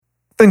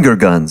Finger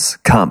Guns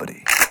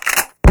Comedy.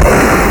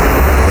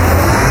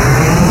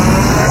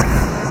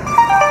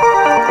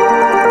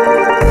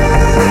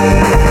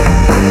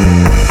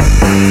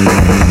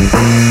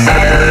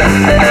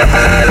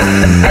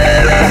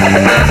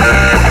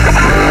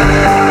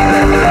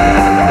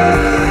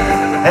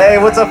 Hey,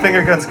 what's up,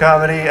 Finger Guns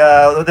Comedy?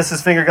 This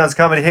is Finger Guns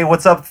Comedy. Hey,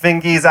 what's up,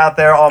 fingies out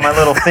there? All my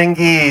little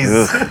fingies.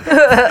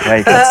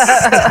 Like,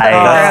 that's tight.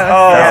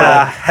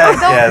 I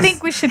don't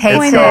think we should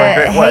point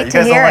it. Hate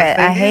to hear it.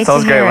 I hate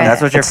Sounds to great hear when it.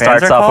 that's what your It fans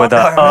starts are off called? with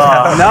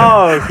a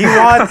No, he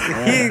wants.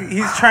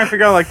 He's trying to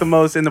figure out like the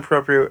most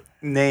inappropriate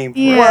name. For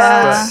Yeah.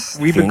 us,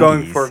 but we've been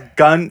going for the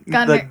Gunners.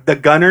 The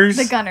Gunners.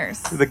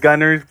 The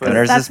Gunners. But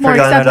Gunners That's is more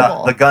pretty good.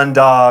 acceptable. The gun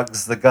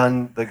dogs, the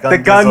gun the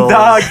gun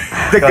dog.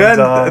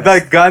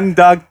 The gun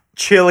dog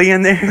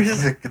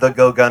chillionaires. the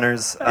Go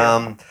Gunners.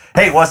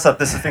 Hey, what's up?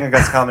 This is Finger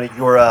Guns Comedy.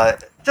 Your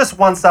just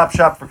one-stop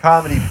shop for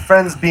comedy.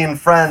 Friends being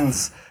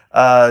friends.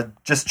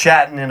 Just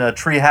chatting in a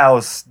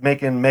treehouse,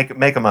 making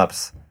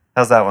make-em-ups.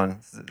 How's that one?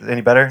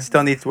 Any better?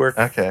 Still needs work.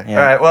 Okay. Yeah.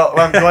 All right. Well,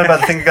 I'm joined by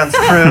the Finger Guns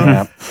crew.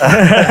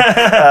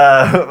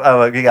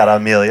 We got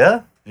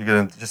Amelia. You're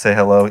gonna just say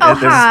hello. Oh,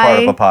 This is hi. part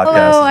of a podcast.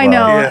 Hello, as well. I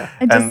know.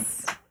 Yeah.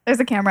 There's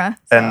a camera.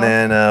 So. And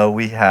then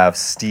we have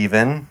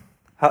Steven.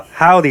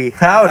 Howdy.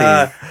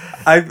 Howdy.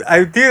 I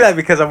do that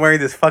because I'm wearing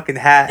this fucking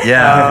hat.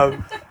 Yeah.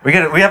 We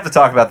have to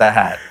talk about that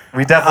hat.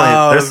 We definitely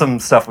there's some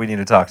stuff we need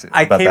to talk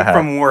I about came that hat.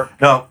 from work.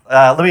 No,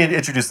 let me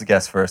introduce the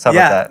guest first. How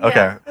Yeah. about that?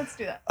 Okay. Let's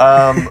do that.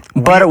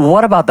 But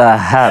what about the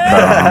hat,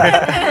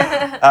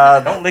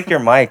 Don't lick your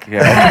mic.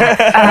 Yeah.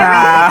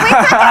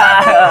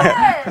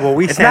 Well,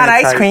 we It's not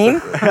ice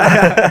cream.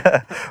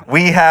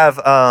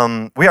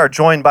 We are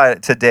joined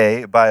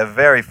today by a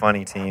very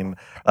funny team.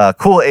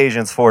 Cool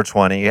Asians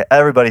 420.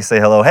 Everybody say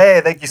hello.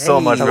 Hey, thank you so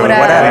much for What joining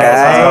up, us.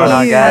 guys? What's going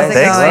on, Hey, guys? how's it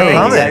Thanks for going?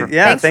 coming.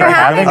 Yeah, Thanks thank for you.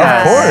 having Of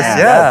us.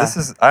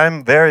 course, Yeah.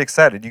 I'm very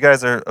excited. You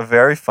guys are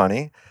very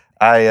funny.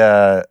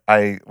 I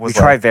was We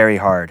try very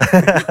hard.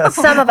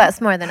 Some of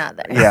us more than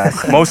others.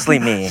 Yes, mostly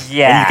me.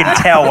 Yeah. And you can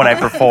tell when I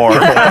perform.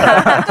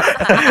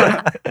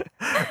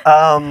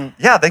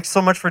 yeah, thanks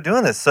so much for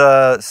doing this.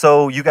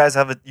 So you guys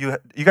you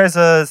guys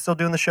still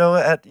doing the show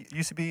at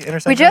UCB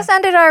Intersection? We just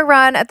ended our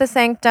run at the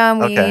Sanctum.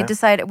 We Okay.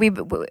 decided we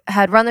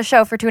had run the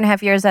show for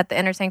 2.5 years at the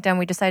Intersanctum.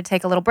 We decided to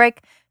take a little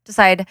break,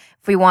 decide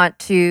if we want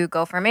to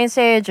go for a main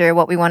stage or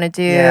what we want to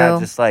do. Yeah,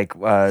 just like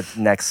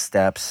next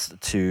steps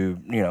to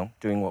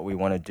doing what we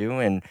want to do,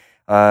 and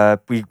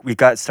we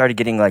got started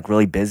getting like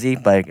really busy,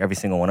 like every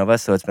single one of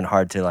us. So it's been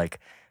hard to like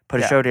put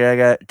a show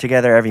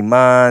together every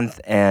month,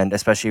 and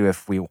especially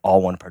if we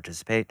all want to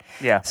participate.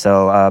 Yeah.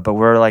 So, but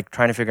we're like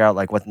trying to figure out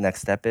like what the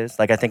next step is.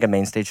 Like I think a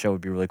main stage show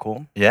would be really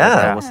cool.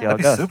 Yeah, We'll see how that'd it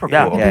be goes. super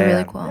Yeah. cool. It'd be Yeah, really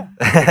yeah. cool.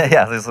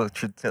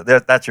 Yeah,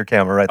 that's your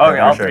camera right there. Okay,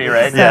 for all sure. three,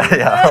 right? Yeah.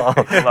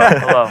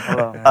 Hello.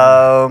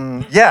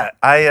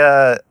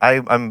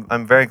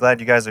 I'm very glad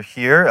you guys are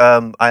here.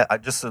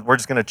 We're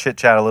just gonna chit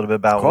chat a little bit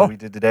about Cool. what we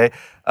did today.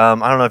 I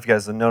don't know if you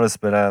guys have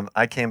noticed, but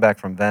I came back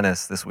from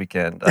Venice this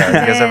weekend. You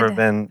guys ever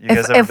been?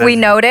 If we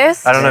noticed,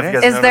 I don't know if you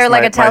guys is there noticed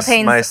like my- a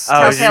telltale my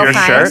telltale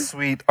shirt, sign?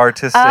 sweet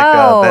artistic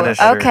Oh, Venice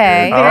shirt.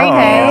 okay. here. Very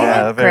nice.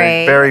 Yeah,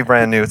 Great. very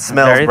brand new. It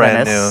smells Very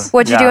brand Venice. new.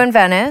 What'd you Yeah. do in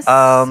Venice?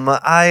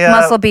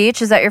 Muscle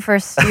Beach, is that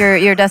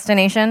your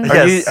destination?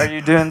 Yes. Are you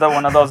doing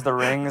the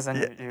rings and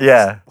you're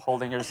Yeah. just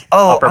holding your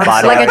Oh, upper I'm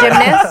body? Like a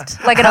gymnast?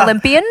 Like an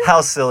Olympian?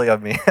 How silly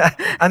of me.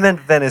 I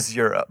meant Venice,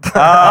 Europe.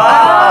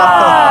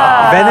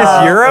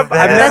 Venice, Europe?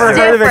 I've Venice. never That's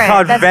heard of it different.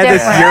 called That's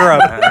Venice, different.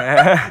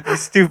 Europe. You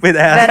stupid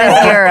ass.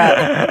 Venice,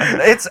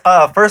 Europe. It's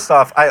first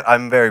off,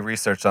 I'm very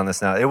researched on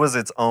this now. It was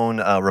its own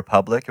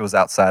republic. It was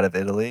outside of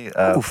Italy. Ooh,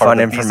 part fun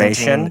of the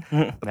information.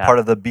 Part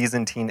of the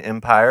Byzantine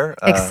Empire.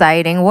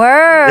 Exciting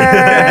words.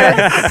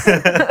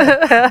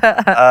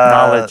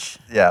 Knowledge.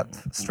 Yeah,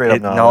 straight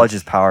up Knowledge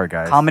is power,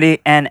 guys. Comedy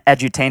and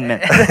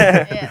edutainment.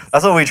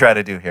 That's what we try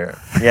to do here.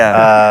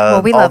 Yeah.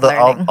 Well, we love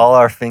learning. all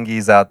our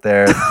fingies out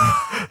there.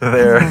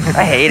 They're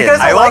I hate it. guys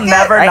I don't will like it?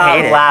 never I not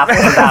hate it. laugh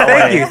that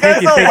Thank way. you,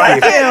 thank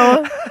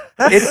you.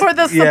 It's for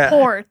the yeah.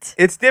 support.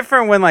 It's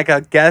different when like a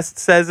guest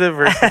says it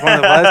versus one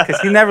of us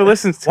because he never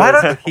listens to Why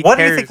us. don't, so he what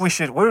do you cares. think we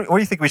should? What do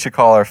you think we should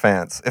call our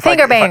fans?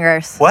 Finger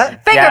bangers.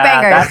 What? Finger Yeah,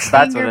 bangers.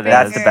 That's what it is.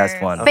 That's the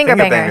best one. Finger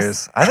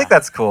bangers. I think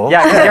that's cool.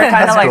 Yeah, because you're kind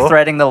That's of like cool.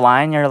 threading the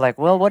line. You're like,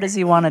 well, what does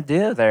he want to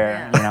do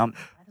there? You know, might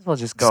as well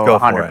just go go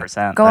for it.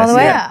 100%. Go all the I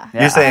way. see.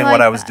 Yeah. You're saying I what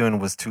like I was that. doing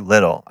was too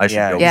little. I should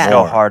Yeah, go, Yeah. go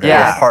more. harder.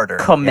 Yeah. Go harder.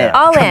 Commit.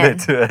 All Commit in.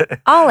 to it.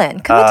 All in.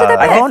 Commit to the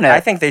I bit. own it.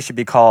 I think they should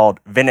be called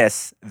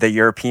Venice, the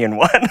European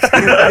one.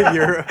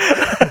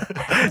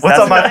 What's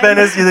up, my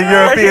Venice? You're the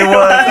European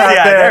one.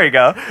 Yeah, there you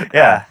go.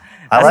 Yeah.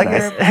 I like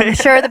it. I'm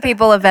sure the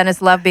people of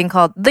Venice love being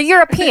called the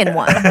European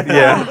one.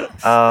 Yeah.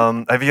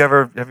 Have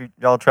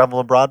y'all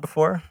traveled abroad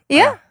before?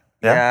 Yeah.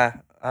 Yeah.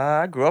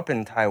 I grew up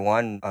in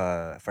Taiwan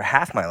for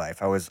half my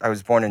life. I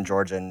was born in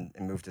Georgia and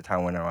moved to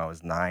Taiwan when I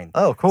was 9.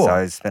 Oh, cool. So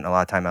I spent a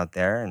lot of time out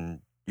there, and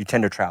you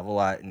tend to travel a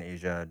lot in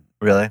Asia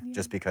Really?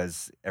 just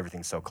because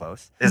everything's so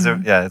close. Is it?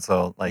 Yeah. It's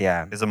all like.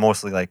 Yeah. Is it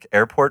mostly like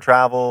airport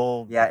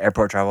travel? Yeah,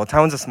 airport travel.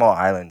 Taiwan's a small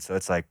island, so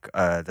it's like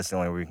that's the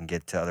only way we can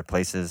get to other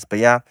places. But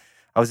yeah,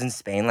 I was in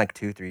Spain like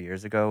 2-3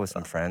 years ago with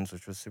some friends,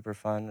 which was super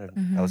fun.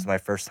 And That was my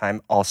first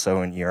time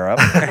also in Europe.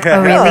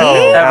 Oh,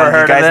 really? Never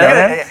heard you guys of know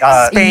it?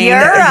 that? Spain,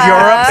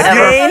 Europe,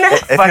 Spain.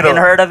 If you Fucking don't-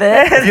 heard of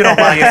it? If you don't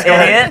mind, just go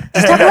ahead. Idiot.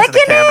 Just look into the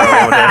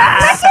camera. Or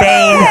whatever.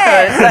 Spain,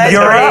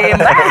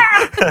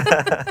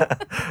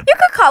 You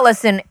could call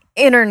us an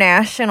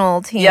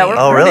international team. Yeah, we're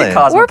Oh, pretty really?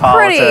 We're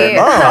cosmopolitan. pretty.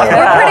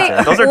 We're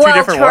pretty Those are two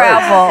different words.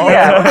 well-traveled.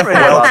 Yeah, we're pretty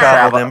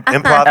Well-traveled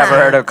improv. Ever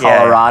heard of Yeah.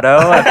 Colorado?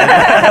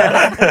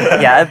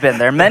 Yeah, I've been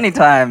there many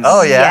times.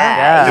 Oh yeah.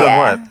 Yeah, Doing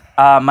yeah.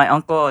 what? My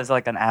uncle is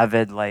like an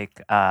avid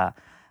like a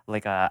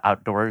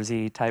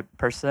outdoorsy type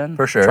person,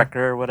 For sure.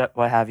 trekker,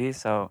 what have you.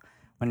 So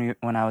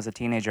when I was a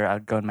teenager, I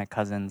would go with my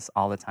cousins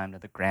all the time to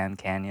the Grand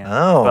Canyon.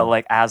 Oh. But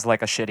like as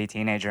like a shitty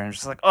teenager, and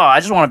just like, oh,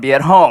 I just want to be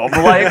at home,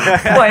 like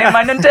playing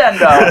my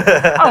Nintendo.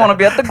 I want to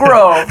be at the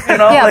Grove, you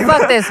know? Yeah, like,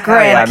 fuck this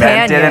Grand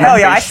man, Canyon. Hell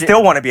yeah, I still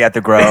want to be at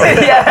the Grove.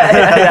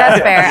 That's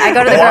fair. I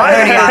go to the Grove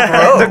pretty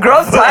often. The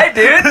Grove's tight,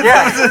 dude.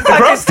 Yeah, the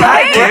Grove's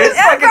tight, dude. It's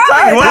fucking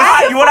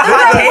tight. You want a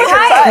hot take?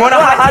 You want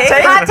a hot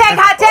take? Hot take,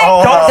 hot take.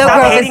 Oh, The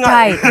stop Grove is hating on-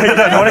 tight.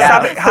 You want to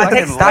stop it? Hot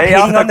take? Stop lay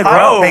off hating on the the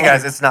Grove. Grove. Hey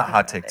guys, it's not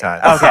hot take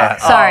time. Okay.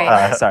 Sorry.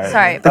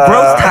 Sorry. The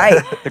Grove's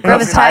tight. The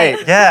Grove is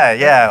tight.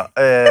 Yeah.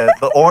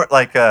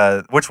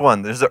 Which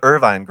one? There's the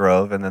Irvine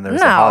Grove, and then there's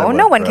the No, Hollywood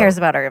no one Grove. cares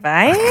about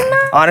Irvine.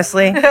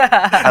 Honestly,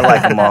 I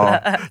like them all.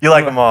 You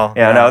like them all?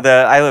 Yeah, no,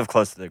 I live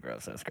close to the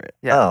Grove, so it's great.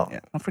 Yeah. Oh. Yeah.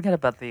 Don't forget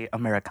about the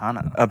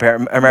Americana.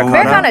 Americana.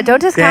 Americana, don't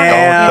discount it.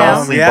 Damn.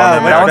 You sleep Yeah, on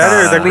the much Americana.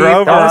 better. The Sleep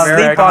Grove on or Don't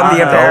sleep on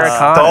the Americana.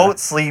 Americana. Don't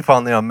sleep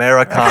on the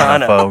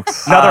Americana,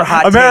 folks. Another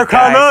hot take,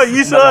 Americana, guys.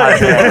 you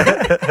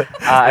said.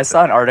 I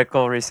saw an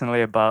article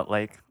recently about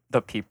like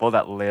the people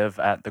that live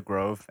at the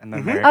Grove and the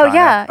Americana. Oh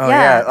yeah, Oh, yeah.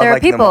 yeah, There are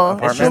like the people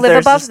apartments. who live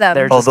above them.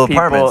 They're Oh, just the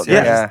people, apartments,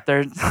 they're yeah. just-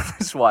 they're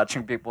just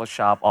watching people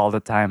shop all the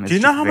time. Do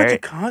you know how much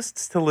it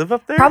costs to live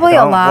up there? Probably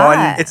a About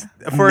lot. It's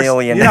for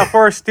million.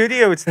 for a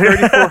studio. It's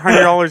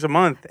 $3,400 a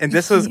month, and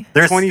this was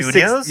There's 26.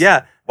 studios?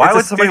 Yeah. Why it's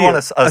would somebody studio.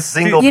 want a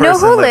single You know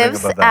person who living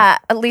lives above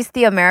that? at least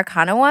the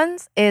Americana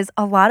ones is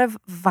a lot of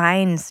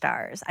Vine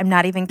stars. I'm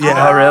not even kidding.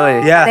 Yeah. Oh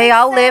really? Yeah. They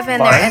all live in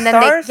there, Vine and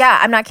then stars?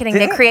 I'm not kidding.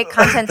 They create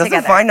content Doesn't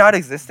together. Vine not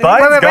exist Vine-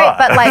 anymore? Right,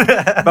 but like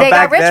they got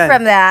back rich then-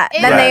 from that.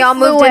 Then they all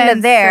moved into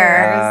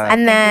there, Influencers,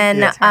 and then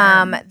the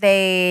term.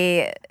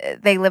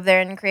 they live there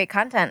and create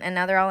content, and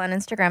now they're all on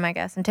Instagram, I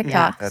guess, and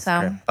TikTok. That's so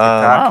great.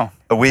 Wow.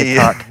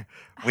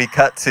 We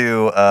cut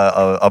to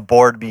a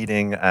board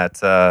meeting at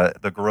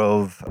the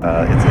Grove. It's an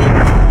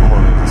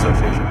Homeowners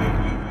Association meeting.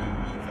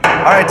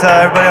 All right,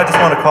 everybody. I just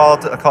want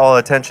to call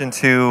attention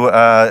to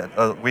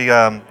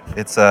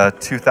it's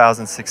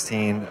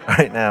 2016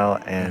 right now,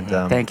 and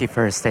Thank you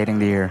for stating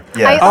the year.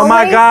 yeah. Oh my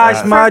Always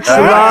gosh, much forget.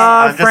 I'm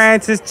love, just-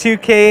 Francis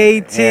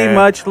 2K18, Yeah.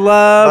 much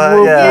love. But,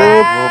 Whoop,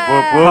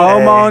 yeah. whoop.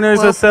 Homeowners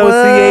Whoop,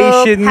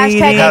 Association whoop.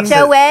 meeting. Hashtag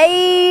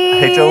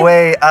HOA.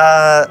 HOA.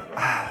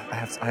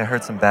 I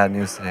heard some bad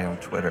news today on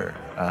Twitter.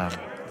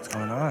 What's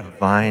going on?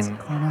 Vine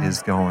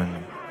is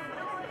going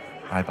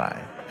bye-bye.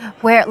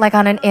 Where, like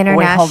on an international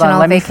Wait, hold on.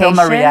 Let me vacation?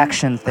 film a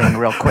reaction thing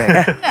real quick.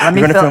 Let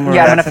me You're gonna film a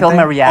yeah, I'm gonna reaction film a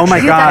thing? reaction. Oh my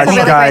You gosh, that's a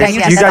really guys. great idea.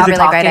 You That's guys a are really great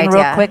talking real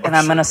idea. quick, and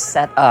I'm gonna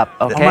set up.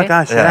 Okay. Oh my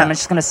gosh, Yeah. yeah. I'm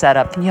just gonna set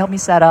up. Can you help me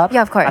set up?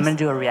 Yeah, of course. I'm gonna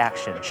do a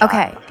reaction shot.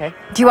 Okay. Okay.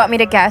 Do you want me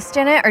to guest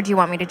in it, or do you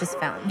want me to just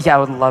film? Yeah, I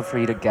would love for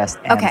you to guest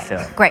and Okay,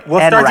 film. great.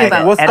 We'll And start, write thinking,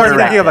 it. we'll And start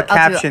direct thinking of a it.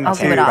 caption I'll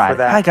do too it all. for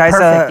that. Hi guys.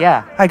 Perfect,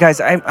 yeah. Hi guys.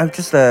 I'm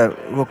just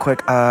real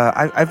quick.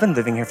 I've been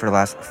living here for the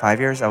last 5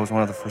 years. I was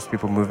one of the first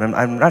people moved in.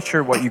 I'm not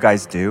sure what you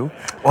guys do,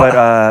 but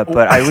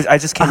I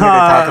just came here to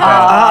talk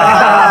about.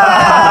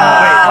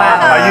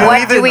 Are you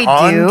What even do we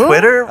on do?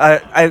 Twitter?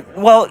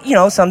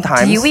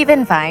 Sometimes. Do you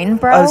even Vine,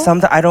 bro?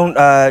 Sometimes I don't.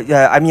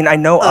 Yeah, I mean, I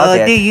know of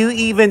it. Do you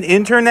even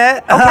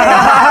internet?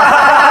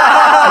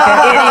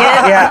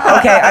 Yeah.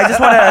 Okay. I just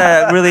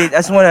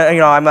want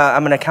to.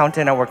 I'm an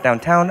accountant. I work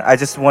downtown. I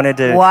just wanted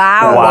to.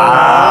 Wow.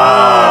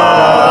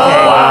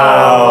 Okay.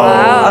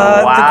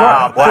 Wow. They pull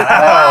out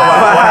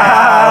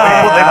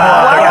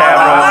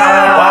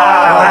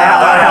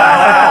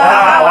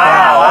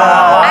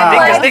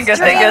the Dingus.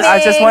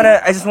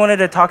 I just wanted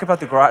to talk about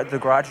the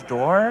garage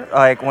door.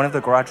 Like one of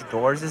the garage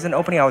doors isn't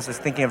opening. I was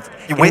just thinking of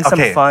getting some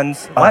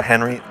funds. What?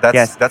 Henry,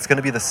 that's going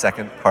to be the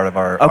second part of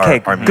our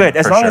Okay, our meeting, good.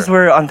 As for long sure. as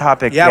we're on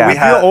topic. Yeah, we we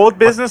have- do old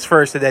business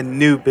first and then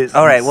new business.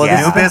 All right. Well, Yeah.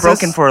 this New has been business?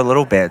 broken for a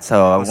little bit,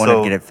 so I wanted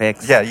to get it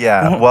fixed.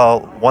 Yeah.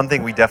 Well, one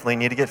thing we definitely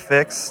need to get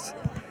fixed.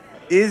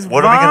 Is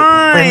What are we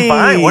gonna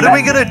Vine. What are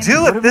we gonna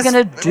do? What are we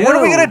gonna do? What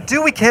are we gonna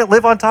do? We can't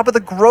live on top of the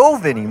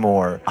Grove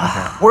anymore.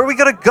 Where are we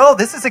gonna go?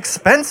 This is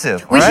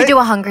expensive. We should right? do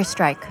a hunger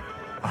strike.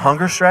 a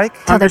hunger strike.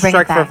 Till they Hunger bring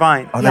it strike for back.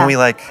 Vine. Oh, Yeah. then we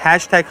like.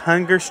 Hashtag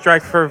hunger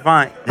strike for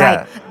Vine. Yeah.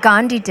 Right.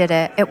 Gandhi did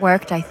it. It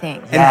worked, I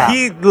think. And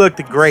he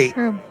looked great.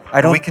 I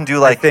don't. We can do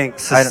like think-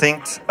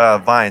 succinct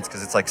vines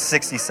because it's like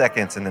 60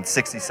 seconds and then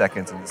 60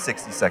 seconds and then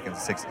 60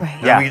 seconds, 60. Right.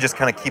 And Yeah. we just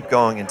kind of keep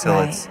going until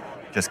Right. it's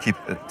just keep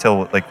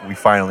until like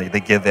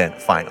they give in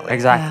finally.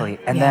 Exactly. Yeah.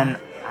 And Yeah. then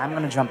I'm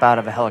gonna jump out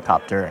of a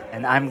helicopter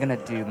and I'm gonna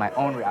do my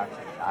own reaction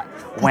shot.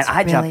 when That's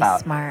I jump really out,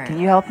 smart. can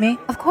you help me?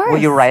 Of course. Will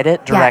you write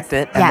it, direct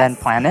Yes, it, and then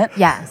yes. plan it?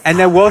 Yes. And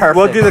then we'll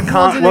do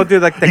the We'll do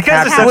like the You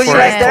guys are caption such for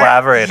great it.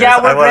 collaborators. Yeah,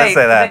 I we're want to great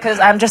say that. because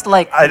I'm just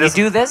like, I can just-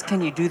 you do this?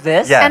 Can you do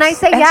this? Yes. And I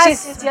say And yes. she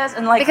says yes,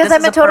 and like because this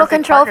I'm is a total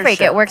perfect control freak.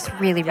 partnership. It works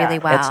really, really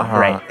well. It's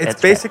great.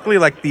 It's great. basically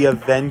like the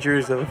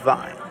Avengers of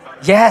Vine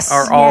yes.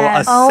 are all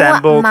Yes.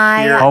 assembled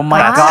here. Oh my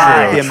That's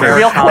god! true. Real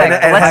Real quick, quick,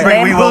 And let's Henry,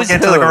 name we will who's get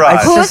who. to the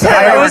garage. Who's who?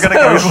 We're gonna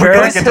go. Who's We're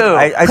gonna who? get to.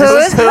 I Who's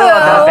just who?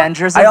 The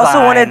Avengers of I also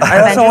Vine. wanted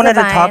Avengers to of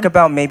talk Vine.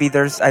 about maybe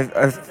there's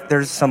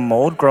some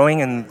mold growing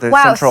in the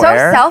Wow, central so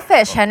air.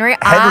 selfish, Henry.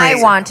 I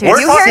Henry, want to. we're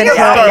Do you hear talking your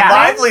about our statement?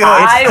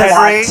 livelihoods, I Henry.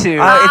 want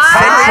to. It's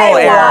central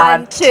I air.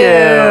 want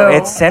to.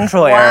 It's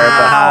central air,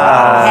 but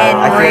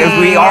Wow. I feel if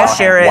we all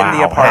share it in the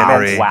Wow. apartment.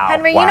 Henry. Wow.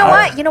 Henry, you know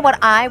what? You know what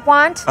I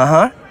want?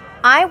 Uh-huh.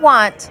 I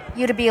want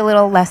you to be a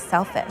little less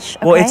selfish.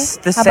 Okay? Well, it's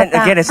the How about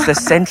that? again. It's the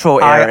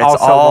central I air. It's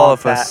also all want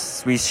of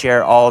us. We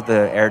share all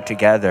the air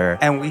together.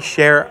 And we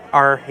share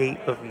our hate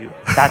of you.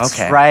 That's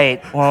Okay.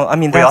 right. Well, I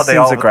mean, We that all,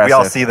 seems aggressive. we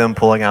all see them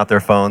pulling out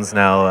their phones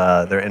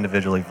now. They're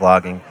individually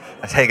vlogging.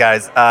 Hey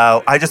guys,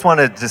 I just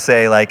wanted to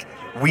say like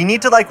we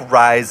need to like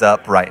rise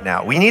up right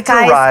now. We need to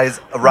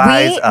Guys,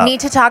 rise we up. need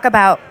to talk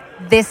about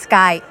this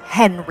guy,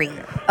 Henry.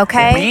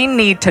 Okay? We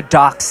need to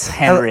dox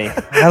Henry.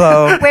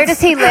 Hello. Where does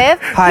he live?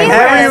 Hi, He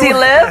where does he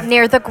live?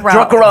 Near the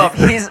Grove. Grove.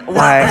 He's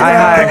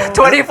Hi.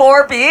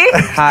 24B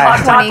Hi.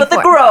 on top of the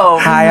 24.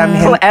 Grove. Hi, I'm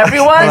So Hen-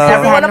 everyone, Hello.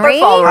 every one of our Henry.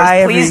 followers,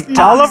 Hi, please every- dox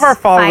All of our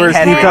followers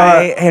Henry. need to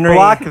Hi, Henry.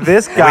 block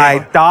this guy,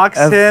 dox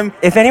him.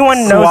 If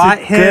anyone knows swat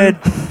a him.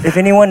 if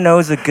anyone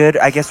knows a good,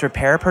 I guess,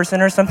 repair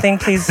person or something,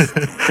 please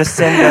just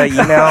send an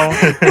email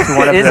to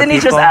one of the Isn't he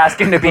just people.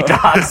 asking to be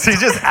doxxed?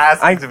 He's just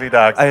asking to be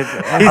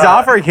doxxed. He's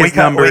offering his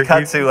number. We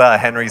cut to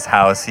Henry's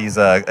house. He's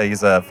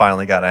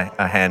finally got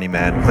a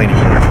handyman cleaning.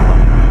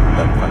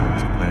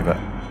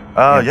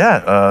 Oh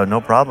yeah,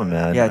 no problem,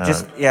 man. It's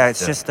just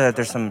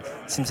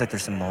seems like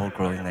there's some mold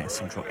growing in that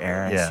central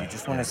air, and Yeah. so you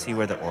just want to see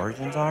where the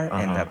origins are, and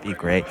Uh-huh. that'd be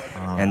great.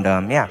 And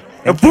yeah,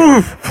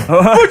 Poof!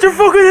 Put your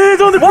fucking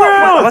hands on the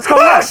ground! what's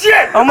going on?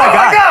 shit! Oh my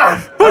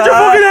god! Put your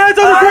fucking hands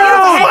on the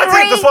ground!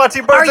 Henry? The SWAT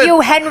team burst Are in.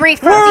 you Henry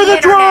from Where are the the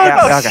internet?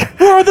 drugs? Okay.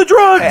 Where are the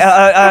drugs?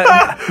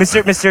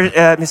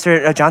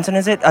 Mr. Johnson,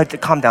 is it?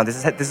 Calm down.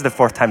 This is the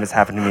fourth time this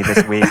happened to me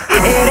this week.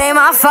 It ain't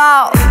my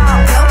fault.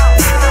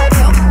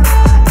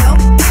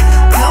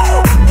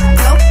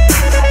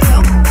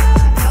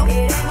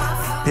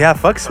 Yeah,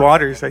 fuck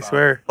swatters, I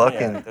swear.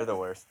 Fucking they're the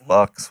worst.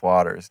 fuck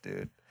swatters,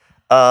 dude.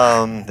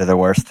 They're the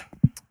worst.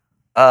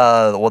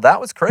 Well, that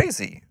was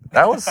crazy.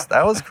 That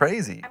was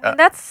crazy. I mean,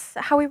 that's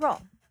how we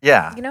roll,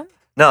 Yeah. you know?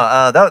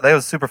 No, that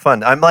was super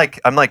fun. I'm like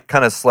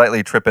kind of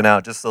slightly tripping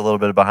out, just a little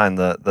bit behind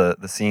the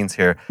scenes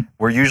here.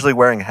 We're usually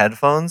wearing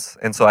headphones,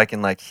 and so I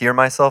can like hear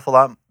myself a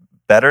lot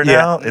better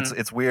now.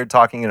 It's weird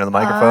talking into the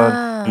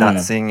microphone, not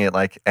seeing it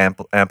like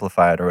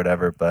amplified or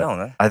whatever. But No,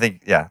 man. I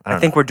think I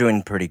think we're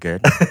doing pretty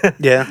good.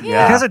 Yeah. you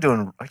guys are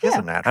doing. You guys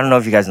are I natural. don't know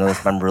if you guys know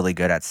this, but I'm really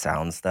good at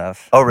sound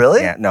stuff. Oh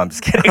really? Yeah, no, I'm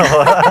just kidding.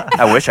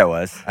 I wish I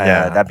was.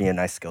 Yeah. That'd be a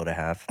nice skill to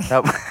have.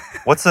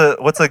 What's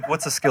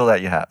a skill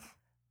that you have?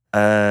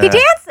 He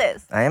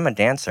dances. I am a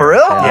dancer. For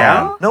real?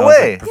 Yeah? No I was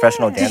a way.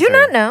 professional dancer. Did you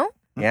not know?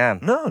 Yeah.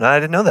 No, I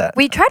didn't know that.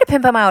 We try to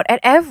pimp him out at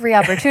every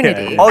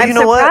opportunity. Oh, I'm you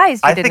know what?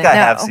 surprised you I didn't think I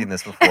know. have seen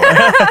this before.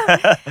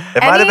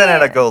 It might have been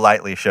at a Go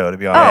Lightly show, to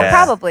be Oh, honest.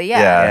 probably, yeah.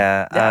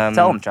 Yeah. Yeah.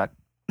 Tell him, Chuck.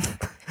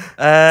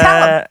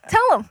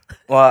 Tell him.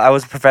 Well, I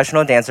was a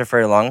professional dancer for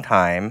a long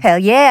time. Hell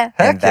yeah.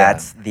 Heck and yeah.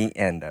 that's the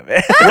end of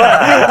it.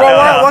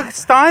 What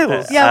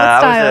styles? Yeah,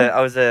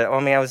 what style?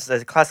 I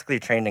was classically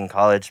trained in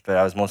college, but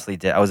I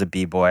was a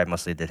b-boy. I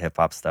mostly did hip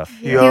hop stuff.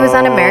 He was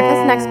on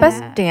America's Next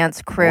Best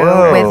Dance crew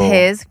Whoa. with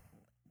his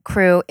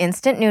crew,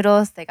 Instant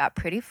Noodles. They got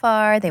pretty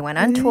far. They went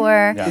on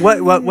tour.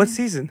 What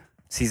season?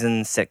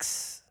 Season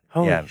 6.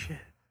 Holy Yeah. shit.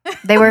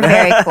 They were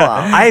very cool.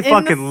 I In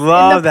fucking the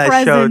love that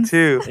presence.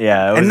 show too.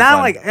 Yeah, it was And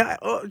now,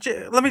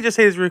 fun. let me just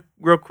say this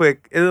real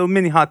quick. A little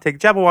mini hot take.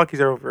 Jabberwockies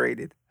are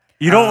overrated.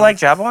 You don't like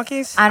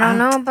Jabberwockies? I don't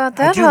know about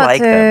that. do like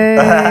them.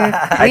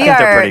 hot take. I We think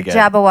they're are pretty good.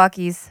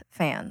 Jabberwockies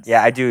fans.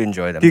 Yeah, I do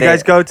enjoy them. Do you They-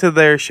 guys go to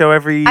their show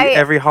every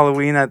I-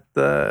 Halloween at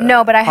the?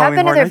 No, but I have Halloween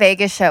been to their Horror Nights?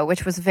 Vegas show,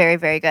 which was very,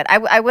 very good.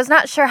 I was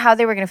not sure how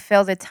they were going to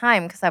fill the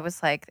time because I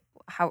was like,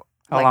 How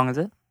like, long is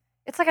it?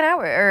 It's like an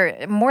hour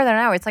or more than an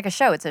hour. It's like a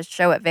show. It's a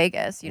show at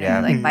Vegas, you know, Yeah.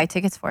 like buy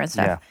tickets for and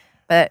stuff. Yeah.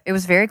 But it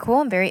was very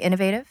cool and very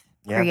innovative,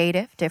 Yeah.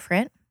 creative,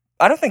 different.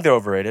 I don't think they're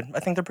overrated.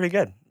 I think they're pretty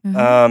good.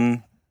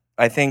 Mhm.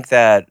 I think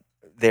that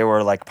they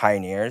were like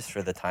pioneers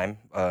for the time.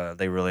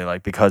 They really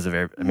like because of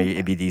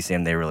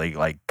ABDCM, they really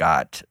like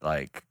got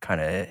like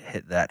kind of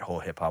hit that whole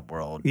hip hop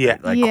world, Yeah.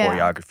 like Yeah.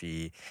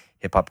 choreography,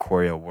 hip hop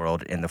choreo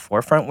world in the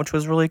forefront, which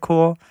was really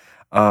cool.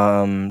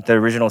 The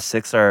original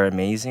 6 are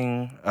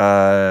amazing.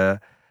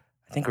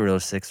 I think original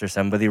 6 or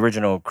 7, but the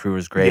original crew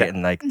was great, Yeah.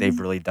 and like they've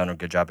really done a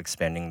good job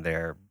expanding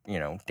their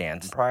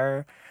dance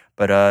prior.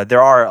 But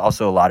there are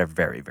also a lot of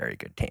very, very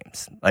good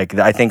teams. Like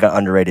I think an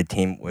underrated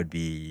team would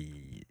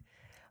be.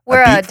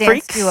 We're a Beat dance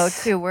Freaks? duo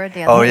too. We're a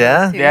dance Oh, duo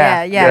yeah? too.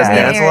 Yeah. Yeah. You guys Me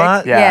and dance a Eric.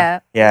 lot? Yeah.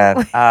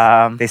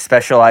 Yeah, Um, they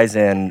specialize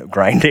in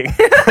grinding.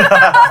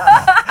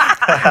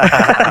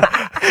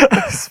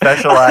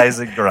 Specialize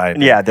in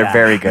grinding. Yeah, they're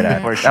very good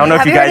at it. I don't know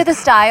Have if you heard guys. of the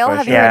style?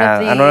 Have you heard Yeah,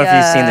 of the? I don't know if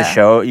you've seen the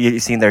show.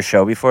 You've seen their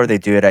show before. They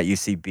do it at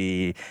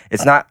UCB.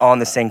 It's not on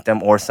the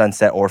Sanctum or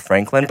Sunset or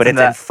Franklin, but it's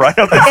in front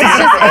of the. It's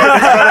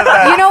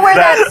just, you know where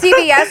that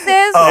CVS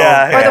is, Oh,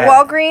 yeah, or the yeah.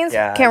 Walgreens.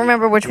 Yeah. Can't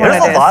remember which one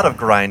There's it a is. lot of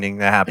grinding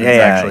that happens Yeah,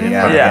 actually in yeah,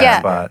 front of yeah. that Yeah.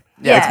 spot.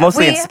 Yeah, it's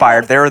mostly we-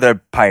 inspired. They're the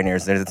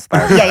pioneers. They're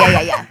inspired.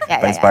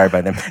 Yeah. Inspired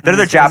by them. They're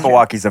the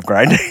Jabberwockies of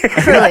grinding.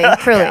 Truly.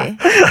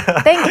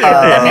 Thank you.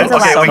 That means a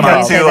lot. Okay, we to me come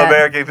you say to that.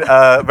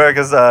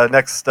 America's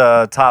next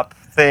top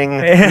thing.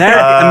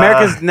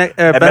 America's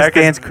best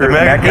dance crew.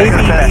 America's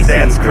best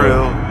dance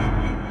crew.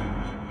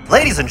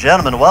 Ladies and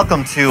gentlemen,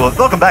 welcome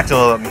back to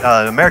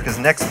America's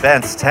next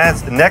best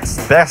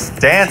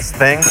dance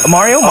thing.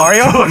 Mario.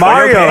 Mario, hey,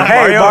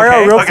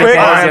 Mario, real quick.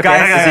 Mario,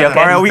 guys, Is he okay?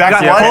 Mario, we Back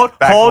got what?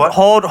 Back what?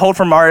 hold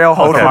for Mario.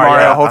 Hold Okay, for Mario.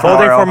 yeah. Hold for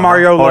Holding Mario. for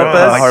Mario Hold- Lopez.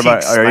 hold- My hold-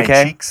 cheeks, Are you my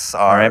okay? cheeks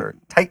are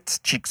tight.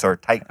 Cheeks are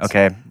tight.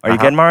 Okay. Are you Uh-huh.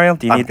 good, Mario?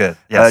 Do you I'm need? good.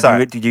 Yeah,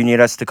 sorry. Do you need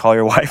us to call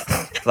your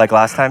wife like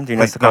last time? Do you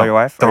need us to call your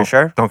wife? Are you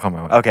sure? Don't call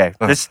my wife. Okay.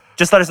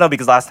 Just let us know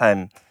because last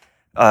time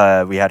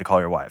we had to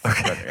call your wife.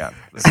 But, yeah.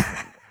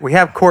 We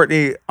have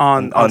Courtney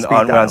on speed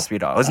dial. on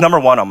speed dial. It was number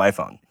 1 on my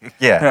phone.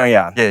 Yeah.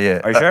 Yeah.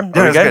 Yeah. Are you sure? Yeah, Are we that's good? good.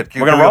 We're gonna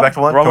Can we roll. go back to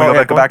one? Roll, Can we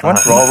roll, go back to one?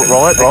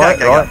 Roll it.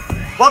 Yeah.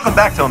 Welcome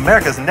back to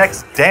America's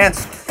Next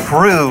Dance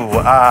Crew.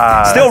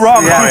 Still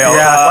wrong, Yeah, Mario.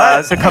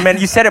 yeah. So come in.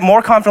 You said it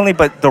more confidently,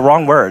 but the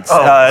wrong words.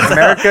 Oh.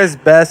 America's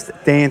best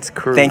dance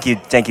crew. Thank you,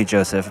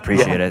 Joseph.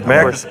 Appreciate it.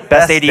 America's Best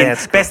best AD,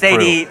 dance best crew.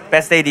 AD,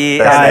 best AD in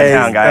Best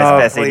town, guys. AD.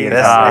 Best AD in Oh,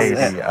 Best town.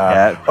 AD.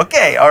 Yeah.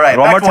 Okay, all right.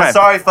 One Back more to one.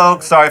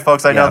 time. Sorry,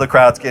 folks. I know Yeah. the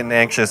crowd's getting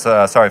anxious.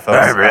 Sorry,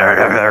 folks.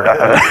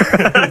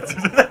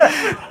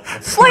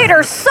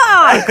 Slater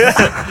sucks.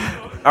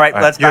 All right,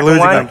 let's You're back to losing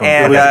one them. You're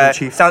and losing the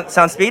chief.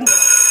 sound speed.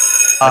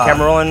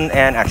 Camera rolling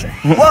and action.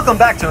 Welcome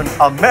back to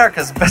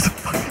America's Best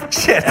Fucking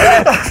Shit.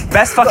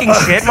 Best fucking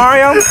shit,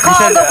 Mario.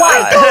 Call the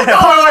wife.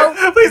 Call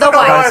Please the don't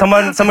call wife.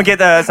 Someone get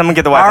the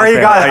wife. Already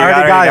on got screen. it,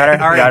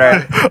 already got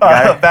it. You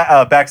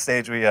got it.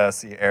 Backstage, we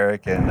see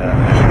Eric and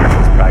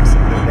just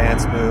practicing their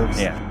dance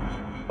moves. Yeah.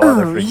 Oh,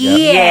 they're freaking out.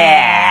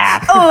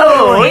 Yeah.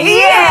 Oh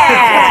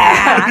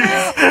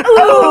yeah.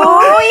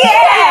 Oh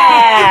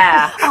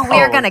yeah. Oh, we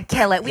are gonna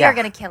kill it. We are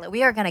gonna kill it.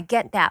 We are gonna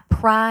get that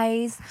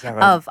prize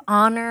of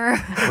honor.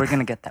 We're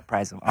gonna get that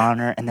prize of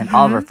honor, and then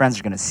all of our friends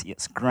are gonna see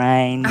us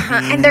grind.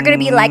 And they're gonna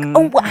be like,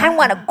 oh, I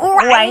want to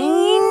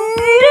grind.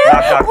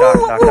 Knock.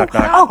 Oh.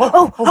 Okay,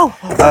 hold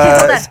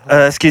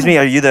on. Excuse me.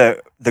 Are you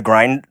the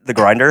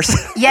grinders?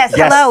 Yes,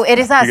 hello. It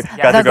is us, You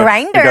got the gr-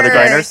 grinders. You got the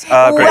grinders.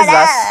 What Great.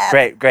 up?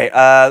 Great.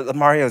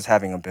 Mario's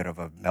having a bit of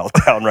a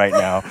meltdown right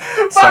now.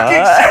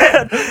 Fucking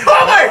shit! That's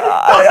not my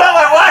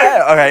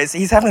wife! Okay, so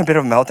he's having a bit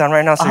of a meltdown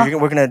right now. So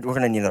we're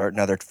gonna need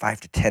another 5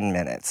 to 10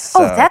 minutes.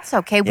 Oh, so- that's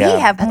okay. yeah. We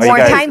have Are you more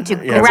guys- time to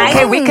yeah, grind.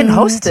 Okay, we can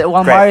host it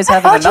while Great. Mario's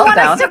having Oh, a do you want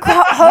meltdown. us to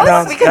host?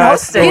 No, We can no,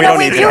 host it. we You know, don't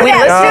we need do to. We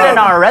that listed too. in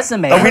our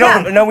resume. No, we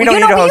don't. No, we don't You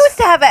need know, to we host. used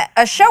to have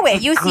a show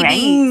at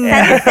UCB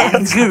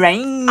Sunset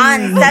Grind.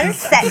 on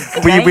Sunset.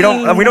 We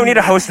don't need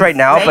a host right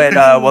now, but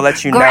we'll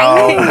let you know.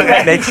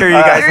 Grind. Make sure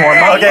you guys warm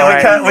up. Okay, all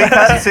we right?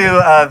 cut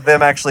to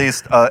them actually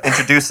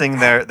introducing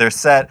their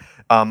set.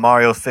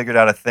 Mario figured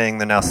out a thing.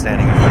 They're now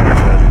standing in front of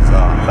the judges,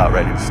 about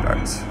ready to start.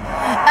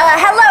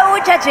 Hello,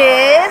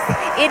 judges.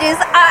 It is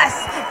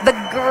us, the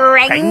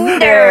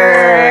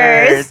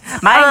Grinders.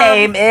 My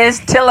name is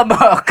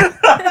Tillamook.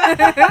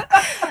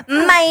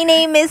 My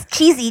name is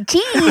Cheesy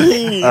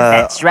Cheese.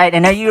 That's right.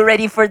 And are you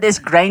ready for this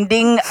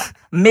grinding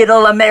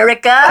middle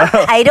America?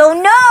 I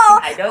don't know.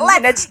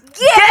 Let's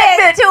get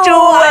it to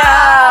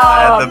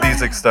And the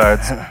music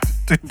starts. yeah.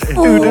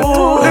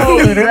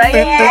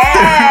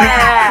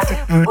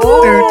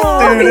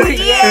 Ooh,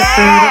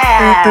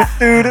 yeah.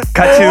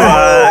 Cut to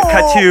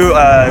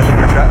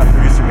the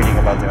producer meeting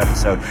about the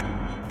episode.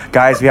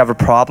 Guys, we have a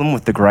problem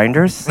with the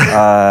grinders.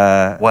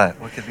 What?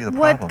 What could be the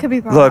problem? What could be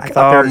wrong? Look,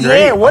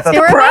 Yeah, what's the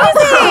They're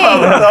problem?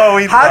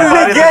 amazing. How did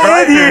they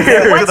get in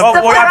here? What's the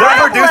I brought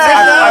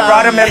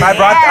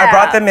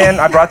problem? them in.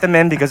 I brought them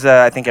in because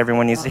I think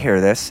everyone needs to hear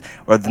this.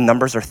 Or the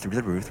numbers are through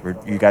the roof.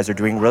 You guys are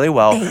doing really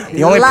well.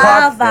 The only love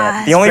problem,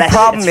 us. the only Fresh,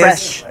 problem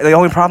it's is the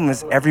only problem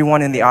is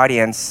everyone in the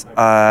audience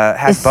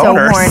has Is so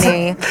boners.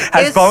 horny.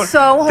 Has Is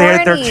so They're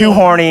horny. too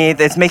horny.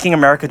 It's making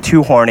America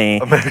too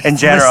horny in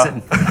general.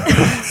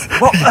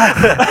 We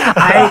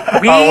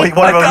one of them agree-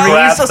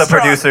 grabs the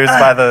producers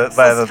by the.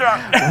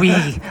 We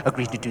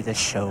agreed to do this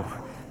show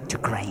to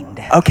grind.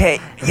 Okay.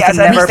 Yes, can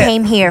I never- We understand.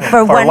 came here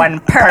for one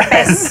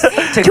purpose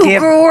to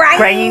give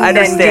grind. I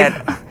understand.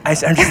 I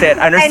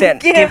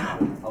understand. give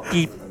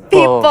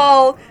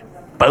people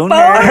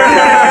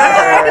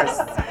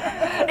boners.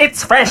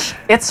 It's fresh.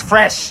 It's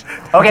fresh.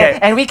 Okay, Okay.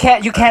 and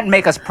you can't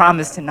make us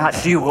promise to not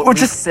do what Well, we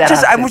just set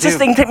out I to was do. just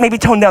thinking maybe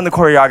tone down the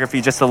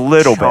choreography just a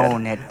little bit.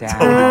 Tone it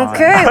down.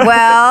 Okay, You know,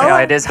 well.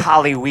 it is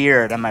Holly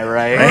weird, am I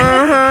right?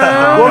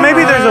 Well,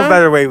 maybe there's a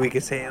better way we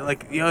could say it.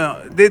 Like,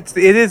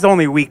 it is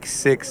only week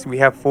 6. We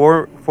have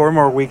four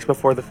more weeks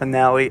before the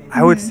finale.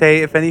 I would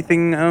say, if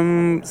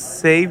anything,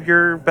 save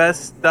your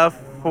best stuff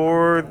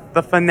for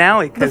the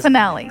finale. The 'cause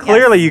finale.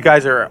 Clearly, you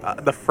guys are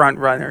the front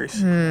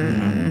runners.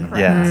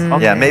 Yeah,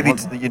 Okay. yeah. Maybe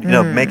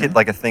make it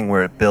like a thing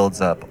where it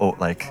builds up,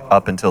 like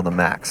up until the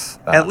max.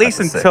 At least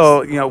the sixth.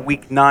 until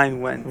week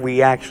 9, when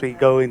we actually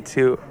go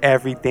into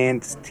every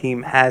dance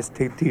team has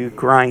to do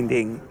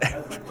grinding.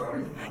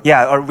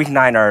 Yeah, or week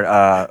 9,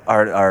 our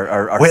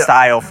Wait.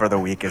 style for the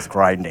week is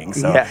grinding.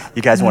 So Yeah.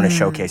 you guys want to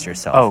showcase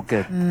yourself. Oh,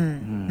 good.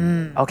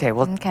 Okay,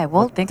 well, Okay,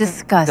 we'll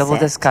discuss We'll it.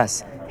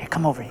 discuss. Here,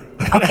 come over here.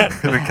 we cut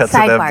to them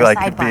Sidebar, like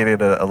sidebar. being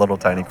in a little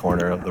tiny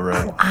corner of the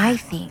room. I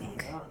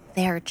think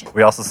they're just.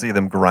 We also see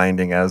them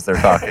grinding as they're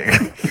talking.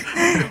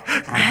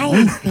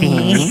 I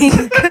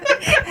think.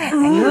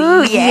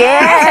 Ooh,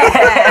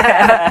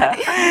 yeah.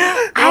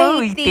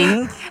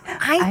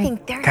 I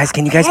think they're. Guys,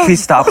 can you guys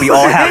please stop? We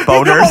all have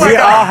boners. We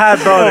all have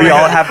boners. We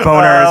all have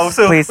boners.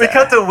 So Please. we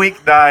cut to week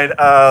 9.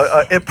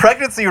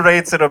 Pregnancy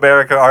rates in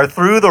America are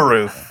through the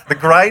roof. The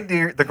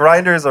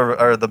grinders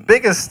are the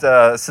biggest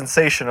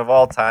sensation of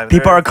all time.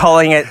 People They're are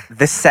calling it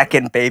the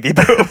second baby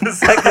boom. the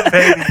second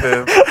baby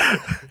boom.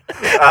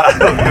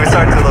 We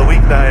start to the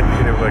week 9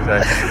 meeting.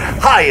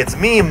 Hi, it's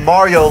me,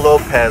 Mario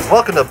Lopez.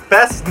 Welcome to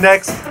Best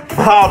Next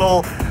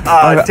Model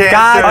Dancers.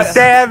 God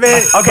damn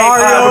it! Okay,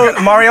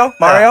 Mario.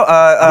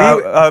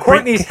 Mario.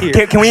 Courtney's here.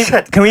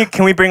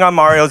 Can we bring on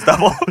Mario's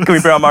double? Can we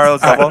bring on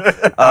Mario's double?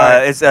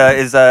 Is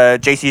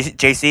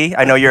JC?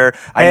 I know you're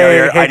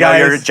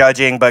guys.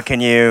 judging, but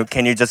can you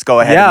just go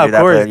ahead Yeah, and do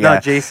of that? course. No,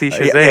 JC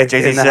Shazay Yeah,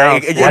 JC in the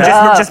Shazay.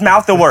 house. Just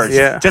mouth the words.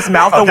 Yeah. Just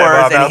mouth the Okay, words,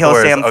 mouth and he'll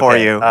words. say them for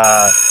Okay. you.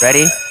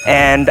 Ready?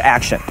 And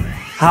action.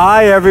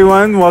 Hi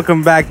everyone,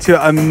 welcome back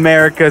to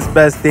America's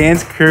Best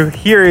Dance Crew.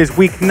 Here is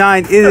week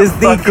 9. It is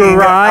the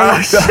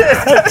grind.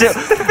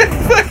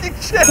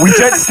 We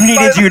just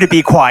needed you to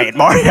be quiet,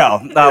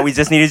 Mario. We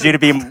just needed you to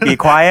be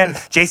quiet.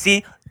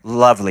 JC,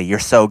 lovely. You're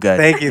so good.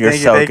 Thank you, You're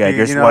thank so you, good.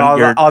 thank you.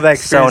 You're All that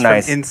so experience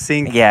nice. from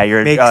NSYNC Yeah,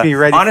 you're makes me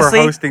ready honestly,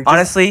 for hosting.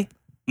 Honestly,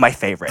 my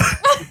favorite.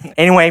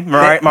 Anyway,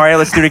 Mario,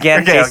 let's do it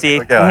again. JC.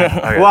 Okay.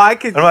 Well, I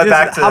could Am I just,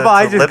 back to how about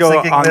I just go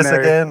lip-syncing on this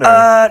there? again?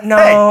 Or? No,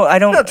 Hey, I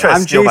don't. don't try to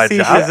I'm steal my JC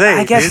job. Shazay.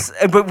 I guess,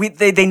 but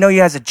they know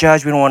you as a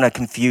judge. We don't want to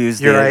confuse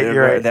the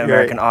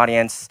American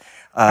audience.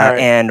 right.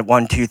 And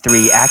 1, 2,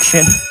 3,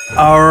 action.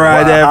 All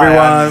right, Hi,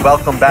 everyone.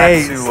 welcome back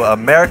Hey, to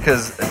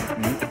America's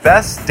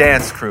Best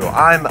Dance Crew.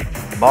 I'm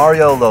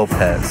Mario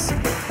Lopez.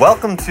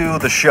 Welcome to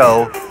the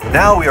show.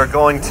 Now we are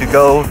going to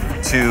go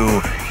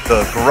to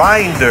the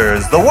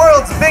Grinders, the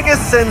world's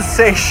biggest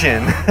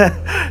sensation.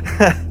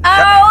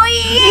 Oh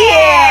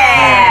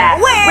yeah!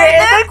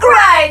 We're the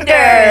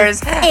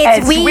Grinders.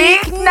 It's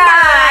week 9,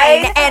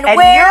 and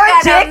we're your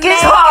gonna dick is make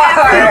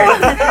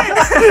hard.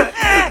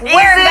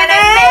 we're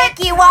gonna make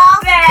you all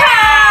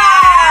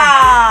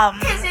come.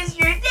 This is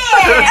your dick.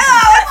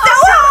 Oh, it's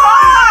so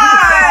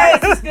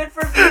hard. This is good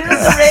for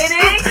views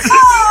ratings.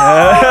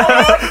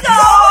 Oh, it's so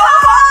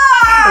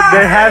hard.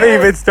 They haven't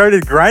even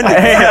started grinding.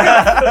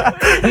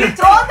 You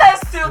told us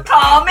to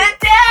calm it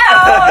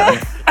down.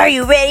 Are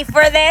you ready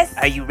for this?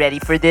 Are you ready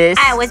for this?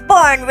 I was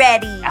born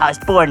ready. I was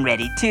born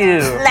ready too.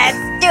 Let's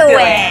do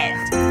it.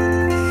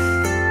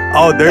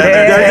 Oh, they're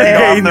just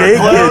getting Their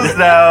clothes naked.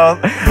 now.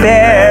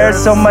 There's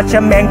so much a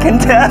man can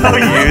tell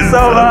you,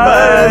 so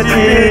much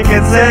he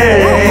can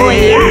say. Oh,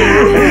 yeah.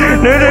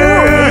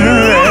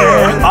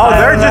 Oh,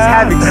 they're just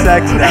having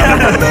sex now.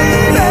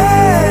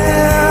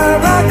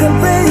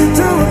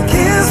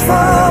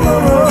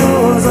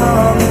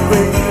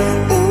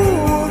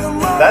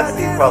 That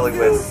scene probably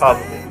went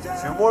probably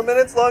 2 more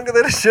minutes longer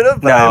than it should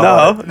have.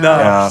 No.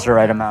 Just the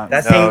right amount.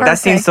 That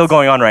scene's still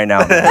going on right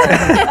now.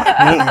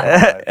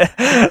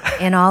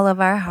 In all of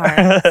our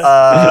hearts.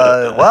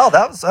 Well,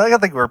 that was. I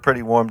think we're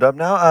pretty warmed up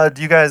now.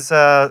 Do you guys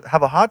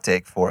have a hot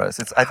take for us?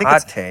 I think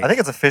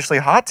it's officially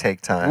hot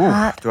take time.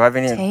 Hot Do I have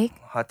any take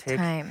hot takes?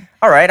 time.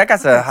 All right, I got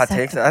some hot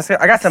takes. I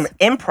got some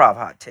improv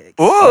hot takes.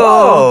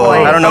 Oh,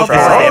 boy. I don't know if this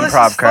Okay. is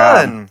improv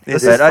crowd. Fun.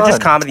 This This is But,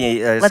 just fun.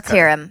 comedy. Let's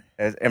hear him.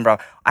 Improv.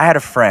 I had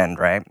a friend,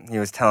 right? He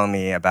was telling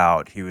me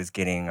about he was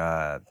getting he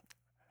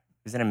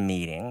was in a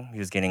meeting. He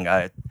was getting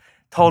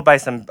told by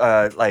some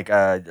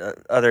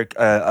other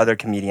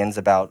comedians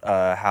about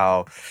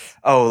how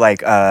we're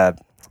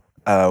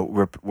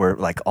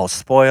like all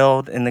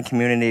spoiled in the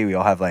community. We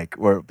all have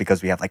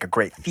because we have like a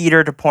great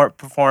theater to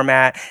perform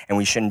at, and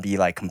we shouldn't be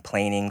like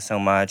complaining so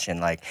much. And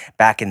like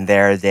back in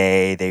their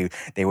day,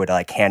 they would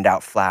like hand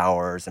out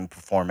flowers and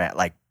perform at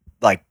like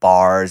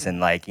bars and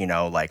like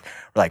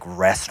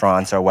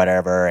restaurants or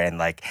whatever, and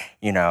like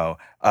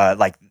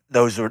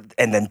those were,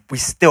 and then we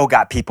still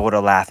got people to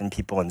laugh and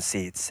people in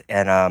seats.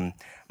 And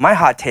my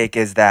hot take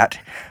is that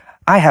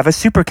I have a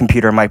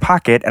supercomputer in my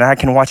pocket and I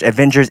can watch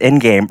Avengers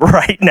Endgame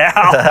right now.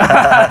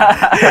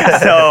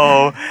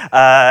 So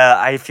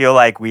I feel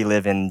like we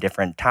live in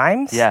different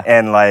times. Yeah.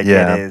 And like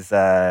Yeah. it is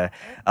a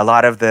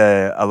lot of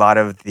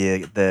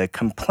the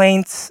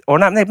complaints, or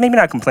not, maybe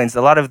not complaints,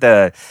 a lot of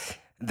the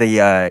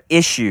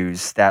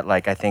issues that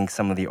like I think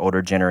some of the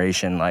older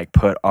generation like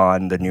put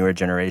on the newer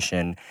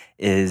generation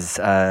is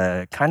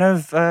kind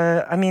of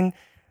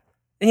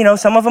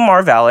some of them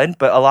are valid,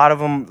 but a lot of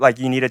them, like,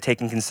 you need to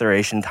take in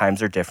consideration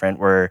times are different.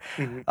 Where,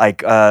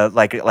 like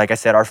I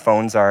said,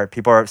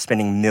 people are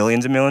spending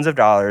millions and millions of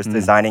dollars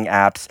designing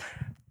apps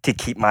to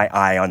keep my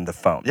eye on the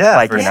phone. Yeah,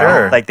 like, for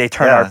sure. Like they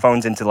turn our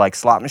phones into like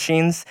slot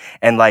machines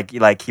and like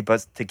keep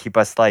us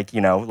like,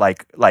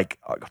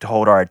 to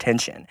hold our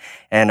attention.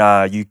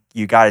 And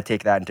you got to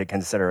take that into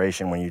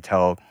consideration when you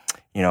tell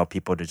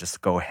people to just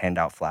go hand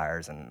out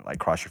flyers and like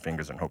cross your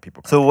fingers and hope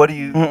people come. So what are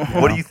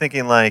you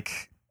thinking,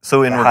 like,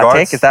 so in hot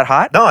regards, take? Is that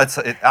hot? No, I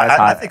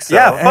think so.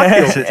 Yeah,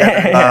 fuck you.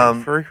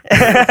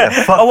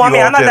 Fuck Oh, well, I you,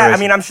 mean, I'm old not that. I generation.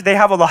 mean, I'm sure they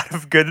have a lot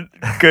of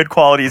good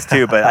qualities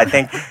too, but I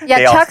think Yeah,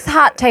 they Chuck's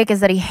hot take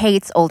is that he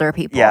hates older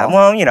people. Yeah,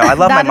 well, I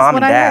love my That is mom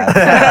what and I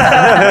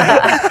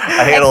dad.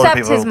 I hate older Except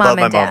people. his mom Love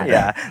my and dad.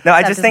 Yeah. No, I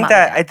Except just his think mom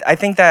and that I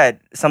think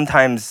that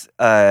sometimes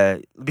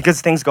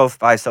because things go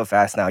by so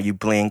fast now, you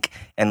blink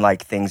and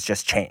like things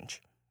just change,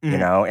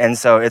 and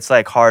so it's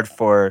like hard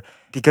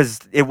because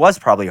it was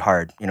probably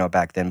hard,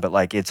 back then, but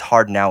like it's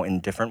hard now in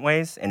different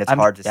ways, and it's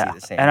hard to see the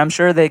same. And I'm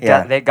sure they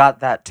Yeah. got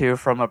that too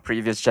from a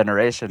previous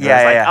generation. where Yeah,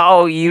 it's like, yeah.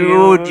 oh,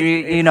 you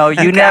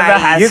never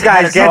had you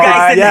guys You get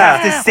guys it, didn't yeah.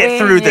 have to sit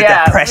through the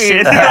Yeah,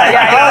 depression.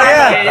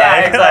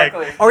 yeah,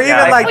 exactly. Or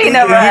even like we the-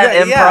 never you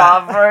had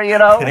got- improv, or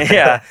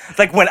Yeah, it's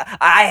like when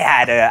I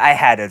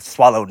had to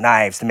swallow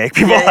knives to make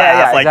people Yeah, laugh.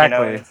 yeah, Like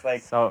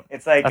exactly.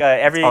 it's like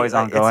every always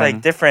like, it's ongoing.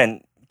 like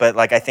different. But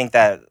like I think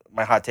that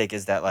my hot take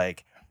is that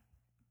like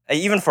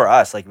even for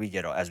us, like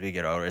as we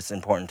get older, it's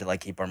important to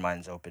like keep our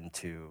minds open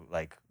to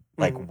like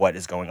what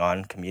is going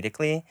on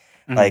comedically.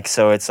 Like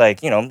so, it's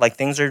like like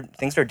things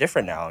are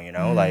different now.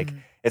 Like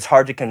it's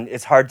hard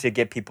to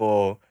get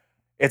people.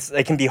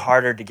 It can be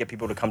harder to get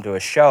people to come to a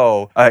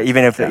show,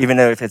 even if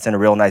it's in a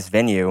real nice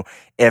venue.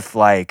 If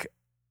like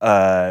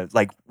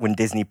when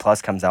Disney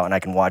Plus comes out and I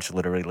can watch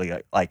literally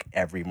like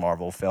every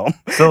Marvel film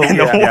So in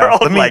the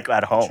world, Let me- like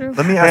at home. True.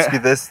 Let me ask you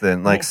this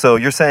then. Like, so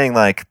you're saying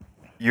like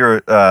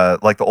you're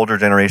like the older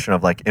generation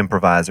of like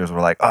improvisers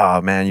were like, oh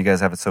man, you guys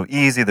have it so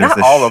easy. There's Not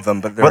this all of them,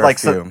 but there are like a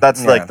few. so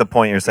that's like the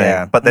point you're saying.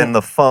 Yeah. But then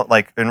the phone,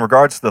 like in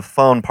regards to the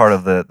phone part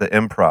of the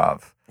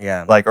improv,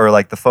 Yeah. like or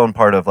like the phone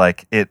part of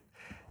like it,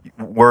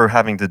 we're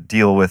having to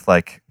deal with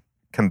like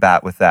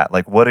combat with that.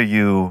 Like, what are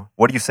you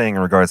saying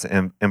in regards to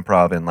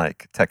improv and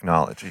like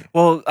technology?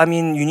 Well, I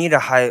mean, you need to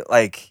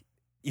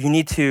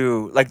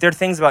there are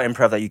things about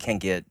improv that you can't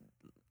get.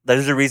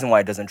 There's a reason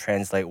why it doesn't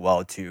translate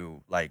well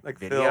to like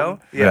video, film.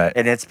 Yeah. Right.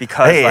 and it's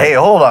because Hey,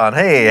 hold on.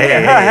 Hey.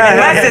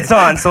 unless it's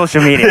on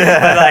social media.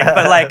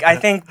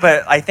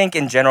 but I think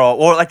in general,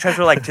 or like try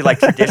to like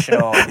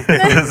traditional.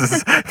 This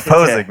is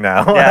posing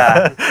now.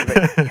 Yeah.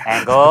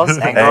 Angles.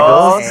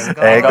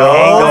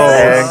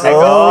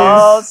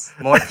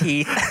 More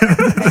teeth.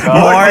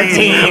 More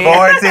teeth.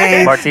 More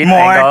teeth.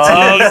 More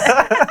Angles.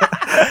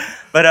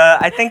 But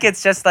I think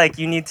it's just like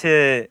you need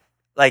to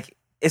like.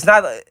 It's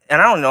not,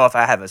 and I don't know if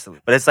I have a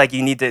solution, but it's like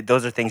you need to.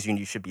 Those are things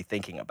you should be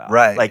thinking about,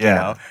 Right, Like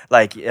yeah.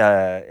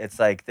 it's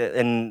like,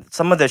 and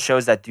some of the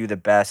shows that do the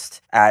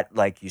best at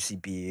like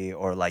UCB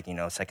or like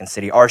Second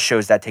City are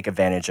shows that take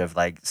advantage of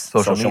like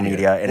social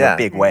media in Yeah. a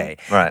big way,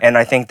 Right. And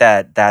I think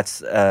that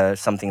that's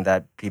something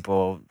that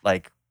people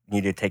like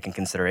need to take in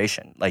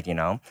consideration,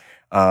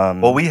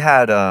 Well, we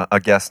had a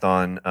guest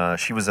on.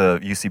 She was a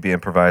UCB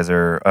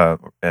improviser,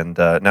 and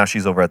now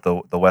she's over at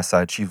the West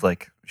Side. She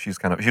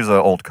was an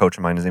old coach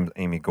of mine. His name's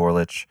Amy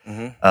Gorlich.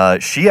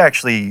 She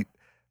actually,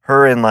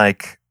 her and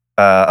like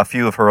a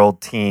few of her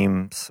old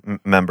team's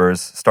members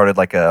started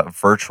like a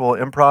virtual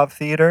improv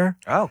theater.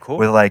 Oh, cool.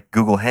 With like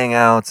Google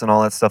Hangouts and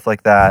all that stuff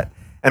like that.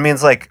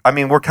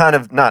 We're kind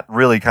of not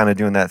really kind of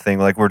doing that thing.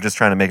 Like we're just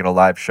trying to make it a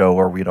live show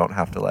where we don't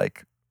have to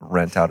like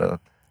rent out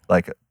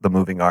the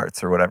Moving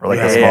Arts or whatever, like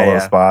a small little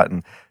spot,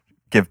 and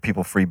give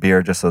people free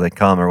beer just so they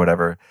come or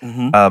whatever.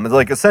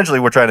 Like essentially,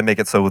 we're trying to make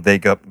it so they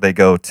go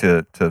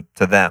to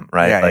them,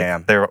 right? Yeah, like yeah.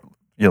 they're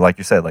like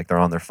you said, like they're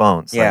on their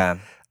phones. Yeah.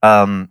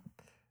 Like,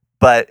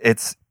 but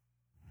it's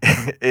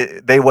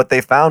what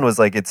they found was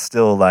like it's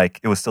still like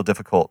it was still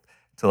difficult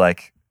to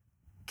like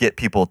get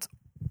people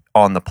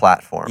on the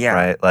platform, Yeah.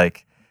 right?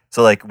 Like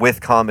so like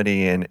with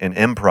comedy and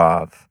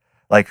improv,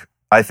 like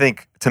I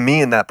think to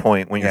me in that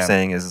point when you're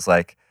saying is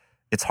like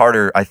it's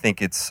harder. I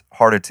think it's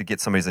harder to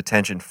get somebody's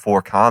attention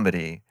for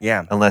comedy,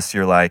 Yeah. unless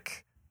you're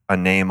like a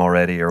name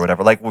already or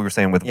whatever. Like we were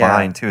saying with Yeah.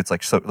 Vine too. It's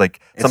like so like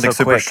It's something so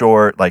super quick.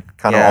 short, like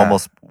kind of Yeah.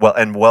 almost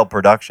well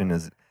production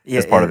is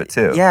part of it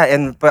too.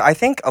 Yeah, but I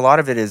think a lot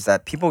of it is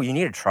that you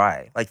need to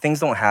try. Like things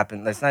don't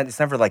happen. It's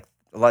never like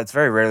it's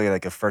very rarely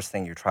like the first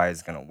thing you try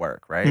is gonna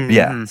work, right?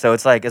 Yeah. So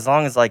it's like as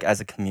long as like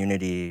as a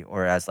community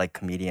or as like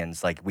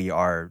comedians, like we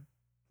are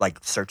like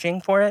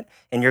searching for it,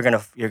 and you're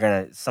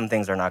gonna some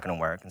things are not gonna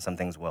work and some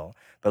things will,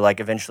 but like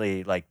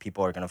eventually like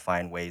people are gonna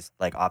find ways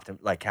like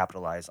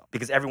capitalize,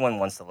 because everyone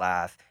wants to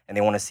laugh and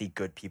they want to see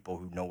good people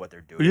who know what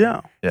they're doing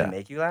Yeah. Yeah. to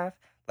make you laugh.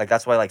 Like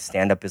that's why like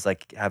stand up is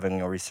like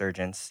having a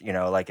resurgence,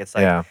 like it's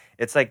like Yeah.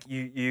 it's like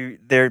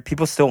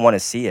people still want to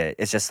see it.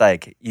 It's just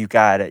like you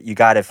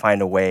gotta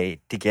find a way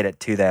to get it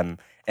to them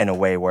in a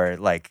way where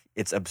like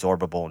it's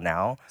absorbable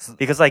now,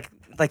 because like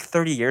like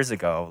 30 years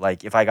ago,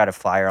 like if I got a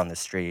flyer on the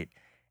street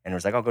and it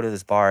was like, I'll go to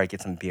this bar,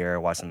 get some beer,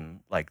 watch some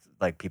like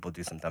people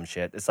do some dumb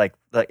shit. It's like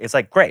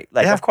great.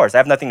 Like Yeah. of course, I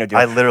have nothing to do.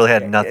 I literally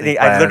had nothing.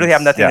 I literally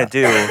have nothing Yeah. to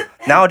do.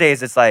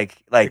 Nowadays, it's like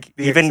the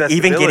even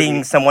accessibility.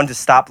 getting someone to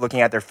stop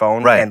looking at their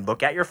phone Right. and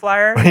look at your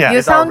flyer. Yeah. You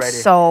is sound already-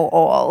 so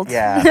old.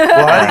 Yeah.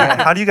 Well,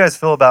 how do you guys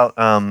feel about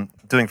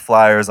doing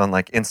flyers on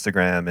like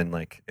Instagram and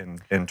like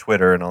in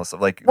Twitter and all this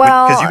stuff? Like,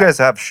 Well, because you guys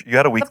you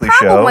had a The weekly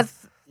problem show.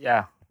 with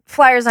Yeah.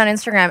 flyers on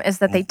Instagram is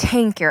that they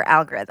tank your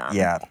algorithm.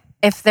 Yeah.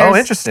 If there's Oh,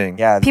 interesting.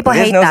 Yeah. People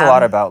Liz hate knows them. a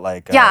lot about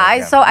like. Yeah,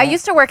 I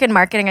used to work in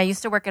marketing. I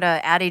used to work at an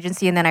ad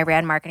agency, and then I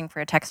ran marketing for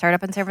a tech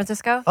startup in San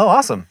Francisco. Oh,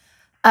 awesome.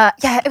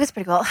 Yeah, it was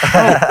pretty cool.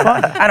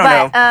 I don't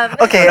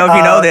know. Okay. I don't know if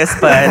you know this,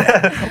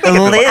 but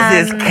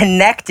Liz is Um,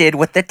 connected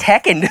with the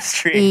tech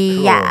industry.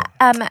 Yeah.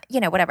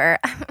 Whatever.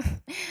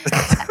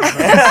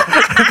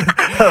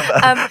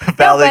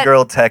 Valley but-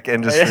 Girl tech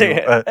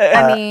industry.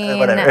 I mean,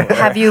 whatever.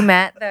 have you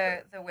met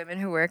the women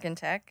who work in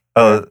tech?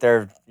 Oh,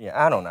 They're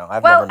I don't know.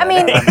 I've Well, never I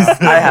met mean, them.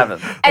 I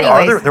haven't. are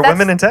anyways, there that's-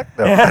 women in tech?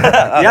 No.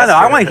 Yeah, no,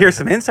 I want to hear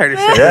some insider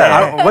shit.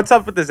 Yeah. What's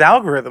up with this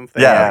algorithm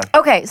thing? Yeah.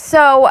 Okay,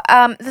 so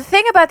the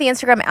thing about the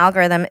Instagram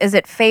algorithm is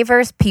it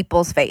favors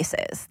people's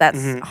faces. That's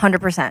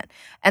 100%.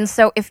 And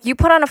so if you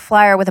put on a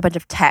flyer with a bunch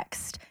of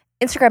text,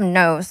 Instagram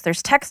knows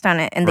there's text on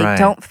it, and they Right.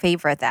 don't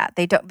favor that.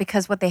 They don't,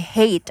 because what they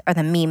hate are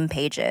the meme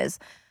pages.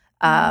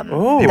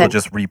 People that-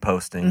 just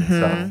reposting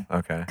stuff.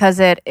 Okay. Because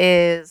it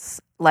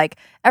is like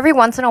every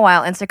once in a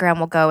while, Instagram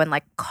will go and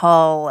like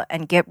cull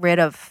and get rid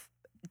of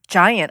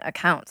giant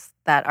accounts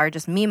that are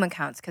just meme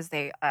accounts because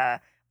they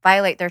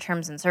violate their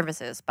terms and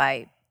services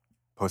by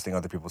Posting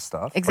other people's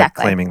stuff.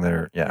 exactly. Like claiming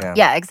their yeah.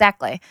 Yeah,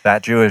 exactly.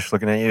 That Jewish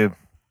looking at you.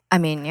 I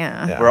mean,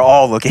 yeah. Yeah. We're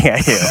all looking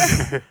at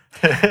you.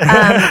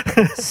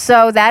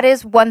 So that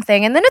is one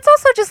thing, and then it's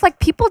also just like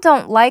people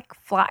don't like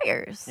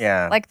flyers.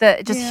 Yeah. like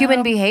the just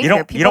human behavior. You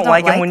don't People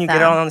like them like when you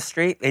get out on the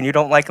street, and you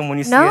don't like them when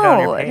you see it on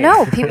No, your page.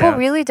 no, people Yeah.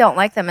 really don't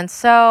like them, and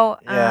so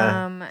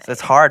Yeah. So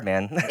it's hard,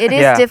 man. it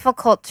is Yeah.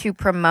 difficult to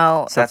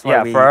promote. So that's yeah,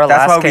 why we, for our that's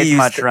last why we case use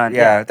much run.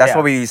 Yeah, that's yeah.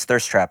 why we use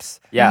thirst traps.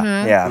 Yeah.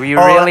 Mhm. Yeah. We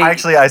Oh, really,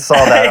 actually, I saw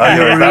that.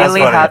 you Okay, that was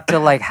really funny. have to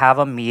like have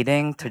a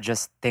meeting to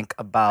just think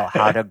about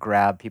how to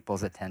grab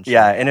people's attention.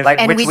 Yeah, and if like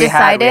And which we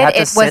had decided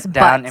to it sit was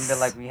down butts. and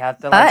be like, we have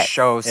to like Butts.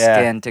 show Yeah.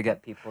 skin to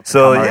get people. To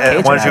So, come on a yeah,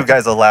 cage why don't you match.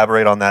 guys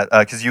elaborate on that?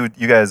 Because you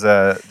guys,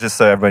 just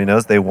so everybody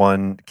knows, they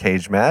won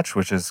Cage Match,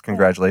 which is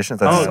congratulations.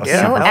 That's Oh,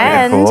 yeah. super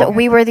and cool.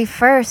 we were the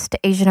first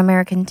Asian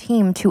American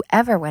team to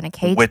ever win a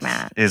cage which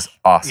match. is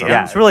awesome.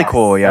 Yeah. it's really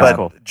cool. Yeah, But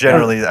cool.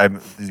 generally,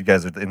 you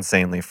guys are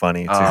insanely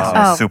funny too. so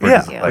Oh, super. thank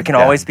just, you. like, we can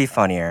yeah. always be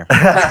funnier.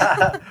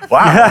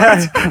 Wow.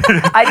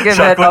 I'd give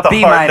Chuck it with a the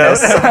B hard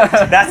minus.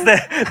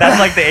 that's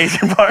like the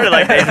Asian part.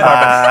 Like the Asian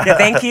part. Yeah,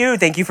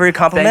 thank you for your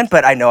compliment,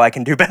 but I know I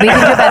can do better. We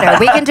can do better.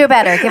 We can do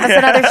better. Give us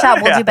another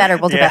shot. We'll do better.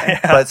 We'll do better.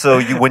 But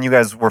so when you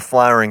guys were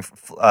flyering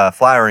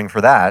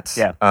for that,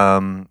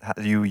 Yeah.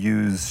 You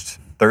used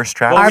thirst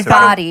traps. Our or-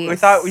 bodies.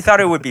 We thought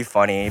it would be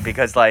funny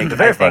because like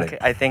Very funny.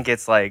 I think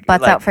it's like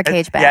Butts like, out for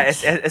cage Yeah,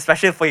 bash.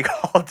 especially if we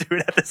all do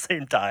it at the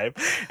same time.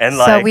 And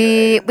like So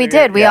we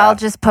did. We yeah. all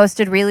just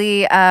posted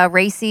really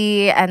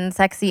racy and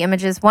sexy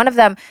images. One of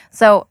them.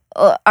 So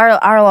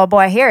our little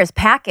boy here is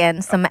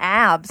packing some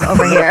abs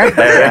over here.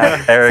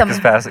 Eric Some is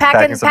packing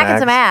packing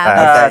some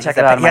abs. Check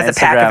it out on He my has a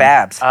pack of Instagram.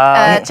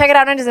 abs. Check it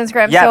out on his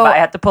Instagram. Yeah, so, but I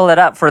had to pull it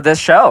up for this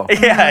show.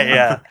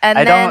 yeah. and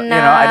I then don't,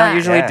 I don't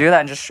usually Yeah. do that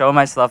and just show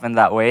myself in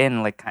that way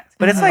and like.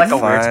 But it's like like a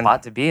weird fun.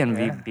 spot to be and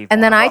be.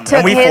 And then I vulnerable. took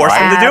And we his forced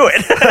him to do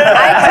abs. it.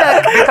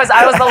 I took. because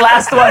I was the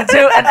last one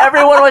too, and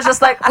everyone was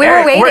just like, We were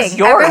 "Eric, waiting. Where's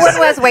yours?" Everyone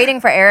was waiting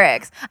for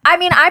Eric's. I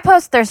mean, I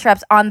post thirst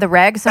traps on the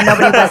reg, so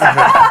nobody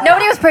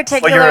was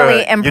particularly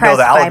you know impressed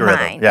the by algorithm.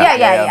 mine. Yeah.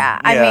 Yeah.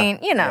 I Yeah.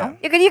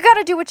 mean, you got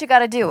to do what you got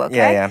to do. Okay.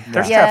 Yeah.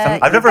 Thirst Yeah,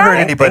 traps. I've you never got heard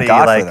it. anybody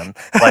Thank God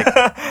for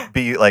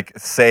them.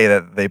 say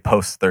that they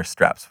post thirst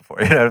traps before.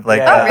 You know, like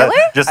Yeah. Oh,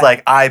 really? just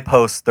like I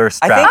post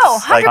thirst I traps. think- Oh,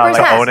 like, 100%.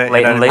 to own it. You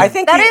know what I mean? I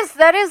think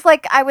That is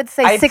like I would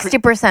say I appre-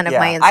 60% of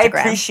my Instagram. I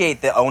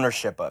appreciate the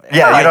ownership of it.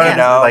 Yeah, you Like, don't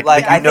know,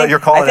 like, you know, think- you're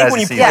calling I it think as when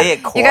you you see play it.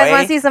 it coy. You guys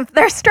want to see some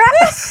thirst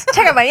traps?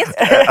 Check out my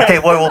Instagram. Okay,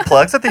 well,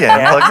 plugs at the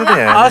end. Plugs at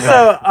the end.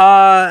 Also,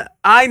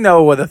 I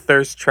know what a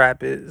thirst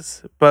trap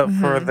is, but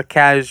for the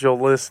casual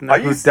listener Are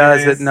you who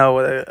serious? doesn't know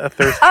what a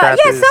thirst Yeah, trap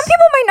is. some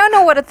people might not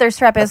know what a thirst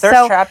trap A is. thirst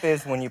So trap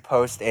is when you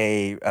post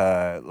a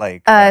no,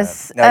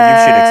 s- you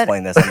should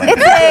explain this. I'm like,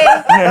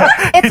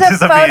 it's It's a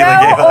just a photo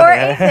video. or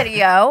a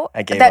video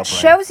I gave that up, right?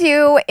 shows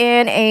you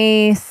in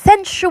a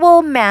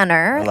sensual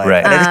manner like,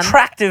 Right. an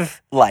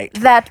attractive light.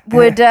 that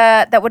would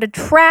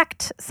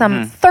attract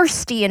some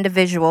thirsty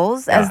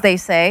individuals, as they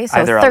say. So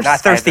Either a- thirst,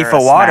 Not thirsty either for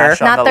a water.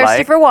 smash on not the thirsty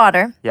light. for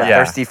water. Yeah. Yeah.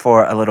 Thirsty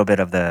for a little bit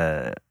of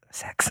the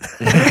sex.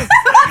 Thank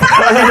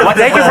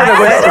you for the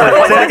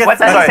whisper. What's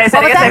that? Sorry. Say it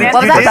What was that? again. What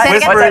was You that? did Say it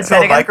whisper again. into Say it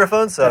a again.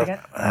 microphone, so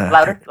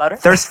Louder, louder.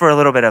 Thirst for a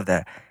little bit of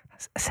the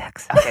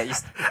sex. Okay, you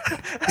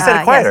he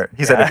said it quieter.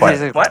 He said it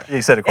quieter. What?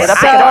 He said it Hey,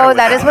 quieter. that's- So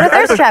that is what a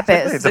thirst trap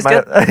It's is.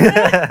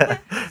 a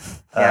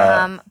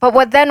But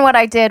what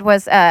I did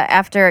was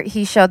after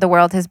he showed the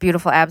world his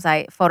beautiful abs,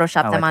 I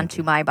photoshopped them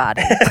onto my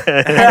body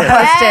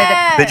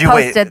and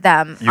posted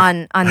them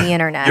on the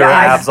internet. Your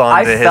abs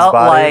onto his felt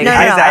body? like No,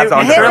 His abs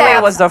onto his her. literally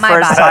abs, was the my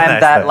first body. time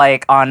that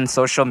like on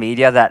social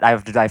media that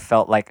I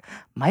felt like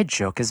my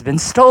joke has been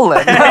stolen.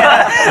 It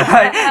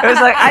was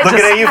like I Looking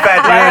just, at you,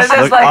 Fat I was James.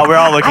 just like, we're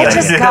all looking I at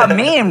just you. got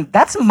memed.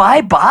 That's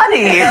my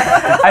body.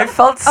 I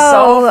felt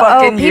so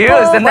fucking people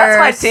used, and that's were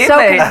my so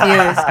teammate.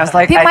 confused. I was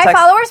like, My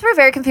followers were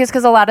very confused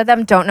because a lot of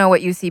them don't know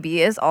what UCB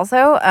is.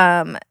 Also,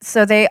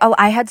 so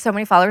I had so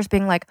many followers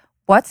being like,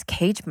 "What's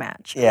cage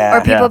match?" Yeah.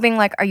 Or people Yeah. being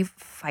like, "Are you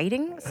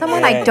fighting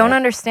someone? Yeah, I don't yeah.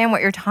 understand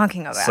what you're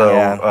talking about." So,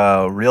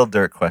 Yeah. real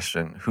dirt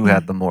question: who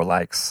had the more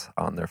likes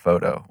on their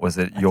photo? Was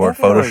it your I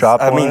think it was- Photoshop?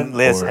 I mean, one,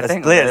 Liz. or- I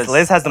think Liz. Liz.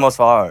 Liz has the most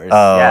followers.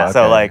 Oh, Yeah.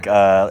 So okay. like,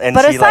 and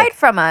but she aside like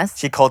from us,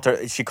 she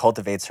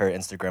cultivates her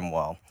Instagram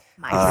well.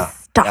 my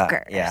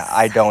stalkers. Yeah,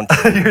 I don't.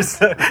 You're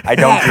so- I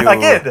don't do.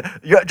 Again,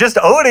 you're just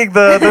owning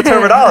the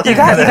terminology. You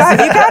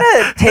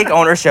gotta take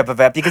ownership of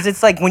it because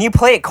it's like when you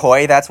play it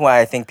coy, that's why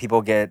I think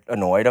people get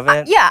annoyed of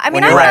it. Yeah, I mean,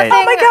 When I'm you're not like, oh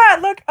saying- my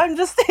god, look, I'm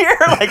just here.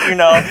 Like, you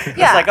know, it's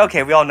Yeah. like,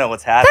 okay, we all know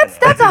what's happening.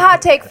 That's a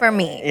hot take for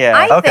me. Yeah.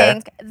 I Okay.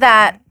 think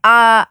that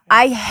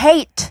I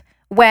hate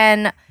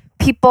when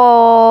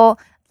people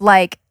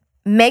like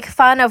make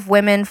fun of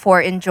women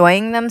for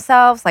enjoying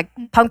themselves, like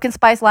pumpkin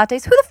spice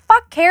lattes. Who the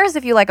fuck cares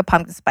if you like a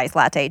pumpkin spice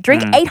latte?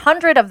 Drink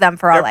 800 of them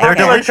for all I they're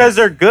care. delicious. Because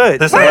they're good.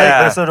 They're so, Right.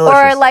 they're so delicious.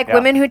 Or like Yeah.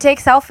 women who take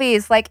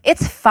selfies, like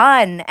it's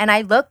fun and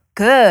I look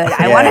good.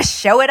 I Yeah. want to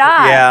show it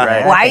off. Yeah.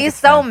 Right. Why I are think you it's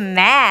so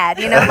mad?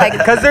 You know, like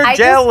Because they're I just-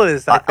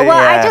 jealous. I think. Well,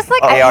 Yeah. I just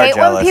like They I are hate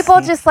when jealous. people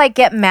just like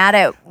get mad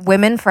at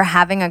women for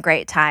having a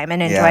great time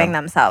and enjoying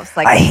themselves.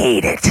 Like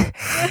hate it.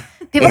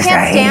 people Yes,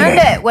 can't I hate stand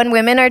it. it when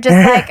women are just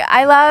like,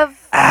 I love.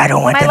 I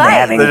don't want My them life.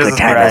 having They're a just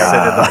good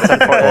time. sit in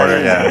the corner.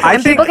 Yeah. I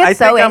When think people get I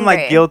so think I'm like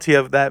angry. guilty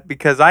of that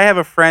because I have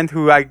a friend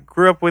who I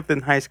grew up with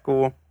in high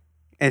school,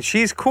 and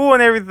she's cool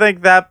and everything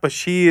like that, but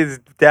she is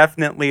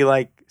definitely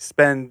like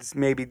spends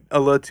maybe a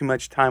little too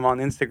much time on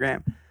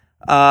Instagram.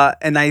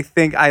 And I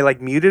think I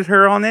like muted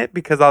her on it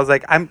because I was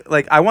like, I'm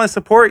like, I want to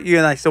support you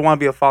and I still want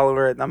to be a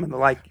follower and I'm gonna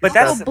like you. But So-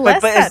 that's- So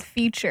bless but that it's-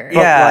 feature.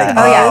 Yeah.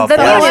 Oh yeah, the Oh,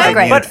 memes yeah. are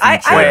great. But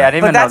I Wait, I didn't but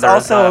even know that's there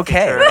was also a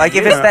okay. feature. Like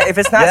if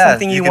it's not Yeah,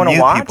 something you you can want to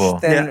mute watch, people.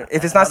 then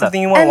if it's not something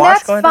you want And to watch,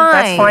 that's go ahead,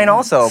 that's fine. fine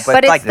also. But,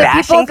 But like it's the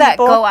people bashing that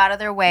people, go out of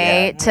their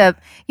way to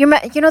you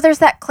know there's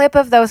that clip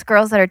of those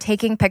girls that are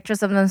taking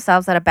pictures of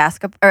themselves at a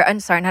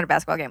not a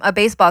basketball game, a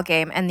baseball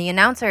game, and the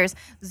announcers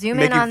zoom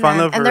in Making on fun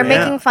them of and her, they're yeah.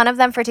 making fun of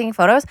them for taking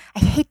photos. I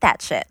hate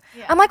that shit.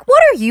 I'm like,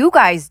 what are you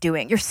guys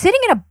doing? You're sitting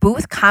in a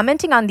booth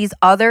commenting on these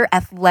other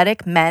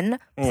athletic men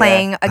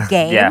playing a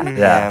game. Yeah.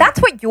 Yeah.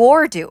 That's what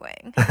you're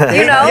doing.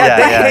 You know? Yeah,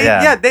 they yeah, paid,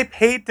 yeah. they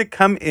paid to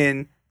come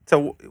in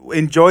to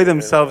enjoy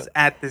themselves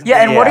at this. Yeah,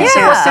 and what are you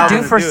Yeah. supposed to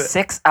do for do it.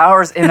 6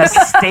 hours in a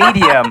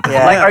stadium?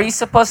 Yeah. Like, are you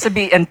supposed to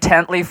be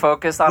intently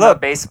focused on a Look,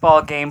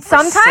 baseball game for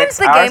Sometimes 6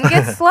 the hours? game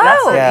gets slow.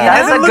 Yeah. you know?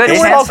 That's a look good at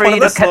chance Baseball's for one you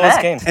of the to slowest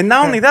connect. games. And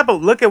not only that,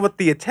 but look at what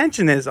the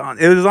attention is on.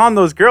 It was on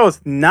those girls,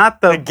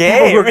 not the, game,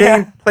 people who are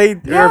getting yeah.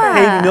 played or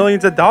Yeah. paid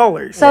millions of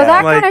dollars. So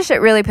that Like, kind of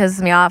shit really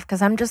pisses me off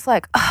because I'm just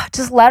like, ugh,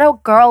 just let a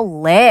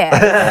girl live.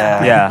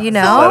 Yeah. You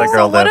Let know? a girl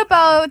So what live.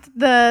 about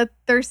the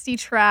thirsty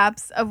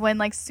traps of when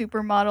like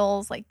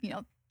supermodels, like, you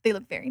know, they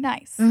look very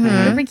nice. Mhm.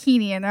 They're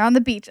bikini and they're on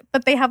the beach,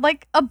 but they have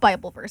like a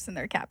Bible verse in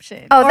their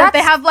caption. Oh, or that's-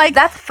 they have like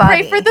that's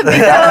pray funny. for the victims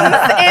in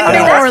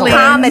New That's Orleans.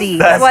 comedy.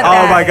 That's- What oh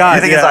that my is. god!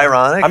 You think it's yeah.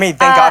 ironic? I mean,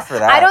 thank God for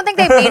that. I don't think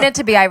they mean it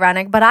to be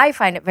ironic, but I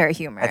find it very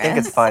humorous. I think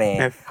it's funny.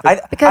 If-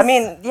 I Because-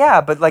 mean, yeah,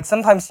 but like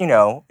sometimes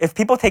if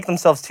people take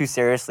themselves too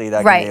seriously,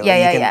 that Right, can be,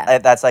 yeah, you yeah,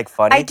 can, that's like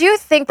funny. I do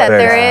think that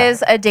Very there funny.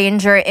 is a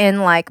danger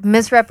in like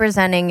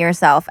misrepresenting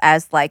yourself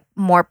as like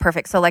more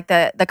perfect. So like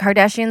the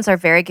Kardashians are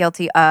very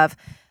guilty of.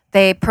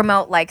 They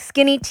promote like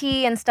skinny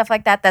tea and stuff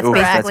like that. That's Ooh,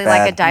 basically that's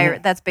like a bad. diarrhea.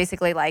 That's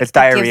basically like It's it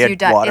gives diarrhea you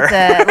water. It's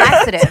a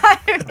laxative.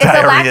 It's a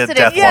Diarrhea laxative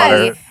death tea,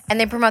 water. and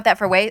they promote that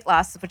for weight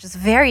loss, which is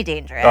very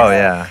dangerous. Oh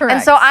yeah. Correct.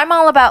 And so I'm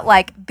all about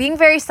like being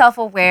very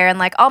self-aware and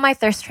like all my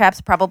thirst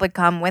traps probably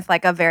come with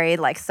like a very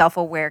like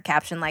self-aware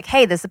caption like,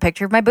 hey, this is a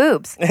picture of my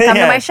boobs. Come to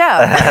Yeah. my show.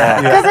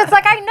 Because it's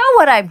like I know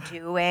what I'm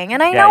doing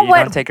and I Yeah, know you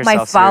what don't take my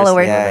yourself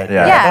followers seriously.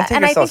 Yeah, Yeah. Don't take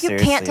and I yourself think you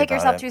can't seriously take about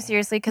yourself it. too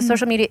seriously because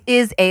social media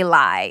is a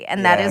lie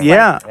and that Yeah. is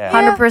Yeah. like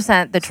 100%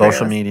 the truth.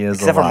 Social media is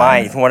Except a for lie.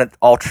 mine. If you want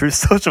all true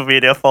social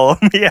media, follow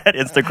me at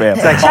Instagram.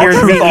 It's like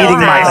here's me eating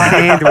my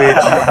sandwich.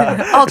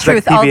 all It's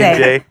like truth all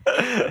day.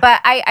 PB&J.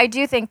 But I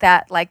do think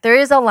that like there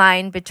is a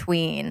line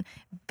between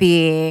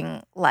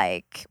being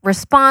like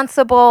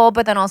responsible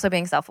but then also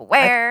being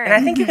self-aware. And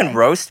I think you can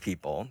roast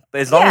people,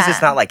 but as long as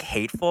it's Yeah. not like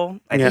hateful.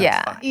 I think Yeah.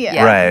 it's fine.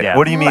 Yeah. Right. Yeah.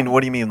 What do you mean? What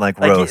do you mean like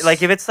Like, roast?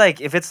 like if it's like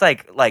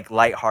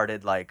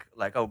lighthearted, like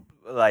a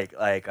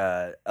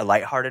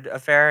lighthearted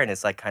affair, and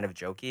it's like kind of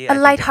jokey. a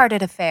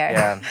lighthearted affair.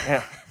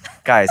 Yeah.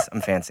 Guys,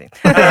 I'm fancy.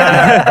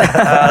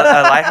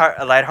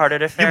 A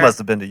lighthearted affair. you must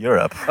have been to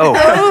Europe.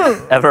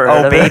 Oh, Ever heard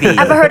oh, of it? baby.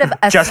 Ever heard of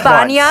Just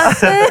España?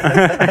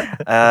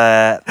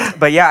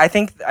 But yeah, I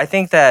think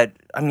that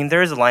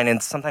there is a line,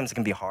 and sometimes it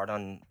can be hard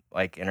on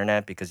like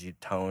internet because you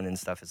tone and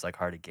stuff is like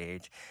hard to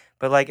gauge.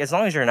 But like as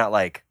long as you're not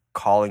like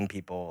calling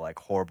people like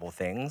horrible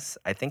things,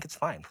 I think it's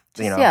fine.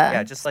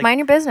 Just like mind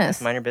your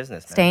business. mind your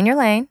business, man. Stay in your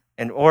lane.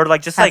 And or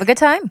like just Have like a good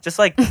time. just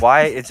like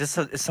why it's just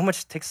it's so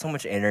much takes so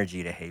much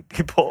energy to hate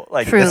people.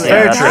 Like Truly. it's-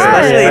 Very yeah, true.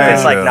 especially Very if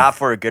it's like true. not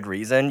for a good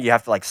reason. You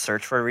have to like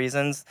search for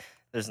reasons.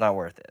 There's not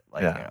worth it.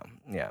 Like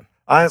yeah.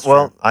 I'm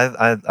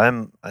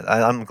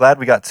glad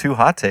we got 2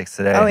 hot takes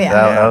today. Oh, yeah.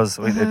 That was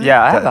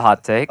Yeah, I have a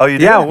hot take. Oh, you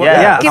did? Yeah, well,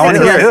 Yeah. yeah. Give I it wanna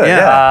to hear us. Good,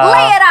 yeah.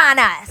 Lay it on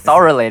us. It's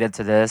all related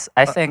to this.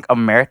 I think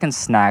American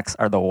snacks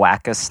are the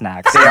wackest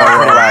snacks. They are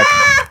pretty whack.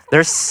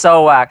 They're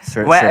so whack.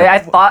 Sure, When- sure.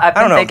 I've I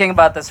don't been know. thinking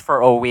about this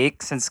for a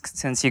week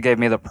since you gave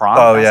me the prompt.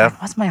 Oh, I was yeah.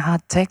 like, what's my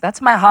hot take?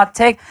 That's my hot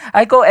take.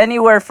 I go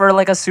anywhere for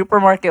like a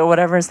supermarket or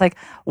whatever. It's like,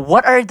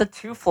 what are the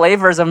 2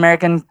 flavors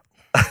American,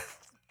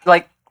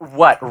 like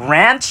what?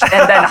 Ranch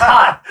and then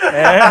hot.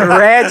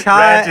 Ranch hot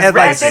Ranch is and like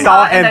ranch salt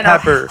hot and and then a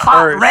pepper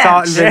hot or ranch.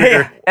 salt and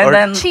vinegar. And Or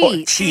then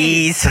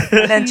Cheese.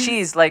 and then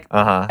cheese. Like,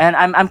 Uh-huh. and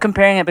I'm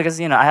comparing it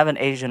because I have an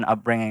Asian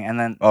upbringing, and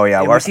then Oh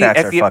yeah, if our you- snacks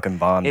if are you- fucking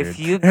bomb, If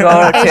dude. you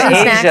go to Asian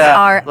snacks Asia,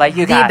 are like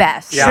you the got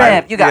best. Yeah.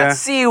 shrimp, you got Yeah.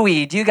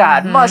 seaweed, you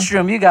got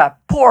mushroom, you got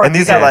pork. And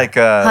these you are got- like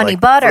Honey like,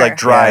 butter. like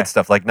dried Yeah.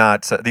 stuff, like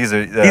not. These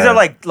are These are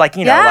like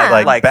you know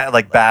Yeah.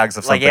 like bags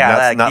of like something, yeah, not,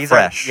 like, not these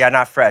fresh. Are, yeah,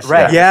 not fresh.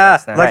 Right. Yeah,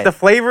 Right. like the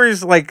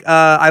flavors. Like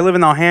I live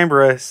in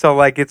Alhambra, so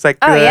like it's like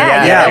Oh, the-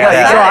 yeah, yeah, like,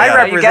 yeah, so yeah, I yeah, you get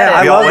represent. it.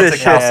 I we all love went this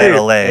to Cal shit State too.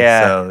 LA,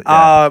 Yeah. so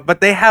yeah.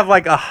 But they have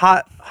like a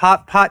hot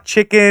pot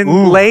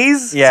chicken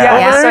Lay's. Yeah. Yeah,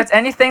 Yeah. so it's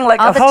anything like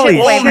All a the full chip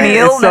meal, flavors.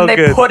 It's so and they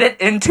good. put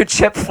it into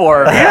chip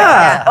form.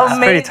 Yeah.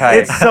 Amazing. pretty tight.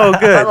 It's so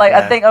good. But like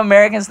I think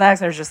American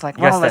snacks are just like,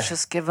 Yes, well, let's they-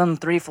 just give them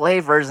 3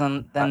 flavors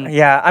and then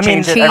Yeah, I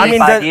mean, change it every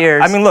 5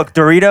 years. I mean, look,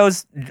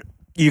 Doritos.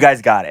 You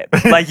guys got it.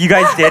 Like you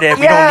guys did it.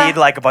 We Yeah. don't need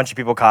like a bunch of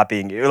people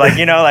copying you. Like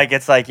like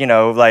it's like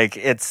like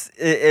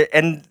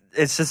and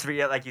it's just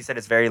like you said,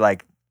 it's very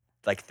like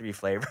 3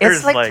 flavors.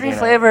 It's like 3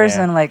 flavors,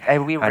 yeah. and like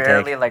we I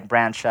rarely take- like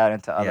branch out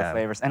into other Yeah.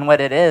 flavors. And what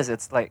it is,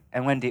 it's like,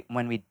 and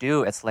when we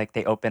do, it's like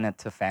they open it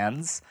to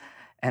fans.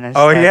 And it's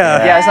Oh, like,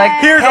 yeah. it's like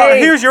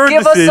Here's your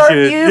give us our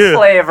decision." new Yeah.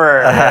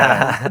 flavor.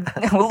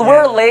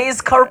 We're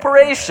Lay's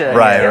Corporation.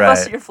 Right, give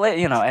us right. your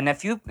flavor. And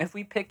if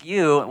we pick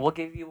you, we'll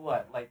give you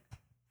what, like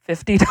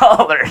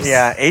 $50.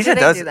 Yeah, Asia they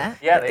does. do that?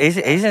 Yeah, they-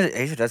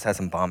 Asia does have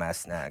some bomb ass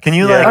snacks. Can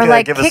you Yeah. Or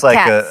like give us Kit like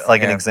Kats.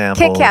 an Yeah.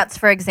 example? Kit Kats,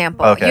 for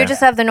example. Okay. You just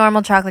have the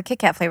normal chocolate Kit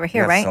Kat flavor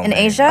here, have right? so In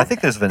many. Asia, I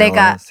think there's they vanilla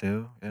got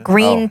too. Yeah.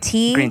 green Oh.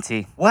 tea, green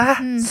tea. What?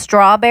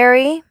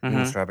 strawberry.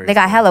 Mhm. Strawberries. They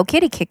got Hello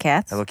Kitty Kit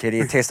Kats. Hello Kitty.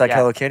 It tastes like Yeah.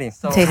 Hello Kitty.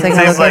 So, Tastes like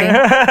Tastes Hello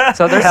like- Kitty.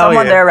 so there's Hell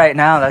someone yeah. there right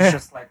now that's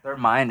just like their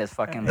mind is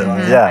fucking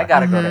blown. Yeah. I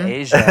gotta go to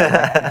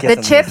Asia.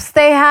 The chips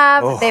they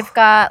have, Oh. they've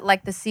got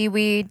like the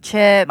seaweed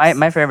chips. My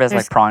favorite is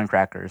There's- like prawn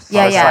crackers.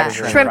 Yeah, It's yeah. like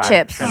Shrimp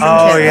chips. Shrimp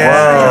Oh, chips.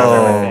 yeah.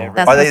 Whoa.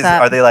 That's Are they what's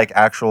up. are they like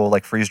actual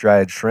like freeze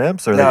dried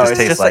shrimps or they No, just it's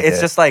taste just like it's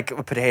it? just like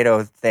a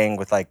potato thing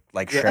with like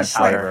shrimp That's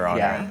flavor powder. on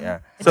Yeah. it. Yeah.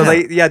 So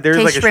there's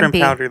Tastes like a shrimp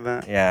shrimpy. powder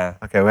that. Yeah.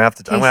 Okay, I'm gonna have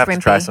to try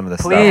shrimpy. some of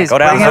this Please, stuff.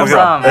 Go down bring him Google.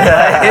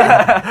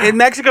 some. In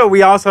Mexico,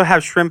 we also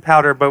have shrimp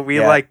powder, but we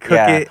Yeah, like cook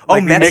yeah. it. Oh,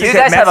 like, we mix Mexican, You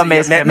guys have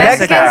Mexican- amazing-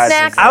 Mexican has-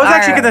 snacks I was are-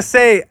 actually gonna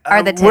say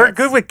are the we're tits.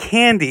 good with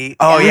candy.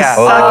 Oh, We yeah.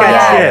 suck Oh, at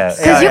yeah. chips.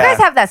 Because you Yeah. guys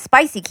have that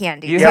spicy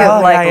candy. You too. have Yeah,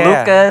 like yeah.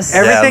 Lucas.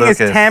 Everything is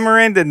Lucas.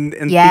 tamarind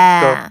and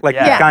Yeah. pico, like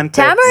Yeah. picante.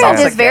 Tamarind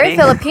Salsa is very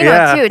candy. Filipino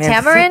Yeah. too. Man,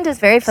 Tamarind is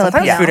very Sometimes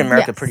Filipino. food in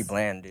America Yes. pretty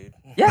bland, dude.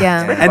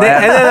 Yeah. And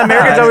then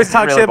Americans always It's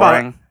talk really shit about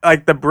boring.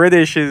 like the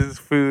British's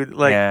food.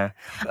 Like yeah.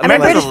 I mean,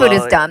 British food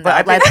is dumb.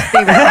 Though. Let's be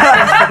real.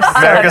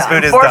 America's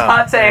food is Fourth dumb.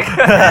 hot take.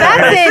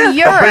 That's in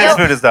Europe. British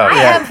food is dumb.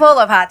 I am full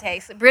of hot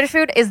takes. British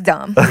food is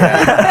dumb.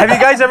 have you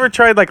guys ever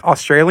tried like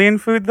Australian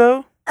food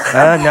though?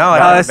 No,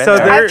 I've so never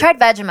been there. I've tried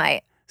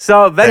Vegemite.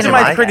 So Didn't Vegemite's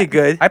like pretty it.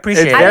 good. I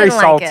appreciate it's it. I very didn't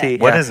like salty.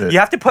 it. What is it? You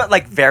have to put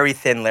like very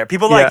thin layer.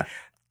 People Yeah. like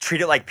treat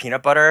it like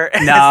peanut butter.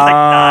 and No. it's like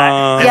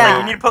not. It's Yeah. like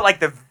you need to put like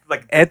the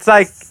like. It's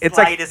like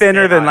slightest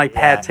thinner bit than on- like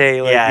yeah.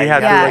 pate. Like Yeah, you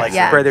have yeah, to like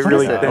yeah. spread it What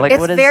really is it? thin. Like, It's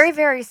what is- very,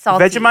 very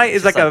salty. Vegemite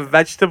is like Just a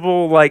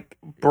vegetable like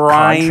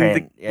brined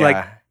Content, yeah.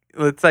 like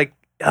it's like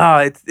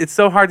it's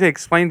so hard to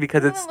explain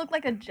because Doesn't it's it look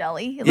like a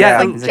jelly? It Yeah.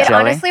 looks like Is it It jelly?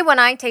 honestly, when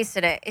I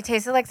tasted it, it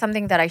tasted like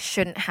something that I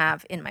shouldn't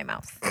have in my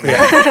mouth.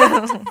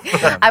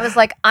 I was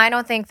like, I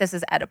don't think this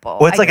is edible.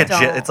 Well, it's I like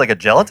don't. it's like a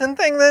gelatin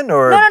thing then,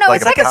 or No,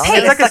 it's like a powder? paste.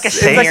 It's like a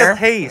it's like a smear.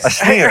 paste. A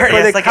smear. Yeah, But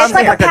it's it like comes It's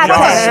like in a pate.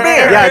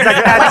 jar. Yeah, it's like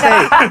a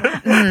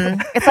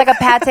pate. It's like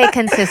a pate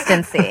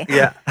consistency.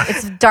 Yeah,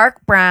 It's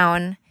dark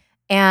brown,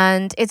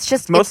 and it's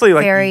just it's mostly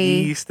like very.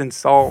 yeast and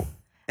salt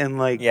and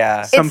like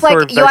Yeah. some It's like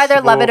sort of you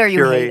either love it or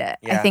vegetable you puree. hate it.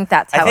 I Yeah. think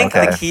that's how I think it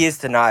Okay. the key is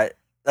to not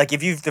like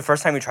if you the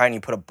first time you try and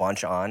you put a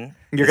bunch on,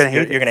 You're gonna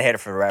hate you're gonna hate it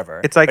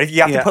forever. It's like- but if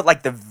you have yeah. to put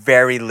like the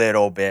very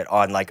little bit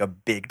on like a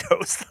big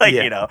toast, like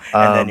Yeah. you know,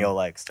 and then you'll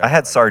like. Start I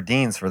had to like-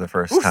 sardines for the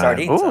first Ooh, time.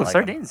 sardines. I Ooh, like 'em.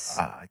 sardines.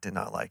 I did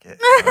not like it.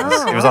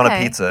 It was on a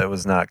okay. pizza. It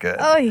was not good.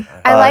 Oy.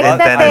 I like and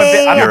that then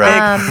they. I'm a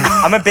big-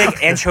 um, I'm a big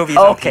anchovies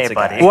on Okay, pizza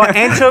buddy. guy. Well,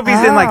 anchovies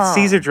in like Oh.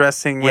 Caesar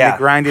dressing when Yeah. they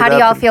grind it how do up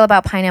y'all and- feel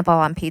about pineapple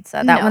on pizza?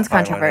 That No. one's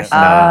Fine with it. controversial.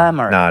 I'm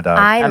alright. Nah, dog.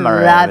 I I'm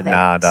alright love with it. it.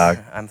 Nah, dog.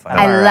 I'm fine.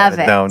 I I'm alright love with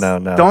it. No.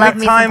 The Love only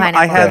me some time I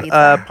pineapple had on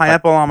pizza.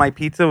 pineapple on my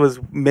pizza was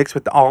mixed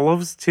with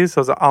olives too. So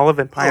it was an olive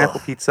and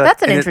pineapple pizza.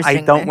 That's an and I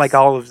interesting don't mix. like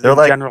olives They're in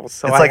like general.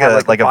 So it's I like had,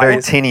 a very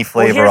bias. teeny Well,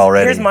 flavor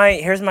already.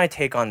 Here's my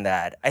take on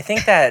that. I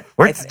think that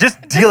We're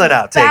just dealing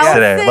out takes Balance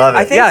today. it. Love it.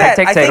 I think Yeah, that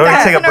take I think We're gonna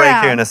that- take a break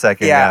Around. here in a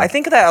second. yeah, I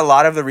think that a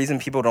lot of the reason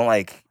people don't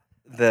like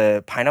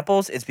the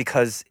pineapples is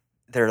because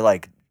they're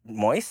like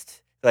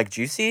moist, like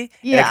juicy.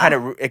 Yeah.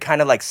 And it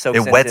kind of like soaks.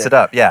 it wets into- it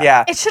up. Yeah.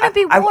 Yeah. It shouldn't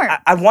be I- warm.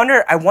 I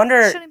wonder.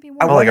 It shouldn't be warm.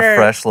 I Oh, like a wonder-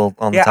 fresh little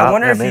on the Yeah, top. I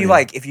wonder Yeah, if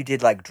maybe. if you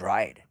did like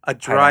dried A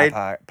dried.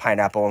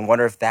 pineapple, and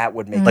wonder if that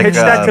would make Like, Pitch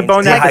that to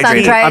Bon Like Appetit.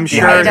 sun-dried I'm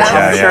sure. tomatoes.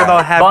 I'm sure Yeah. they'll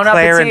have Bon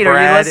Claire and Appetit, are you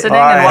Brad. listening All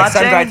and right. watching?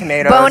 sun-dried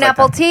tomatoes. Bone like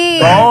apple that. tea.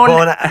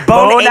 Bon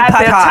appetit.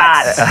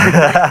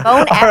 appetit.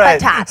 Bone All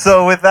right. appetit.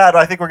 So with that,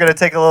 I think we're going to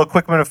take a little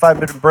quick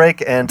 5-minute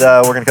break, and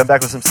we're going to come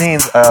back with some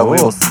scenes.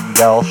 We will see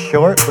y'all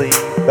shortly.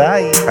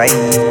 Bye.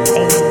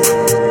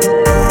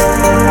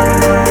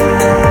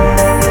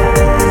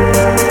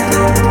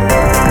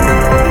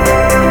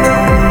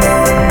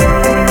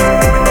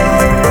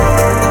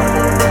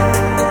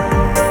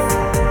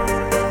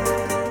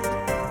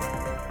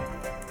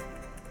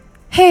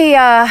 Hey,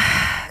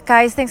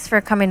 guys, thanks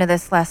for coming to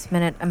this last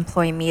minute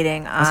employee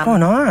meeting. What's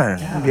going on?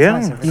 Yeah. You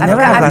I've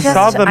never got- have I've that.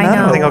 Solve the I memo.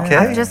 know. Everything okay?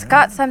 I've just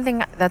got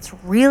something that's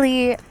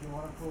really.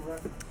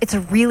 It's a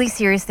really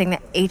serious thing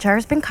that HR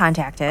has been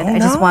contacted. Oh, I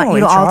just want no,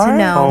 you all to HR?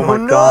 know. Oh my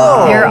no.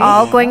 god. You're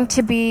all going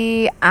to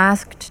be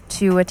asked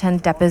to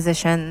attend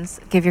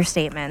depositions, give your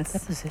statements.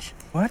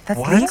 What? That's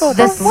What? legal. The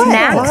That's legal.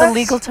 snacks- That's a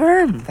legal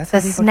term. That's The a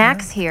legal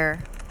snacks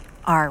here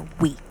are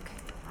weak.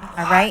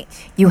 All right?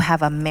 You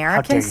have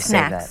American you say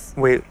snacks.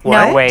 Wait, No,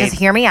 what? Wait. just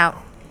hear me out.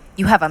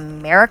 You have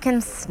American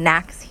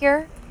snacks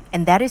here,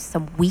 and that is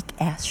some weak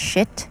ass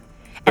shit.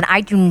 And I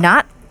do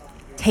not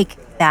take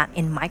that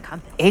in my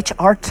company.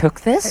 HR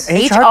took this?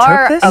 HR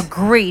took this?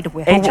 agreed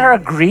with HR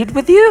agreed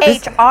with you?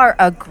 HR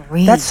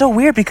agreed. That's so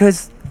weird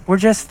because we're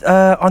just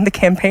on the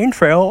campaign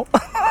trail.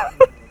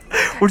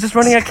 We're just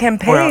running a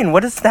campaign.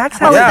 What does snacks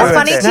have Oh, to is do this with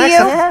funny it? to you?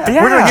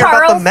 Yeah. We're going to hear about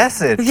the Charles?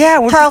 message. Yeah,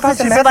 we're Charles, just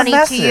this about is to funny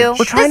message. to you.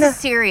 We're trying This to-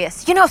 is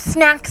serious. You know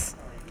snacks.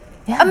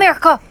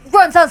 America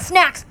runs on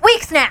snacks.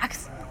 Weak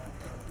snacks.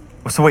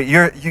 So wait,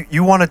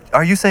 you want to?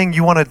 Are you saying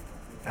you want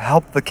to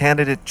help the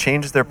candidate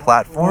change their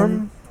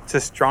platform To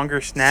stronger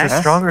to snacks.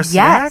 stronger Yes.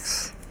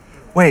 snacks?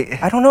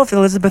 Wait, I don't know if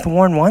Elizabeth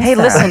Warren wants Hey,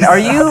 that. listen, are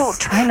you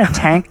trying to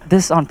tank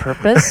this on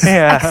purpose?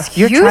 Yeah.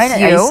 Excuse You're trying to,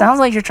 you. it sounds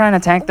like you're trying to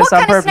tank this What on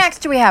kind of purpose. snacks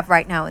do we have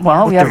right now?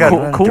 Well, we have got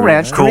cool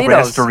Ranch Cool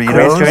Ranch Doritos. Doritos. Cool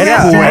Ranch Doritos,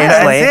 Yeah, Cool Ranch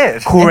that's Lays,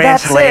 it. Cool And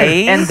Ranch that's it.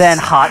 Lays, And then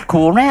hot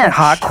Cool Ranch.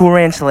 hot Cool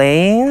Ranch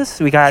Lays.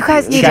 We got You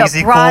guys need Cheesy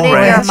to broaden Cool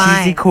your Ranch. minds.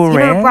 Cheesy Cool you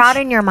know, Ranch.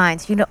 broaden your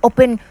minds. You know,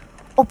 open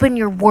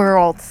your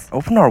worlds.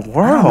 Open our I don't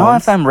world. know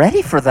if I'm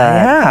ready for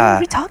that. Yeah. What are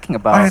we talking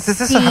about? All right,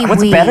 this is Seaweed.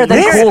 What's better than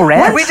Liz, Cool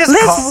Ranch? Can we just,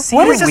 Liz,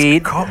 can we just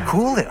seaweed.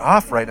 cool it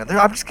off right now?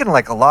 I'm just getting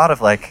like a lot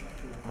of like,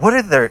 what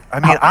are there? I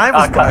mean, I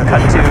was cut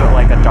to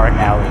like a dark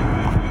alley.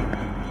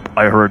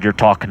 I heard you're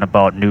talking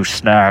about new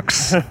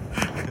snacks.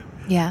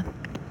 Yeah.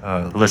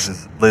 Liz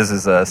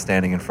is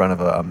standing in front of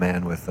a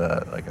man with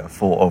like a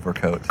full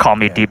overcoat. Call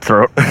me Deep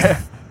Throat.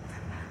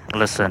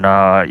 Listen,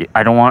 I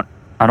don't want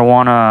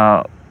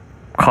to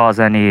cause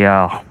any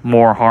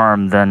more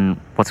harm than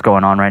what's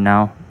going on right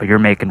now. But you're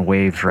making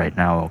waves right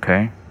now,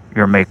 okay?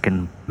 You're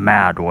making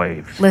mad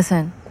waves.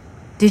 Listen,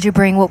 did you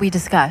bring what we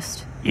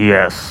discussed?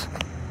 Yes,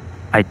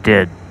 I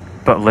did.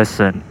 But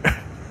listen,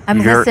 I'm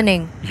You're-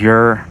 listening.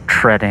 you're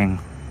treading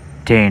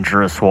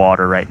dangerous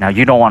water right now.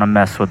 You don't want to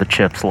mess with the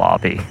Chips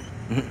lobby.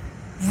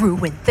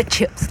 Ruin the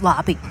Chips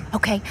lobby,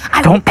 okay?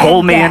 I Don't will pull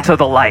end me that. into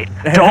the light.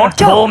 Don't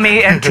pull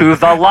me into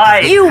the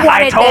light. You I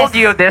wanted told this.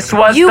 you this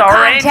was You the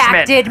arrangement.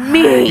 contacted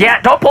me. Yeah,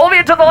 don't pull me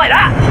into the light.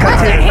 Ah!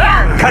 Listen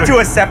here. Cut to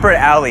a separate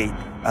alley.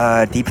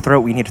 Deep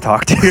Throat, we need to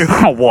talk to you.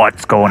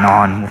 What's going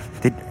on?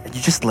 Did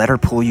you just let her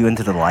pull you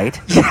into the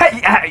light?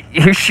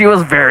 Yeah, she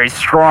was very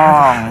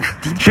strong.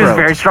 She was Throat.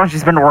 very strong.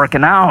 She's been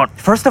working out.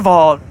 First of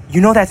all,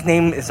 you know that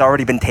name has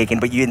already been taken,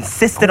 but you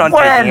insisted on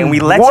When? taking it, and we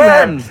let When?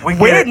 you have We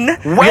win. get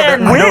it. When? Yeah,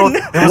 no, Win.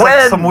 there was like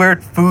When? some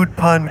weird food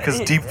pun because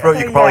deep throat.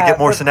 You could probably Yeah, get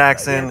more but-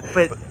 snacks in.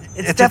 But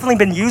it's just- definitely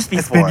been used before.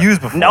 It's been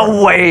used before.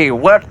 No way.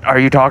 What are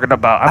you talking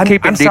about? I'm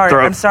keeping I'm Deep sorry.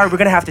 Throat. I'm sorry. We're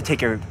gonna have to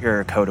take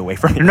your coat away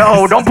from you.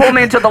 No, don't pull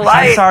me into the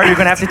light. I'm sorry. You're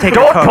gonna have to take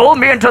your Don't coat. pull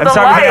me into I'm the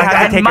sorry. light. We're gonna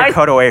have And to take my- your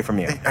coat away from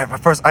you. But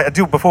first, I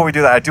do. Before we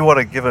do that, I do want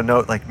to give a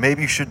note. Like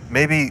maybe you should.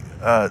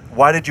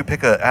 Why did you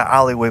pick a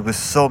alleyway with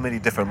so many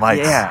different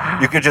lights?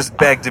 Yeah. You could just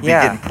beg to be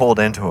Yeah. getting pulled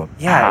into them.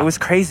 Yeah, it was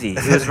crazy.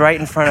 It was right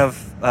in front of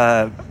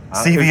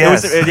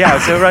CVS. Yeah,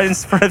 so right in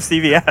front of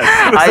CVS.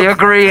 I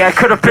agree. I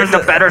could have picked a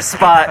better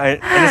spot.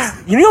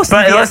 You know,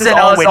 But CVS listen, is I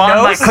all was on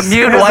my windows.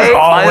 commute. This is Wait,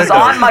 all I was windows.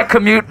 on my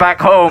commute back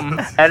home,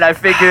 and I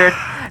figured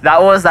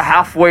that was the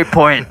halfway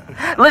point.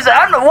 Listen, I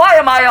don't know, why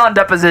am I on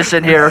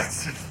deposition here?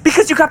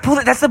 Because you got pulled.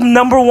 That's the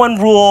number one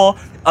rule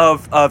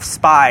of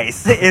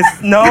spies. Is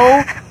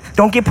no,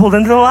 don't get pulled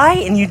into the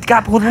light, and you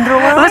got pulled into the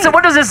light. Listen,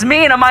 what does this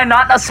mean? Am I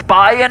not a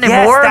spy Yes,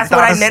 anymore? that's what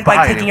Not I a meant by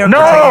spy. taking your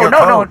no, taking your no,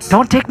 no! coat.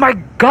 Don't take my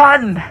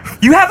gun.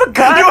 You have a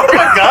gun.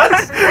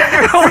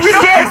 Oh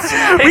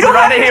shit! He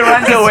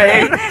runs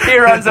away. He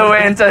runs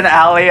away into an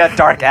alley, a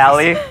dark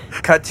alley.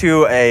 Cut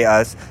to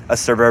a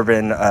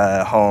suburban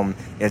home.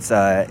 It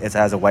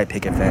has a white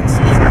picket fence. It's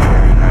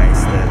very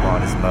nice. The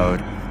lawn is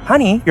mowed.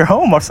 Honey, you're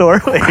home so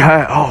early.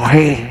 Oh,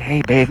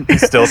 hey, babe.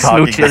 He's still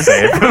talking the Smooches.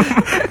 same.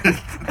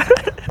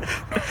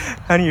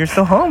 Honey, you're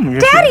still home.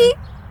 Daddy,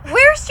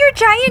 where's your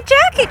giant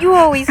jacket you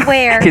always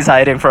wear? He's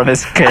hiding from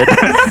his kid. Daddy,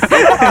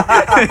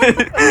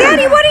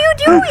 what are you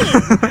doing?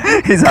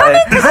 He's Come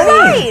hiding. into the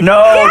light.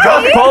 No, Daddy.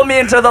 don't pull me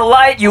into the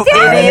light, you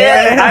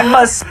idiot! I'm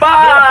a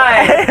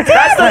spy!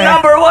 That's the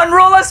number one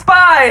rule of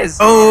spies!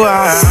 Oh,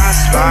 I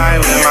spy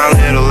with my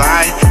little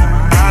light.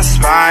 I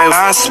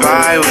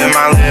spy with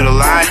my little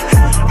light.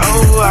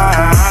 Oh,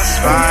 I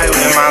spy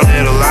with my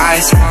little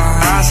light. I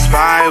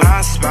spy with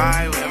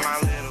my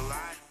little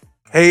light.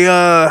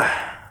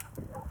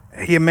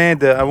 Hey,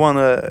 Amanda,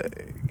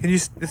 can you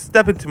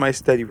step into my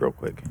study real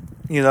quick?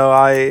 You know,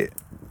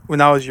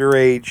 when I was your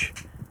age,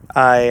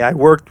 I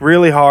worked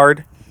really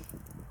hard.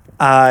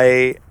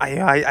 I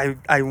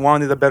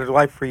wanted a better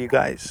life for you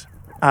guys.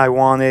 I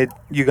wanted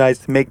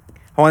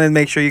to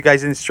make sure you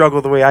guys didn't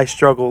struggle the way I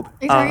struggled. Are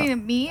you talking to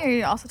me or are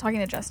you also talking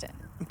to Justin?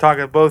 I'm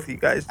talking to both of you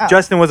guys. Oh.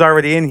 Justin was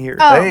already in here.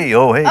 Oh. Hey.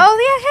 Oh,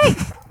 yeah, hey.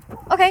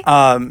 Okay.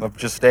 I'm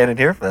just standing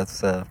here.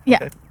 That's Yeah.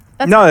 okay.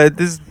 No,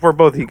 this is for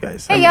both of you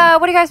guys. Hey,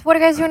 what are you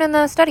guys doing in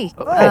the study?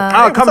 Oh, Hey,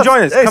 come what's join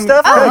up? us. Hey, Come-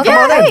 Steph. Oh, hey, yeah,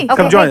 come on hey. in. Okay,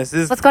 Come join hey. us.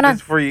 This What's going on?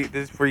 This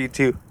is for you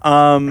too.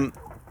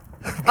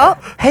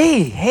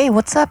 Hey,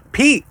 what's up?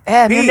 Pete.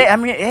 Yeah, Pete.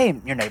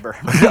 your neighbor.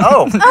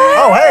 Oh,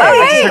 hey.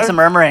 I just heard some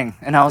murmuring,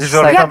 and I was Just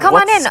just like, wanna Yeah, come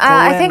on what's in.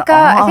 I think going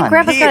on?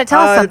 Grandpa's Pete, gonna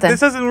tell us something.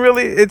 This isn't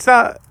really. It's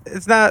not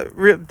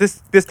real.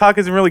 This talk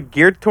isn't really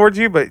geared towards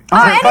you, but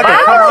Oh, anyway, come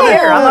on in.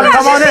 yeah,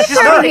 Come on in. she's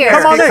over here.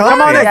 Come on in.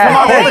 Come on in. Yeah, Come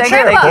on hey, in. thank you,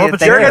 Grandpa. thank you,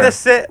 thank You're you. gonna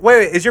sit.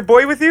 Wait. Is your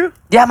boy with you?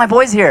 Yeah, my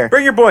boy's here.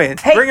 Bring your boy in.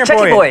 Hey, Bring your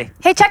Chucky boy. boy. In.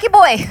 Hey, Chucky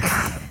boy.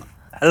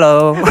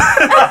 Hello.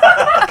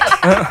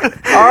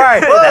 All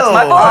right. Whoa,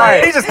 my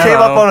boy. He just came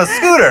up on a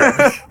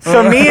scooter.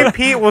 So me and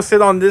Pete will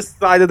sit on this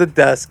side of the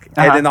desk, and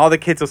Uh-huh. then all the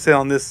kids will sit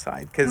on this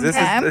side because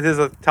Okay. this is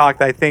a talk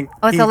that I think.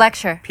 Oh, it's a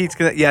lecture. Pete's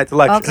gonna. Yeah, it's a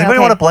lecture. Okay. Does anybody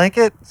want a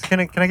blanket? Can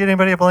I get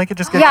anybody a blanket?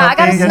 Just get Yeah, I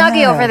got a comfy?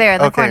 snuggie over there in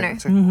the Okay. corner.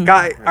 so-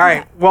 Guy, all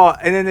right. Well,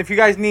 and then if you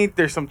guys need,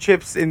 there's some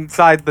chips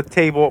inside the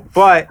table,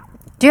 but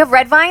Do you have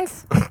red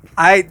vines?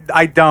 I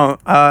don't.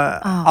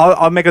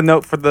 I'll make a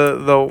note for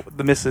the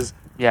missus.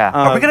 Yeah.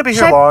 Are we gonna be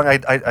here Check- long? I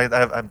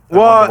wanted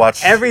Well, to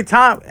watch. every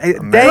time. Dang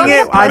American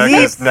it! I Next-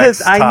 need to.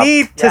 next I top.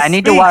 need to. Yeah, I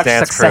need to speak. watch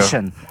Dance crew.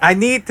 Succession. I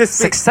need to.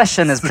 Speak.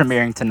 Succession is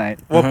premiering tonight.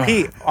 Well,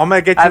 Pete, I'm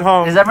gonna get you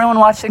home. Is everyone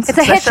watching It's a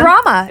Succession? hit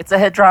drama. It's a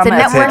hit drama. It's a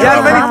network yeah, hit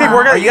if anything, drama.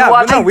 we're gonna. Are you Yeah,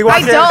 watching? no, we I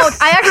watch it. don't.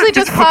 I actually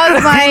just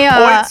paused my.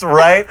 Points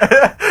right.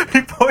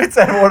 He points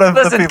at one of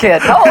the Listen, people.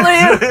 kid. How old are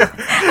you?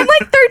 I'm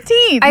like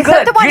 13. I Good.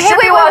 said the one. You Hey, should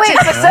be watching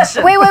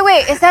Succession.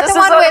 Wait. Is that This the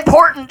is one an with?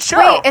 important show.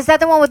 Wait, is that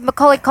the one with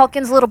Macaulay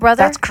Culkin's little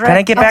brother? That's correct. Can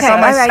I get back Okay, on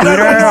my all right,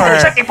 scooter? yeah,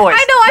 or- Chucky boys.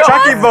 I know. I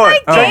Chucky paused boy.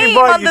 my Chucky game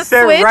boy, on you the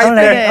sit Switch. right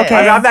there.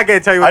 Okay. I'm not gonna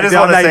tell you what I to just do.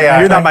 I'm want to not, say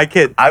you're not my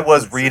kid. I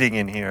was reading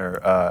in here.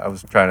 I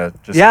was trying to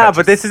just. Yeah, catch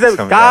but this is a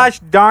something gosh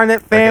darn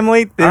it,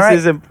 family. This All right.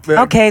 is a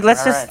Okay,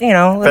 let's just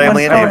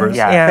Family and neighbors.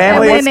 Yeah.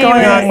 Family what's and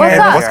going on neighbors. here? What's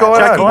up? What's going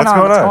Chucky. on? What's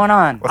going What's on? going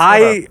on? What's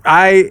going on?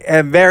 I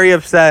am very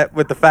upset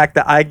with the fact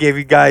that I gave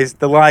you guys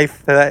the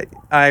life that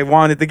I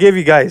wanted to give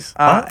you guys,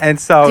 and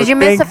so Did you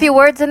miss a few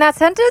words in that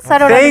sentence? I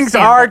don't things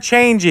understand. are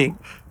changing.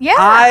 Yeah.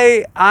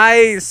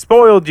 I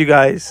spoiled you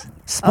guys.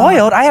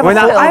 Spoiled? I have When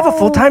I have a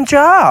full-time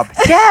job.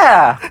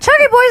 Yeah.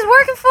 Chucky boy's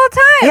working full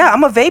time. Yeah,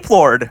 I'm a vape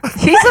lord.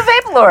 He's a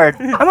vape lord.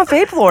 I'm a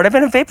vape lord. I've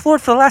been a vape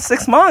lord for the last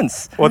 6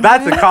 months. Well,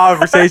 that's a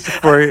conversation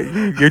for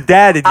your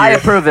dad and you. I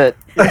approve it.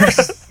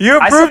 You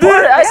I approved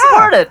support it. it? I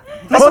support it.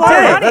 Well,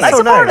 dang. That's I so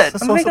support nice. it.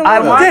 That's so making I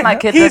love. want my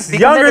kid to He's be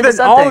younger committed to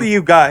than all something. of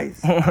you guys.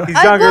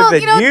 He's younger well,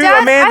 than you know, you, Dad,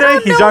 I Amanda.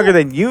 don't He's know. younger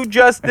than you,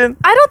 Justin.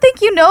 I don't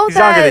think you know He's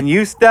that. younger than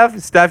you, Steph.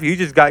 Steph, you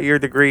just got your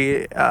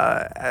degree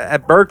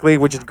at Berkeley,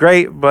 which is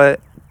great, but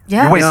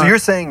Yeah. Wait, so you're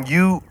saying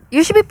you?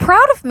 You should be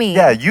proud of me.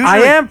 Yeah, usually I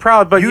am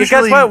proud. But guess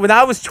usually- what? When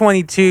I was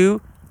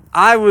 22,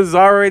 I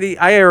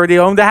already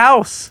owned a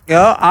house. You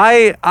know,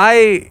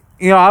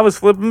 I was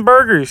flipping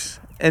burgers,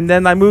 and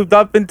then I moved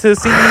up into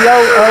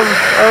CEO of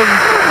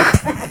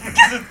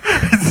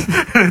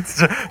It's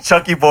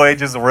Chunky Boy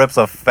just rips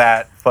a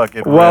fat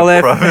fucking Well,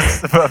 rip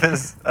if- from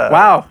his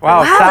Wow.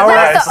 Wow,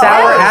 that's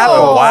Sour the- apple.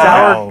 oh.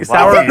 Wow.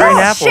 Sour It's in green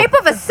the apple. shape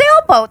of a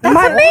sailboat. That's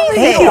amazing.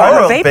 Thank You you. I'm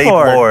are a a vape vape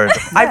lord. lord.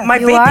 My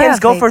You vape are pens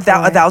a go for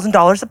vape lord.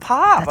 $1,000 a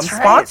pop. That's I'm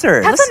right.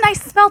 sponsored. That's a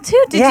nice smell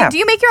too. Yeah. Do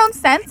you make your own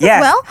scents Yes,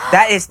 as well?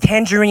 that is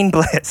tangerine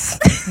bliss.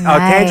 Oh,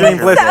 tangerine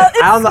bliss. It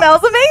I don't know.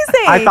 smells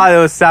amazing. I thought it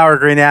was sour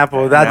green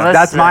apple. That's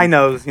Listen. my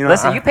nose. You know.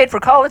 Listen, you paid for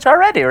college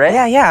already, right?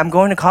 yeah, I'm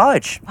going to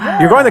college.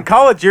 You're going to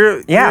college.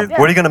 Yeah. you're-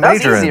 What are you going to That was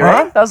major easy, in?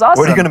 right? That was awesome.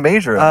 What are you going to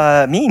major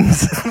in? Memes.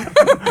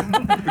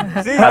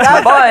 See, That's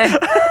my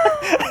boy.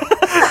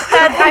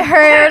 I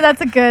heard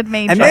that's a good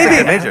major. And That's a maybe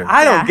good major.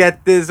 I don't Yeah.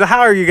 get this.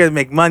 How are you going to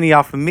make money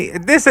off of me?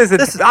 This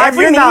isn't.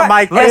 Every you're meme not I-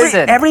 my kid.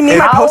 Listen, every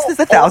meme I how post is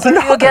old are you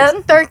 $1,000.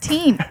 again?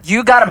 13.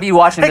 You gotta be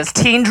watching this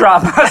teen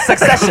drama,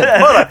 Succession.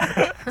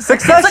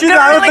 Succession. It's a good,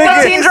 I don't really think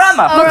good it- teen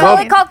drama.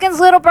 Macaulay Culkin's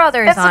little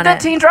brother is It's a on good it.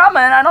 teen drama,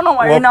 and I don't know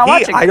why Well, you're not Pete,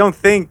 watching I it. don't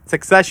think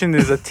Succession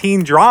is a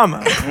teen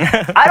drama.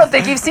 I don't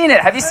think you've seen it.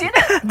 Have you seen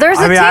it? There's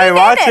a I mean, teen I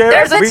watch in it. it.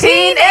 There's a We-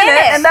 teen in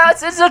it, and now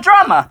it's a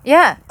drama.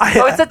 Yeah.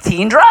 So it's a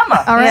teen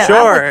drama. All right. I'm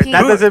Sure, with Pete.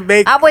 that doesn't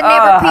make. I'm with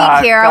neighbor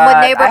Pete here. I'm with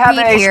neighbor I have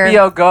Pete an here.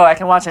 HBO Go. I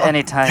can watch it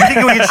anytime. Do you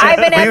think we could I have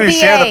an maybe we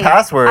share the MBA.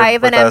 password I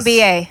have an with us?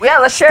 MBA. Yeah,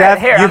 let's share Steph,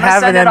 it. Here, you I'm gonna have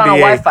send an it on a MBA.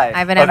 Wi-Fi. I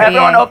have an Okay. MBA.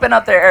 Everyone open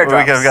up their We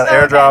airdrops. got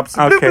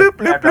airdrops. Okay. Bloop,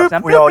 bloop, bloop,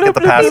 bloop. We all get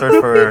the password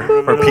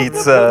for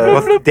Pete's.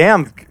 Well,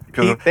 damn,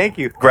 Pete, thank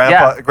you.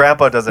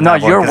 Grandpa doesn't No,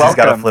 have one you're 'cause he's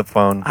got a welcome. flip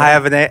phone. I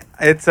have an.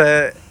 It's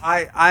a.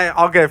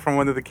 I'll get it from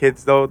one of the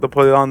kids though. They'll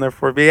put it on there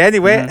for me.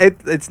 Anyway,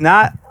 Mm-hmm. it's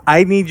not.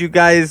 I need you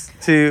guys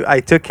to. I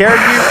took care of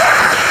you.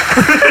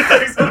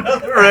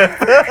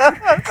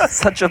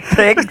 Such a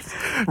pig.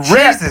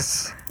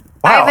 Jesus.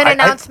 I have Wow, an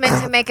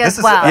announcement to make as this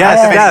is- well. Yes,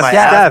 I have to yes, make my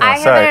yes. asthma, I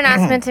have sorry. an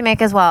announcement to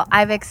make as well.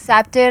 I've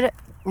accepted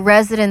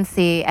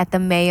residency at the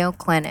Mayo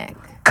Clinic.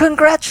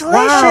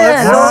 Congratulations.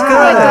 that's so Oh my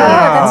good.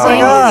 God, Oh my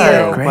thank God.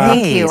 you. Great.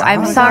 Thank you. Oh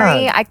I'm my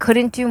sorry God. I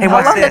couldn't do Hey, more.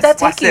 watch How long did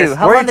that Watch take you? this.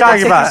 How What are long you did that talking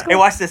take about? Hey,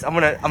 watch this. I'm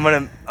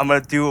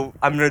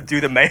gonna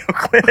do the Mayo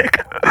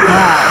Clinic.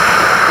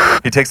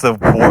 He takes the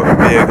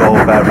big old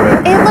fat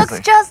rib. It looks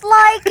just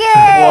like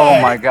it. Oh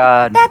my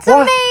God. That's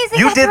What? amazing.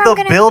 You That's did where the I'm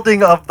gonna-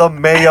 building of the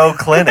Mayo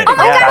Clinic. Oh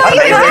my God! That's Look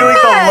amazing. at Doing that!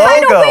 the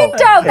Inside the logo.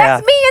 window.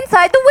 That's me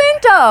inside the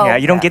window. Yeah,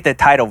 you don't get the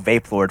title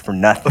Vape Lord for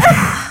nothing.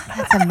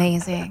 That's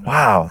amazing.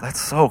 Wow,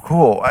 that's so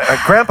cool.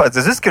 Grandpa,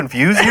 does this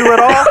confuse you at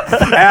all?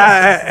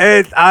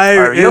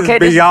 Are you It's okay?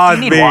 beyond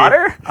Do you need me.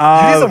 water? Do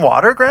you need some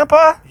water,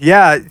 Grandpa?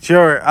 Yeah,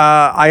 sure.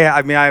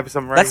 I mean, I have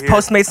some right Let's here.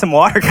 Postmate some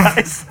water,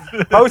 guys.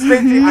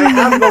 Postmates. I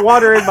have the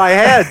water in my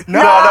head. No,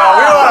 we don't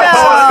want to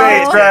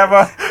Postmates,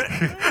 Grandpa.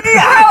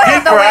 He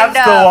the grabs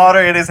window. the water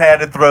in his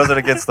hand and throws it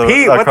against the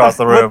Pete, across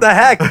the room. What the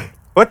heck?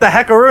 What the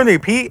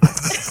heckaroonie, Pete?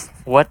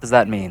 What does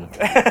that mean?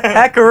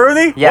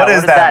 Heckaroonie? Yeah, What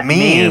is does that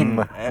mean?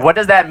 meme? What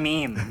does that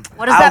mean?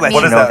 What does I'll that let mean?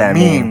 What you is know that that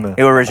meme? meme.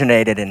 It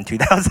originated in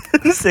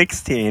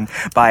 2016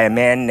 by a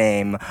man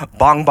named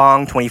Bong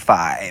Bong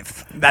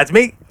 25. That's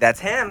me. That's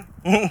him.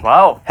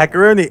 Wow.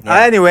 Heckaroonie.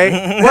 Anyway,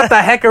 what the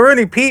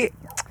heckaroonie, Pete?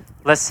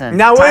 Listen.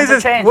 Now, what times is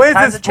this? have changed. What is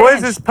Times this? have What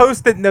is changed. this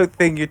post-it note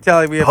thing you're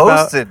telling me about?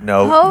 Post-it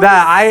note.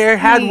 That I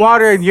had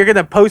water and you're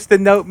gonna post-it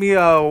note me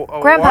a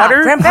Grandpa,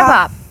 water?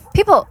 Grandpa,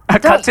 people,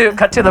 Cut to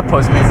the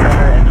Postmates Center,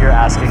 and you're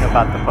asking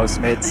about the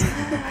Postmates.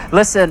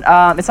 Listen,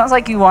 it sounds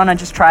like you want to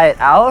just try it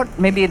out.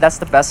 Maybe that's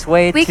the best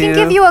way we to. can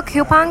give you a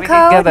coupon We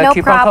can code, give a no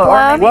coupon code, or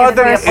problem. maybe Well, it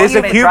could be a is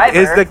the Postmate driver.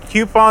 is the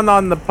coupon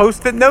on the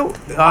post-it note?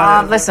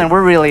 Listen,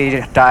 we're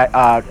really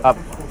up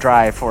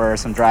dry for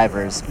some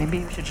drivers. Maybe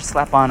we should just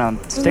slap on a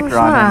sticker just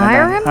on wanna him.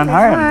 hire and him? then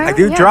hire him. I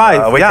do Yeah.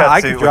 drive. We yeah, cut I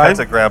to, can we cut drive.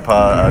 to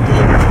Grandpa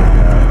delivering.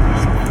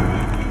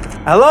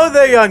 Hello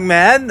there, young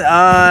man.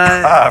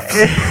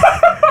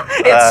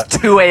 It's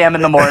 2 a.m.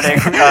 in the morning.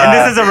 And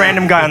this is a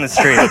random guy on the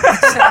street.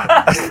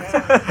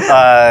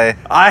 I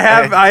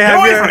have. Get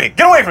away from me!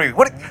 Get away from me!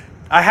 What?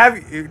 I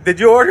have. Did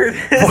you order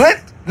this?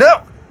 What?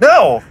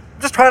 No!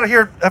 I'm just trying to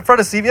hear in front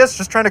of CVS.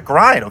 Just trying to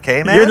grind,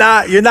 okay, man?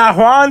 You're not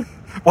Juan.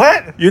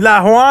 What? You're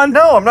not Juan.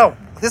 No, I'm not.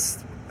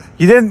 This.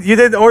 You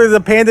didn't order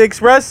the Panda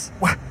Express.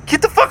 What?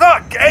 Get the fuck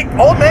out! Hey,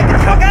 old man, get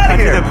the fuck out of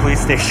To the here!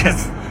 police station.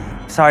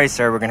 Sorry,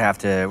 sir. We're gonna have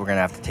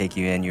to take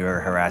you in. You are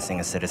harassing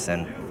a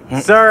citizen.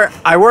 Sir,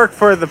 I work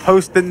for the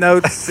Post-it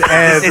Notes,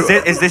 and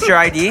Is this your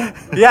ID?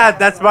 yeah,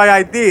 that's my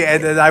ID,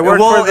 and then I work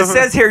Well, for the. it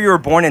says here you were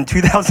born in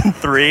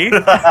 2003.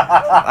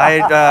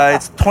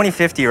 It's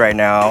 2050 right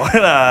now.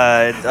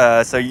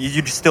 So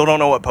you just still don't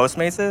know what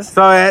Postmates is?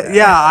 So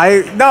yeah,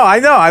 I know.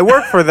 I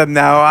work for them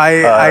now.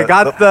 I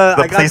got the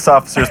I got- police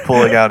officer's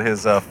pulling out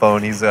his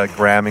phone. He's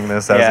gramming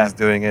this as Yeah. he's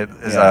doing it.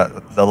 Is, Yeah.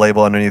 the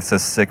label underneath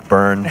says "sick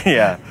burn."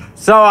 Yeah.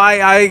 So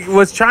I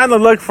was trying to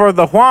look for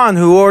the Juan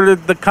who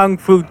ordered the Kung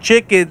Fu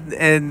chicken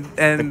and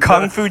The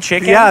Kung Fu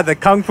chicken? Yeah, the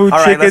Kung Fu All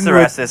right, chicken. let's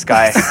arrest this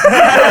guy.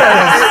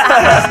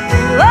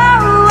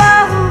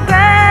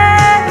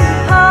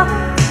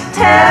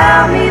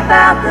 Tell me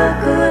about the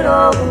good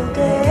old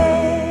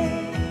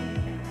days.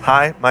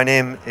 Hi, my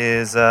name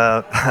is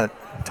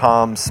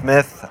Tom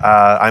Smith.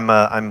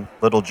 I'm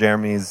little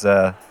Jeremy's.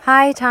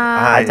 Hi, Tom.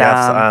 Hi,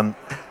 Tom.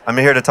 yes, I'm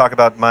here to talk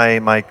about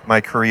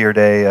my career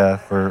day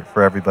for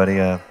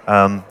everybody. I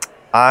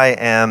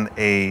am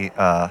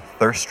a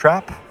thirst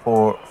trap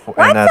for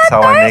and that's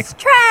how I make.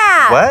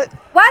 trap? What?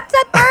 What's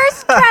a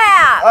thirst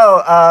trap?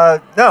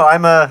 No,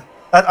 I'm a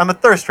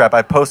thirst trap.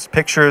 I post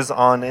pictures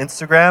on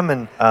Instagram,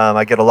 and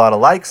I get a lot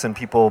of likes, and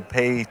people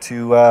pay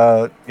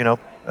to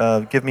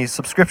give me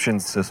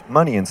subscriptions to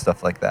money and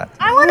stuff like that.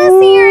 I want to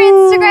see your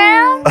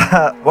Instagram.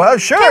 Well,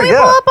 sure, Can we yeah.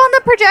 pull up on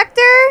the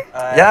projector?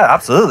 Yeah,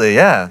 absolutely,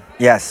 yeah.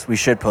 Yes, we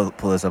should pull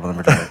this up on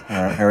the projector.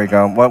 All right, here we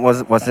go.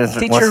 What's this?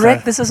 Teacher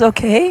Rick, this is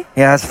okay?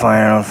 Yeah, that's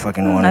fine. I don't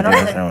fucking want to do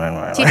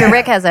this. Teacher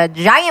Rick has a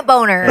giant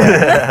boner.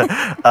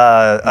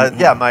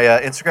 Yeah, my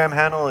Instagram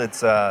handle,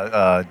 it's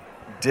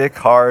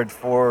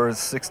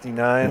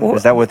DickHard469.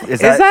 Is that what? Is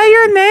that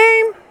your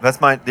name? That's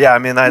my, yeah, I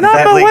mean, I No,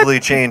 can't but what- legally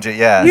change it,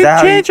 yeah. You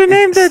how changed your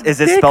name to Is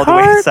it Dick spelled the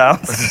way Hard? it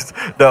sounds?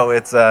 No,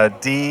 it's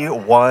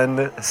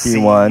D1C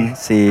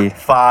D1C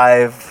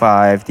 5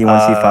 5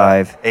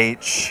 D1C5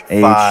 H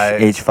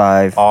H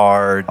 5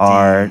 H5 RD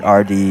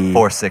RD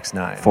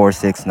 469.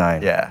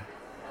 469. Yeah,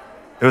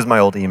 it was my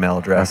old email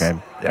address. Okay,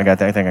 Yeah. I got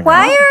that. I think I got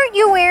Why it. aren't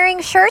you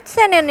wearing shirts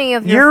in any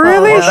of your You're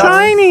really photos?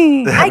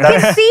 shiny. I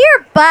can see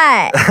your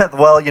butt.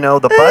 Well, you know,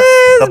 the butt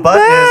is.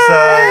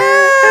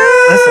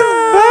 Listen,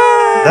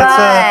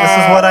 this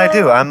is what I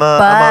do. I'm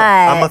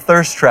a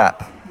thirst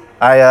trap.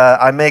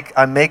 I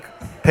make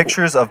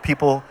pictures of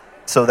people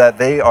so that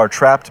they are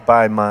trapped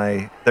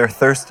by their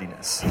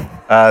thirstiness.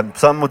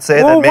 Some would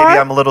say Well, that maybe why-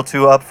 I'm a little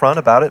too upfront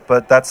about it,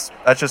 but that's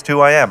just who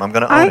I am. I'm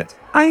gonna own it.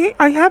 I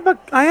have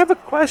a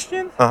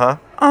question. Uh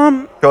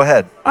huh. Go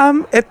ahead.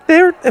 If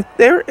they're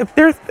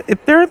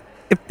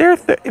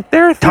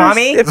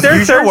Tommy, if they're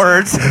use your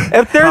words.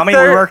 if they're Tommy, we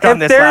worked on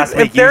this last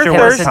week. If they're Use your Hey,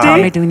 words, listen, thirsty,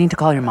 Tommy, do we need to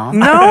call your mom?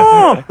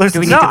 no, Do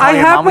we need no, to call I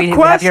your have mom? a We have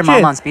question. your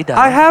mom on speed dial.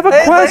 I have a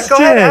Hey, go ahead.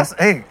 question. Ask,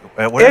 hey,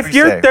 whatever If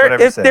you you're say. Whatever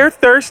you if say. they're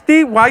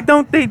thirsty, why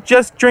don't they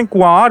just drink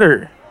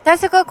water?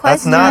 That's a good That's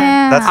question. not.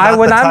 That's not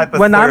When the I'm type of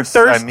when I'm thirst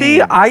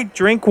thirsty, I I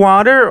drink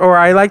water, or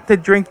I like to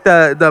drink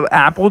the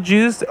apple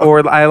juice,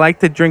 or I like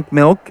to drink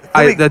milk,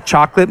 the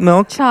chocolate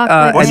milk.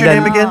 Chocolate. What's and your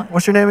then- name again?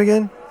 What's your name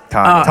again?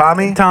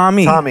 Tommy.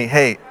 Tommy. Tommy.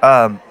 Hey,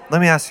 let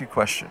me ask you a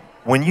question.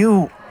 When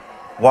you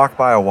walk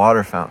by a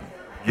water fountain,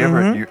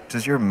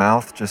 does your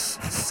mouth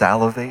just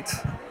salivate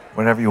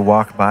whenever you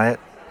walk by it?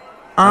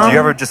 Do you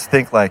ever just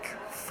think like,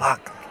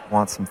 "Fuck, I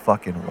want some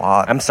fucking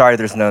water"? I'm sorry,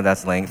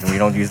 that's language. We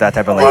don't use that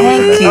type of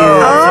language. Thank you.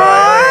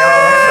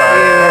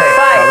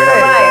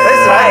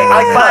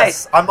 I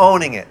cuss. I'm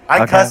owning it.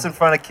 I Okay. cuss in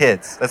front of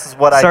kids. This is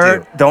what I Sir,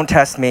 do. don't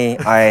test me.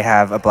 I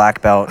have a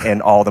black belt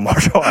in all the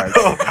martial arts.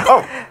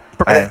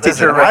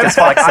 Teacher Rick is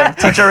flexing.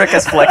 Teacher Rick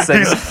is flexing.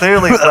 He's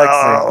clearly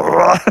flexing.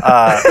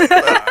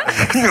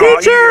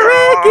 Teacher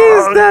Rick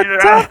is the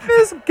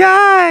toughest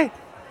guy.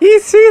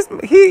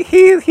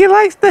 He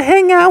likes to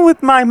hang out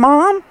with my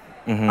mom.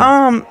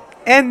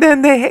 And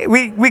then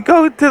we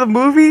go to the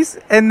movies,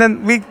 and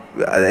then they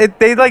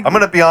like. I'm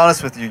gonna be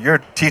honest with you. Your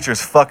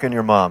teacher's fucking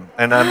your mom,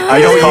 and I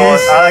like to call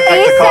it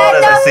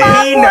as I see it.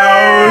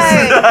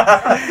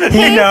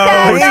 He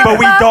knows, but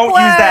we don't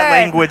use that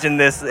language in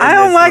this. I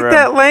don't like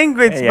that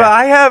language,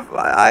 Yeah. but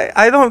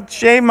I don't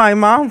shame my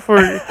mom for.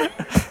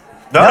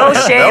 No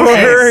shaming.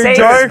 Very Safe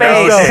dark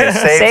space. zone. Safe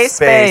Safe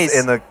space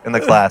space. in the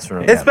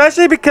classroom.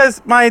 Especially because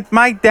my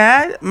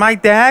dad.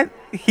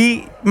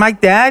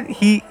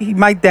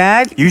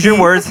 Use your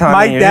words, Tommy.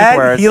 My Use your dad,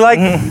 words. he like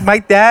my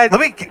dad.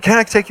 Can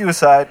I take you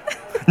aside?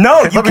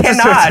 No, Let you me just-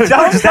 cannot.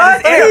 just-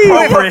 That is Let me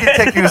inappropriate.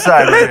 take you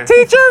aside. But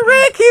Teacher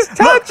Rick, he's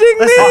touching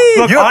listen, me.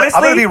 Look, I'm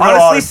gonna be real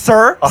honestly,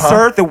 honest.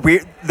 sir,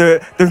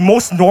 the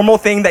most normal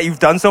thing that you've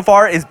done so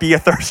far is be a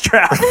thirst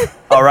trap.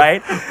 All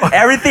right,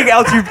 everything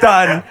else you've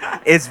done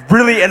is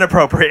really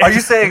inappropriate. Are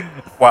you saying?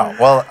 Wow.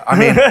 Well, I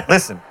mean,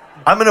 listen.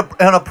 I'm an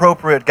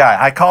inappropriate guy.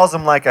 I calls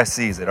him like I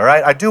sees it. All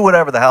right. I do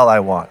whatever the hell I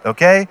want.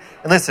 Okay.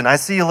 And listen, I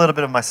see a little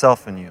bit of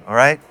myself in you. All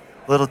right,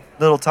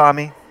 little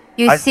Tommy.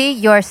 You see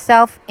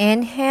yourself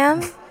in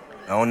him?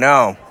 Oh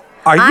no!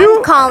 Are I'm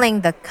you?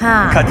 calling the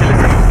cops. Cut to the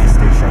police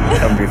station.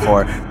 Come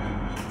before.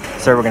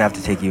 Sir, we're gonna have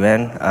to take you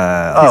in. He's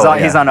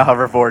on a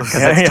hoverboard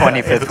because it's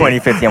 2050.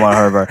 2050. I'm on a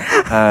hoverboard.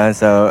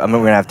 So we're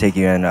gonna have to take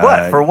you in.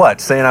 What for? What?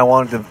 Saying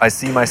I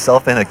see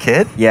myself in a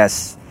kid?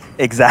 Yes,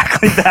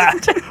 exactly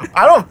that.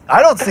 I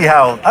don't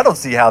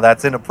see how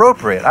that's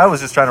inappropriate. I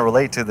was just trying to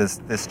relate to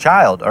this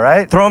child. All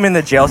right. Throw him in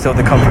the jail cell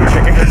with the kung fu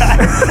chicken.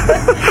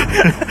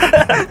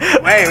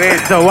 Wait.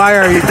 So why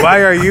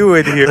are you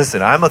in here?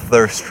 Listen, I'm a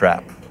thirst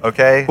trap.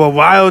 Okay. Well,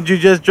 why don't you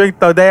just drink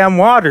the damn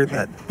water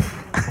then?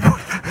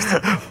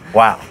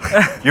 Wow.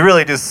 You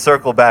really do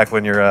circle back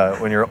when you're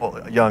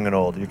young and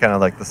old. You're kind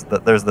of like this.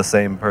 There's the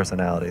same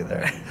personality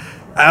there.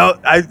 I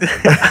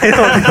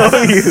don't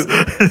know you.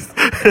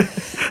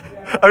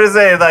 I'm just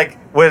saying, like,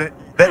 when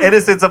the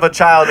innocence of a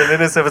child and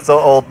innocence of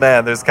an old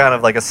man, there's kind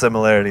of like a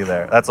similarity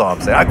there. That's all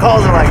I'm saying. I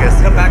calls it like this.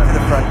 Come back to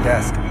the front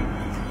desk.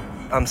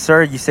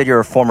 sir, you said you're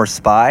a former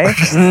spy,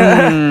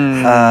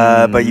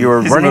 but you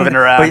were He's running. moving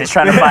around. But, He's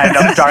trying to find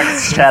a dark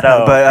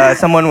shadow. But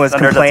someone was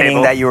under the complaining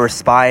table. that you were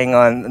spying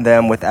on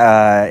them with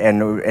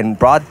in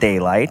broad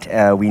daylight.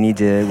 We're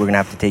gonna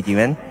have to take you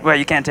in. Well,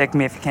 you can't take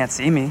me if you can't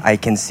see me. I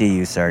can see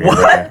you, sir. You're What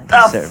right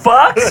the there.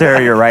 fuck?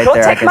 Sir, you're right Don't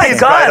there. I take can my see.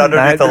 gun. Right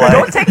underneath the light.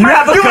 Don't take my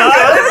gun.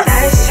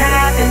 Thirst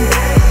trapping.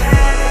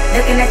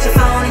 Looking at your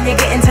phone and you're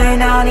getting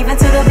turned on even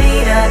to the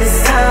beat of the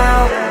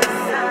song.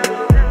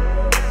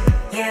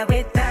 Yeah,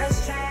 with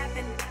thirst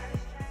trapping.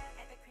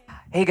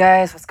 Hey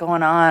guys, what's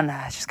going on?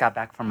 I just got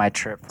back from my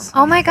trip.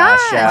 Oh my gosh.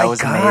 Yeah, it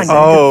was amazing.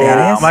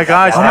 Oh my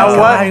gosh! Oh my How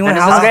God, what? you went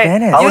Venice out was to great.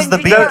 Venice. How was the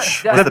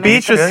beach? Yeah, Was The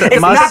beach was good?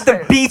 It's must. not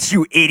the beach,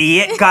 you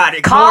idiot. God,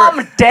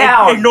 Calm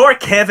down. Ignore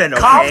Kevin.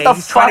 Okay? Calm the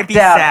He's trying to fuck be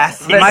down.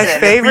 sassy. My Listen,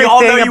 favorite we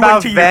all know thing you went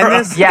about to Europe.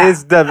 Venice Yeah.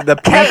 is the people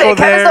Kevin's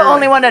there. the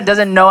only one that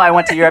doesn't know I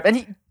went to Europe.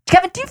 And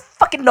Kevin, do you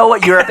fucking know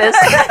what Europe is?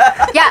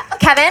 Yeah,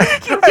 Kevin,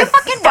 you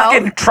fucking know.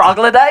 Fucking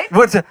troglodyte?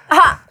 What's it?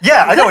 Uh-huh.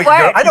 Yeah, I know Good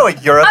what word. I know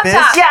what Europe Up is.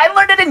 top. Yeah, I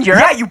learned it in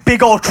Europe. Yeah, you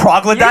big old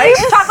troglodyte.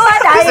 But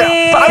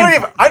I don't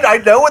even. I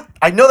know it.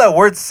 I know that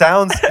word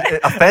sounds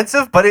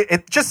offensive, but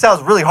it just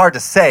sounds really hard to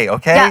say.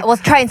 Okay. Yeah, well,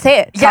 try and say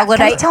it. Yeah, can you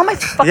Troglodyte. tell my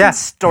fucking Yeah.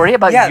 story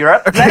about Yeah.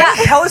 Europe?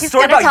 Tell a He's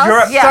story gonna about tell us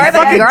Europe. a story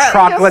about Fucking Europe.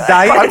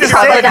 troglodyte. I'm just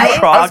saying.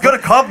 Troglodyte. I was gonna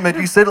compliment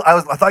you. Said I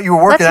thought you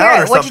were working Let's hear out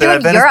it. or What'd you something do at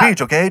in Venice Europe?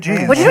 Beach. Okay,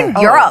 jeez. What'd you do in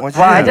Oh, Europe? what'd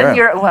Well, I do?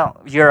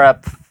 did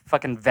Europe,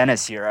 fucking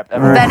Venice, Europe.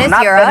 Venice,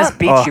 Not Europe? Venice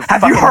Beach, Oh, you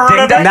have you fucking heard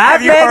of ding-dong. it? Not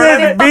Have you heard of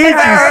Venice it? Beach, you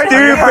Have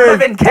you heard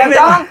of stupid. it?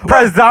 Ding-dong?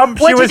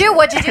 Presumptuous. What'd you do?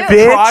 What'd you do?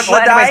 Bitch.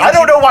 Troglodyte. I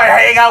don't know why I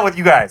hang out with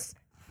you guys.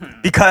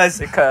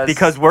 Because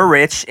we're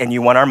rich and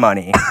you want our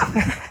money.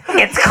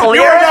 It's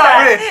clear You're not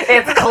that rich.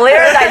 it's clear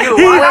that you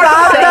He are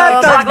found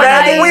out that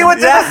troglodyte. We went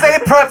to the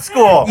same prep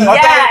school. Yeah,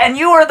 Okay? and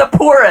you were the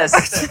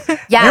poorest.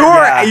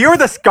 Yeah. You're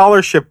the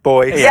scholarship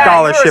boy. Yeah, you were a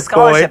Scholarship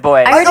scholarship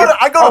boy. I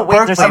go to wait,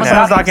 Berkeley there's someone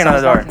now. knocking on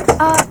the door.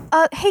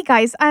 Hey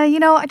guys, I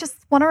just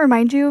want to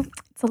remind you,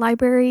 it's a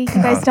library. You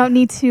guys don't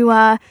need to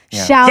shout.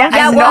 Yeah,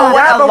 I and, know what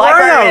Yeah, a but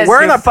library is.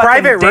 we're in you a fucking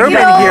private room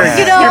ding-dong. in here.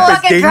 You know, Stupid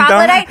fucking ding-dong.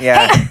 troglodyte.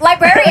 Yeah. Hey,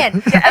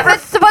 librarian. If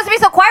it's supposed to be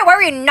so quiet, why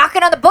were you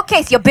knocking on the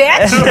bookcase, you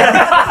bitch?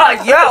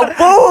 Yeah,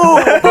 boo!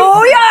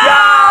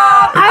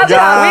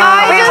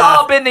 Booyah! We've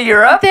all been to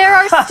Europe. There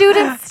are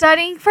students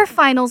studying for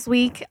finals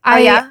week.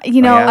 yeah?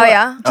 You know, Oh,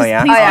 yeah? just Oh,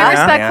 yeah? please Oh, yeah? be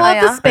respectful Oh, of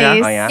the yeah?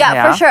 space. Oh, yeah? Yeah,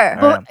 Yeah. for sure.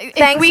 But if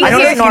Thanks we for I don't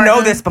know hear if you know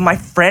Norton. this, but my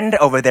friend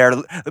over there,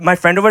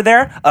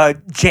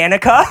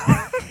 Janica.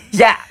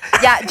 Yeah.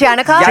 Yeah,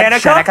 Janica.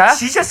 Janica?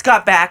 She just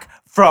got back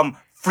from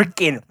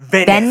freaking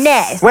Venice.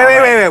 Venice.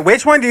 Wait.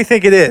 Which one do you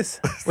think it is?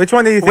 Which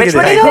one do you think Which it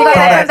one is? do you think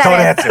Don't it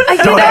is? answer. You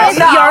know, Venice,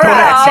 Europe.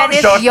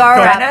 Venice, Venice,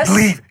 Europe. Venice.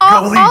 Leave.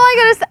 All Go leave. I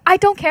gotta say, I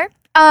don't care.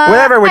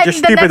 Whatever with and your the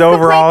stupid next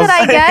overalls.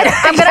 complaint that I get,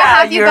 I'm gonna Yeah,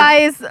 have you you're-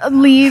 guys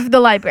leave the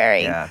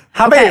library. Yeah.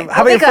 How Okay, many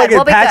we'll be good, fucking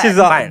we'll be patches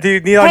good. Fine. do you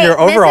need on Hey, your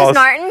Mrs. overalls?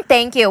 Norton,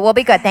 thank you. We'll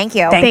be good. Thank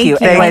you. Thank you.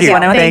 you. Anyways, Thank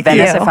when I went to you.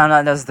 Venice, you. I found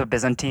out that was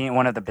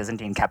one of the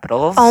Byzantine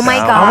capitals. Oh my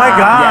Oh god. Oh my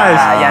gosh.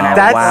 Yeah, and I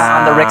That's went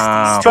on the Rick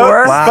Steves Wow.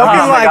 tour. Wow. Spoken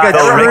Oh my like God,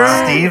 a The Rick true.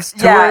 Steves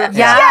tour. Yeah.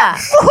 Yeah.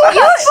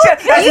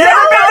 You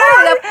know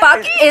who the fuck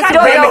is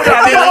No, Rick no,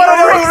 I don't Steves?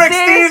 know who Rick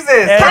Steves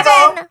is.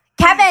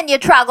 Kevin, you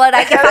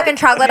troglodyte. You fucking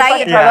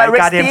troglodyte. Yeah, Rick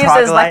goddamn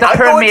Steves is like the I'm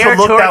going to premier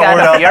look tour that guide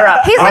word of up. Europe.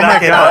 He's I'm like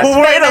not the gonna- most Well,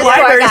 we're in the famous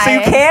tour library, so you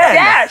guide. can.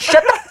 Yeah,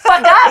 shut the fuck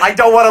up. I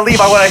don't want to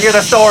leave. I want to hear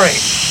the story.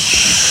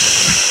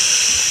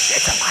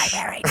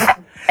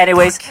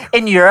 Anyways,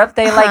 in Europe,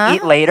 they like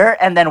eat later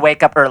and then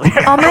wake up earlier.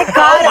 Oh my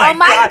god. Oh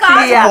my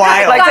god. Yeah, Oh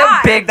my like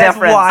god. a big That's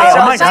difference. wild. It's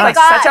Oh my just, like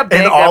God. such a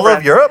big In all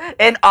of difference. Europe?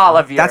 In all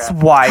of Europe. That's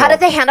wild. How did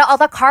they handle all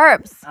the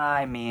carbs?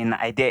 I mean,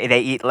 they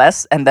eat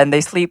less and then they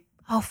sleep.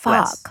 Oh fuck.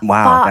 Less.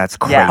 Wow, Fuck. that's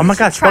crazy. Yeah. Oh my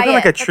god, Try spoken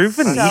like it. a true That's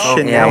so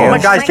Venetian. Yeah, Oh my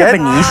yeah. gosh, get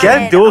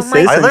Venetian. dual Oh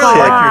my I citizenship. really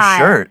like God.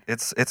 your shirt.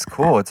 It's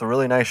cool. It's a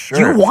really nice shirt.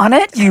 You want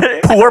it, you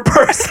poor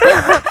person?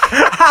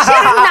 She's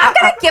not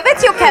gonna give it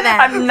to you, Kevin.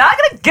 I'm not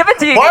gonna give it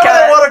to you. Why would I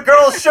Kevin. want a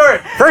girl's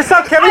shirt? First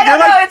up, Kevin, I you're don't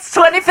know. like It's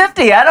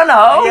 2050. I don't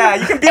know. Yeah,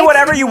 you can be It's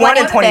whatever you want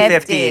in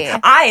 2050.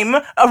 2050. I'm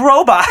a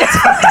robot.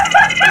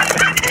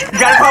 You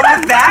got a problem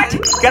with that?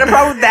 Got a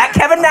problem with that,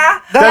 Kevin? Nah.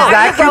 does Are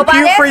that you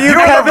compute robotic? for you, Are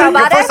you Kevin?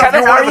 robotic? First off,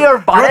 Kevin, are you a you're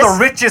robotic? the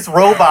richest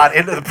robot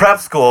in the prep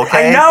school,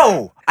 okay?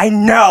 I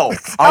know.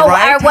 All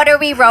right. What are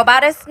we,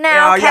 robotists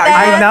now, Oh, yeah, Kevin?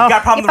 I know. You got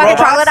a problem You with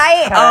fucking robots?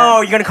 troglodyte?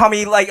 Oh, you're gonna call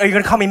me are you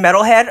gonna call me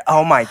metalhead?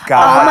 Oh my Oh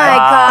god. my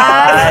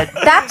god.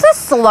 That's a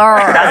slur.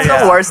 That's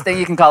the worst thing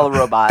you can call a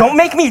robot. Don't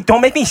make me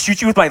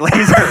shoot you with my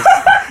lasers.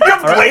 You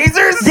have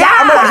lasers? Yeah,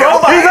 I'm a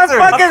robot. He's a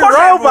fucking Of course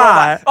I'm a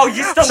robot. Oh,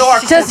 you still know our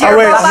Just Oh your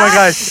wait, robot? oh my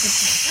gosh.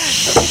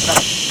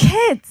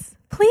 Kids,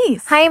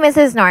 please. Hi,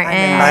 Mrs. Norton.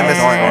 Hi,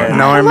 Mrs. Norton.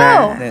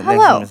 Norman.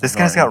 Hello. This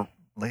guy's got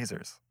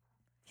lasers.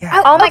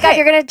 Oh my god,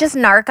 you're gonna just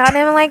narc on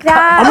him like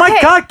that? Oh my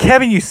Okay. god,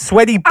 Kevin, you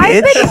sweaty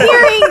I've bitch. been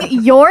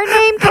hearing your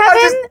name,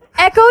 Kevin,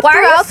 echoed Why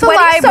are you throughout the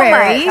sweating so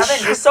library. much?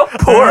 Kevin, you're so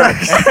poor.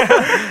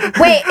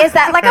 Wait, is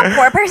that like a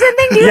poor person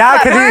thing? Do you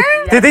Yeah, sweat more?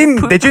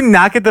 because did you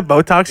not get the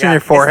Botox in your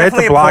forehead to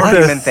definitely a block poor the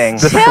human thing.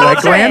 the sweat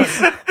Children.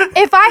 glands?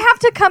 If I have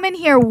to come in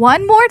here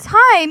one more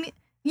time,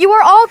 You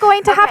are all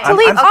going to have to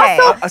leave. okay.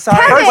 Also,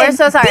 Sorry. Kevin, We're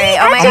so sorry.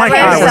 Oh my Oh God, my we're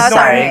God, so Mrs.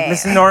 sorry. Norton,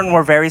 Mrs. Norton,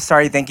 we're very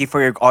sorry. Thank you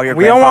for all your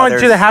We don't want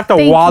grandfathers. you to have to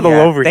Thank you. waddle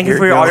over Thank here.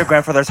 you for all yo. your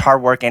grandfather's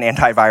hard work and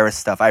antivirus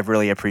stuff. I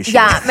really appreciate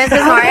Yeah, it.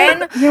 Mrs.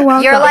 Norton, You're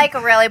welcome. you're like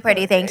really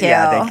pretty. Thank you.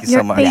 Yeah, thank you so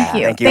You're- much. thank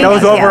you. Thank you. That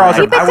was overall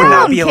Keep it I would not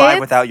down, be alive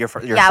kids. without your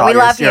Yeah, we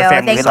love you. Your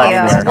family. Thank love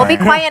you. very We'll be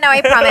much. quiet now,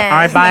 I promise. All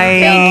right, bye.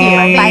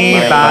 Thank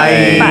you.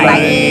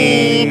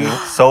 Bye. Bye.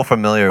 So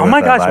familiar Oh with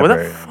my that gosh, what a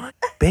library. fuck,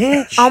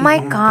 bitch. Oh my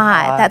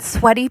God, that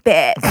sweaty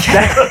bitch.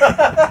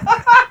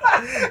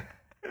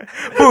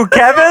 Who,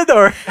 Kevin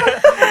or?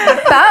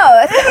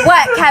 Both.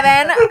 What,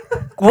 Kevin?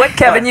 What,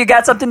 Kevin? You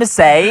got something to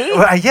say?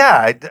 Well,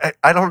 yeah,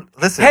 I don't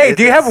listen. Hey,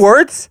 do you have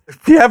words?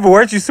 Do you have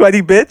words, you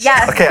sweaty bitch?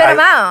 Yeah, Okay, spit them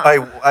out.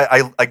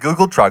 I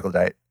googled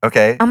troglodyte.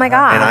 Okay. Oh my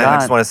God. And I God.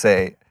 just want to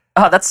say,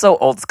 Oh, that's so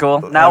old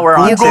school. Now we're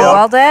on You to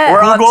Googled it?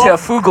 we're on Google? to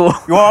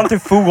Fugle. You're on to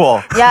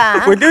Fugle.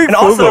 Yeah. We're doing And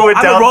also, Google. it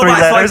I'm down a three robot,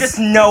 so I letters. just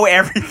know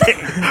everything.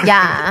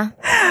 Yeah.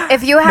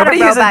 If you had Nobody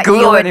a uses robot, you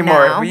Google would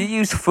anymore. know. We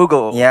use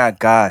Fugle. Yeah,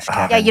 gosh,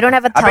 Kevin. Yeah, you don't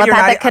have a I bet you're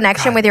telepathic not-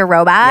 connection with your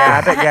robot.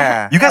 Yeah, I bet,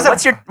 yeah. you guys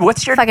have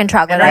What's your Fucking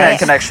internet troglodyte.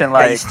 connection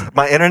like?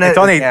 my internet. It's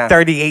only Yeah.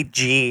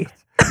 38G.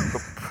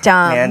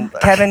 Dumb. Man,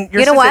 Kevin,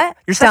 you're You know such what?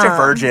 you're such a Dumb.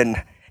 virgin.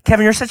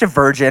 Kevin, you're such a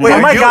virgin. Wait,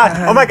 Oh my you- god!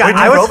 Oh my god! Wait, do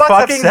I was robots have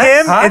fucking sex?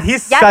 him, Huh? and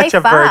he's Yeah, such they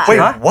a fuck. virgin. Wait,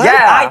 Huh? what?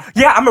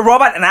 Yeah, I'm a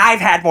robot, and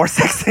I've had more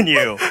sex than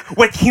you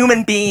with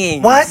human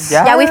beings. What?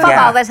 Yeah, we fuck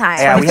Yeah. all the time.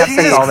 Yeah, we have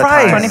sex Jesus all the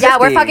Christ. time. Yeah,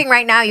 we're fucking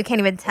right now. You can't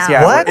even tell.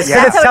 Yeah, What? It's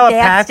Yeah. That's how nasty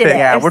telepathic. it is.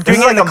 Yeah, we're This doing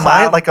is it in the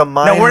cloud. like a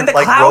mind. No, we're in the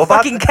like cloud, robot?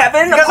 fucking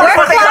Kevin. You guys Of are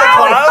course fucking in the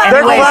cloud. cloud? They're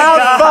Anyways.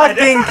 cloud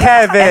fucking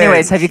Kevin.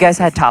 Anyways, have you guys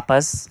had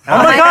tapas? Oh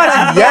my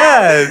gosh!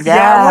 Yes.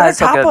 Yeah, what are it's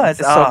so good. tapas?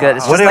 It's so good.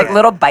 It's What just are- like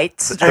little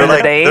bites during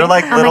the day. They're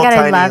like Oh my little God, I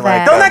tiny love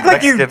like it. Don't act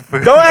like you. Mexican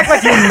food. Don't act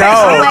like you know. Oh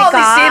my I've only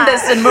God. seen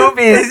this in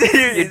movies.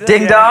 You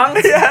ding dong.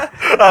 We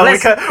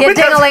Listen, cut- You we cut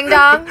to-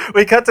 ding-a-ling-dong?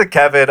 We cut to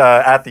Kevin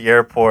at the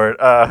airport.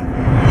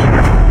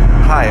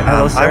 Hi,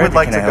 Hello, sir. I would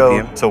like Can to I help go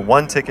you? to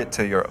one ticket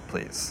to Europe,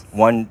 please.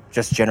 One,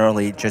 just general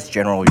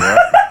Europe.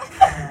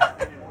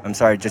 I'm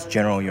sorry, just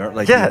general Europe.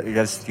 Like, Yeah. do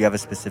you have a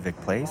specific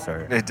place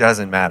or? It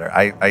doesn't matter.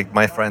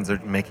 My friends are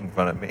making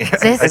fun of me. I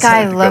This just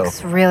guy need to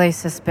looks really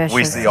suspicious.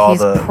 We see all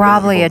He's the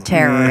probably a visuals.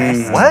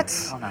 terrorist. go. What?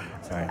 Sorry.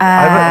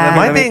 Am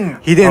I let me- being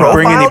He didn't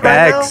bring any profiled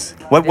right bags.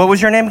 What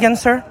was your name again,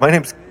 sir? now? My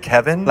name's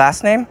Kevin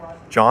Last name?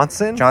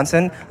 Johnson.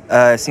 Johnson.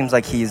 Seems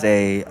like he's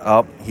a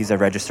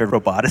registered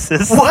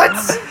roboticist. What?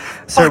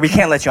 Sir, we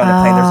can't let you on the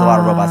plane. There's a lot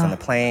of robots on the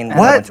plane.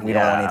 What? We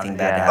don't want anything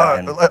bad to Yeah.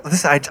 happen.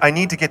 Listen, I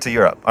need to get to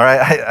Europe. All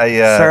right,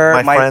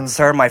 Sir, my friends.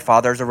 sir, my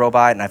father's a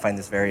robot, and I find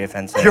this very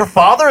offensive. Your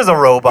father is a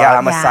robot. Yeah,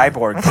 I'm a Yeah.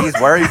 cyborg. Please,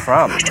 where are you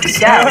from?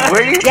 Yeah,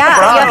 where are you Yeah,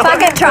 from? you fucking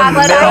Middle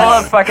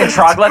troglodyte. of fucking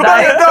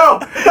troglodyte. No,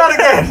 not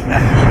again.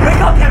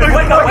 Wake up, Kevin!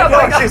 Wake up! Wake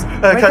Oh, up! jeez.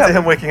 Cut to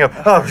him waking up.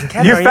 Oh,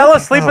 Kevin, You are fell okay?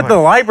 asleep at the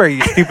library,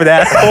 you stupid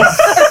asshole. Girl,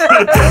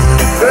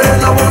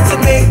 I want to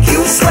make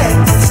you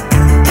sweat.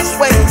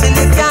 Sweat till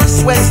you can't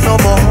sweat no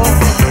more.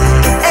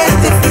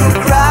 And if you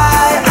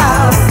cry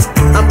out,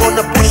 I'm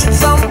gonna push it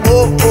some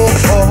more.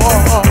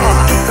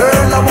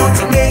 Girl, I want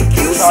to make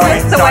you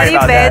sweat. Sweaty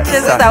about that. bitch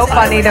is so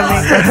funny to me.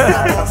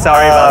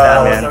 Sorry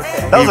about that,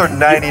 man. Those are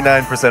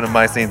 99% of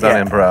my scenes on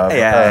Yeah. improv.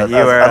 Yeah, you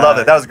that was- were, I loved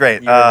it. That was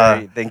great. You were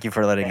great. Thank you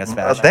for letting us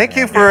bash. Thank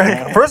you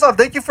man. for first off,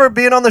 thank you for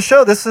being on the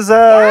show. This is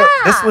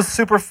this was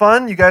super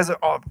fun. You guys are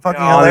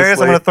fucking Yeah, hilarious.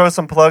 I'm honestly. gonna throw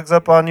some plugs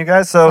up on you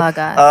guys. So Plug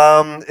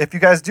us. if you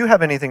guys do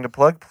have anything to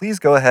plug, please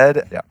go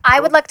ahead. Yeah. I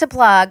would like to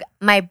plug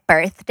my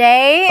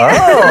birthday.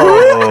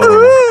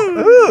 Oh.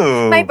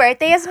 Ooh. My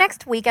birthday is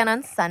next weekend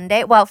on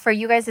Sunday. Well, for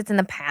you guys, it's in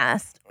the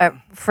past.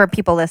 For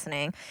people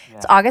listening,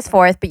 it's August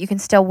 4th, but you can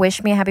still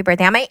wish me a happy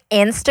birthday on my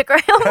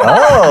Instagram.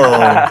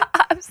 Oh.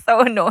 I'm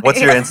so annoyed.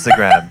 What's your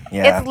Instagram?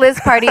 Yeah. It's Liz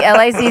Party,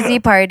 Lizz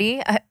Party.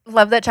 I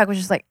love that Chuck was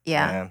just like,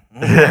 yeah.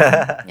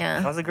 I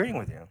Yeah. was agreeing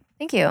with you.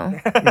 Thank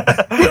you.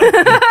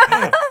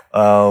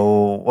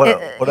 Oh, what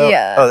else?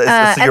 yeah. Oh, is this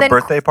and your then-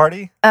 birthday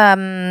party?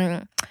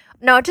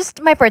 No,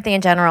 just my birthday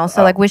in general.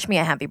 So, like, wish me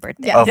a happy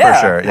birthday. Oh, for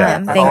sure.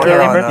 Yeah. Thank you.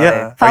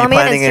 Yeah. Follow Are you me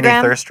on planning any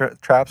Instagram. thirst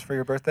traps for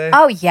your birthday?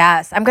 Oh,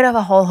 yes. I'm going to have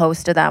a whole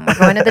host of them. We're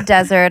going to the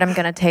desert. I'm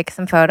going to take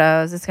some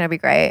photos. It's going to be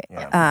great.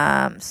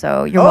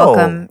 So, you're Oh.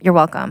 welcome. You're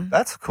welcome.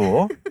 That's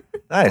cool.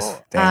 Nice.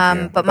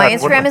 Thank you. But my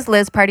God, what Instagram am I- is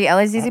Liz Party,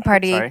 Lizz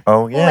Party. Sorry.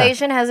 Oh, Cool yeah.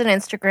 Asian has an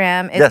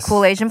Instagram. It's Yes.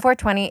 Cool Asian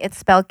 420. It's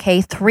spelled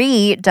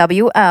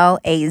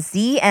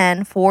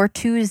K3WLAZN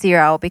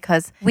 420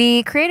 because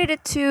we created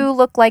it to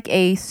look like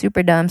a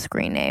super dumb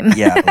screen name.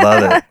 Yeah,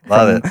 Love it.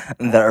 Love it.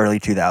 in the early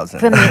 2000s.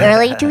 From the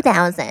early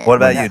 2000s. What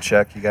about you,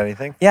 Chuck? You got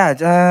anything? Yeah,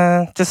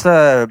 just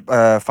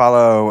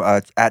follow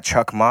at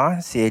Chuck Ma,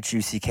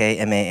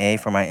 ChuckMaa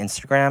for my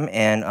Instagram,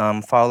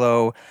 and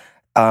follow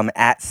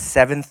at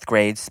 7th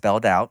grade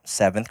spelled out,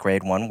 7th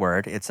grade, one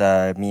word. It's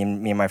me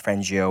and my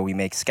friend Gio. We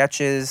make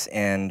sketches,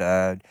 and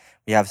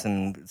we have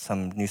some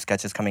new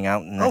sketches coming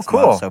out next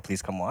cool. month. So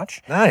please come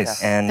watch.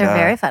 Nice. And They're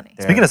very funny.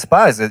 Speaking of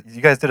spies,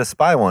 you guys did a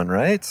spy one,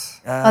 right?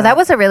 Oh, that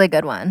was a really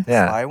good one.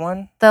 Yeah. spy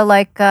one. The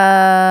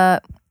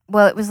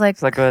Well, it was like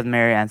It's like with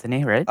Mary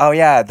Anthony, right? Oh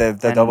yeah, the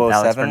And 007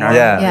 Alex one. Bernard.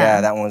 Yeah.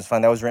 Yeah. That one was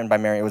fun. That was written by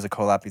Mary. It was a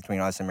collab between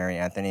us and Mary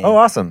Anthony. Oh,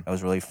 awesome. That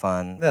was really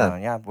fun. Yeah.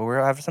 Yeah. But we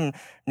have some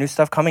new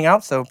stuff coming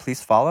out, so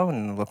please follow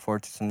and look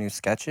forward to some new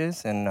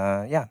sketches. And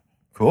yeah.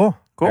 Cool.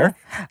 Eric?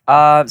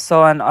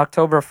 So on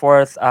October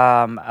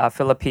 4th,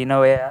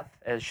 Filipino AF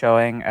is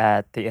showing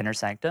at the Inner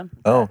Sanctum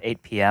Oh. at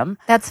 8 p.m.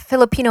 that's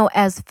Filipino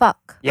as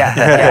fuck. Yeah.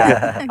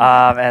 yeah.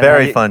 And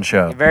Very then fun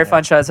show. Very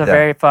fun show. It's a Yeah.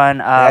 very fun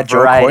Yeah, Joe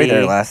Coy variety.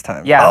 there last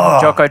time. Yeah, Oh,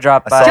 Joko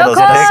dropped I by. saw those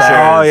Joko! pictures.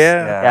 Oh,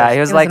 yeah. Yeah, he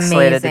was It was like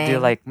slated to do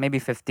amazing. like maybe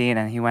 15,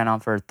 and he went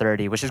on for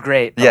 30, which is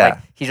great. But, Yeah. like,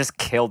 he just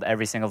killed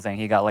every single thing.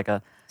 He got like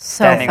a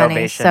So standing funny.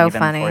 ovation So even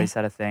funny. before he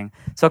said a thing.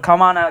 So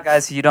come on out,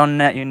 guys. You don't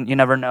you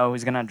never know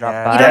who's gonna drop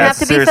Yeah. by. You don't Yeah, have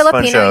to it's a be serious fun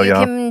Filipino. show, You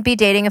y'all. can be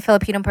dating a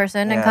Filipino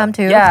person and Yeah. come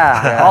too.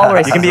 Yeah,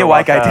 always. You can be a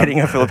white guy welcome.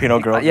 dating a Filipino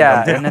girl.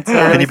 Yeah, You and know? it's a Yeah.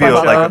 Can really you be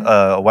fun like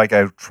show. a white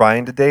guy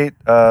trying to date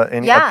a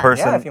Yeah.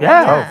 person? Yeah, if you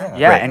Yeah, want.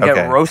 yeah, Great, and okay.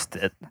 get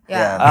roasted.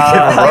 Yeah. Uh,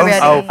 Get ready.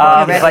 Oh,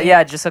 Get ready. but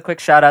yeah, just a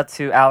quick shout out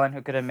to Alan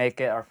who couldn't make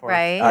it, our fourth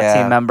Right. Yeah.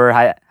 team member.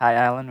 Hi,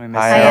 Alan. We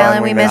miss Hi, you. Hi,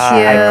 Alan. We miss you.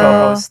 I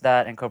co-host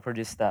that and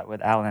co-produce that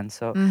with Alan.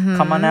 So Mhm.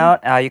 come on out.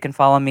 You can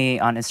follow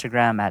me on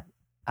Instagram at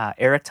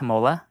Eric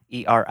Tamola,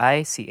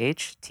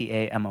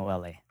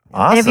 ERICHTAMOLA.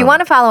 Awesome. And if you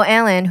want to follow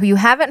Alan, who you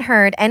haven't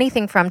heard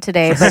anything from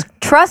today, but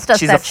trust us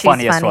She's that the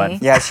funniest she's funny. one.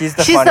 Yeah, she's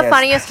the She's funniest. the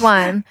funniest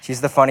one.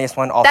 She's the funniest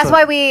one. Also, That's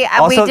why we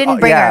also-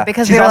 didn't bring yeah, her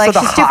because she's we were also like, the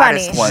she's too funny.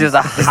 hottest one. She's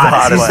the She's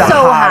hottest She's one. the So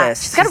hot.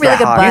 hottest. She's got a She's really the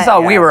good hottest. You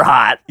thought we Yeah. were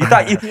hot. You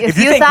thought if you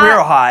think we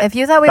were hot, If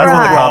you thought we That's were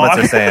what the hot, comments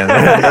are saying.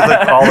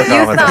 That's all the you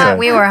comments are thought saying.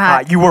 we were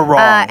hot. you were wrong.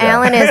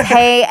 Alan is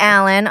Hey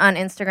Alan on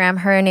Instagram.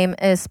 Her name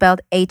is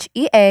spelled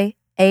HEAALLYN.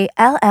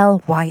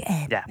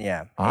 Yeah.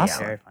 Yeah.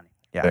 Awesome. Very funny.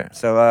 Yeah. There.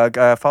 So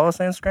follow us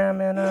on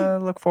Instagram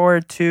and look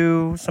forward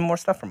to some more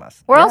stuff from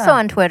us. We're Yeah. also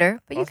on Twitter,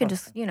 but you can Also-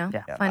 just, Yeah.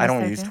 find I us don't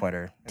there use too.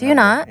 Twitter. Do you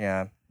not?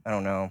 Yeah. I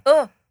don't know.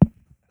 Ugh.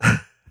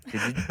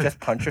 Did you just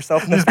punch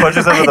yourself in You the just punch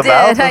yourself in I the did,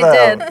 mouth? I With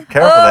that? did.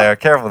 Careful Oh. there.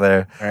 Careful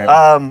there. All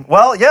right.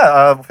 Well,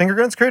 yeah. Finger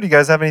Guns Crew. Do you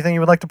guys have anything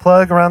you would like to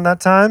plug around that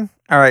time?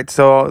 All right,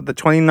 so the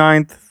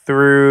 29th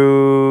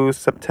through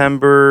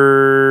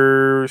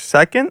September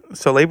 2nd,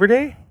 so Labor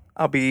Day,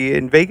 I'll be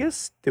in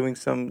Vegas doing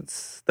some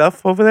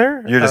stuff over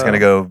there. You're just gonna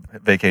go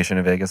vacation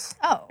in Vegas.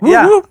 Oh.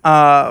 Yeah,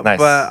 Nice.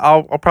 but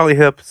I'll probably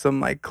hit up some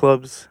like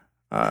clubs.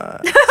 So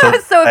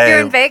if you're Hey,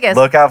 in Vegas,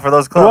 look out for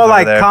those clubs. Well, over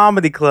like there.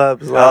 comedy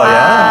clubs. Oh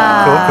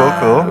yeah.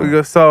 Cool. We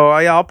go- So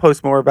yeah, I'll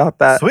post more about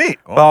that. Sweet.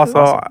 But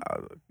also,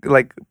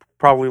 like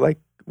probably like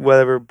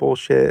whatever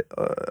bullshit.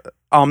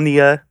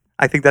 Omnia,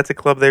 I think that's a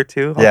club there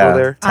too. I'll go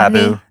there.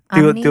 Taboo.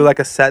 Omni. Do like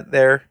a set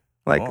there,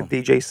 like Oh. a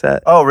DJ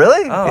set. Oh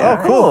really? Oh, Oh,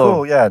 nice.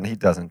 cool. Yeah, and he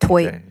doesn't.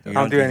 Toy. DJ. He You I don't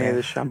don't do do any that. of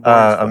this shit. I'm boring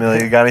as fuck.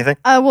 Amelia, you got anything?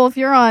 Well, if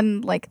you're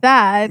on like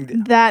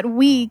that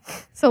week,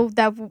 so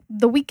that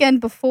the weekend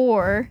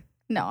before.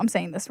 No, I'm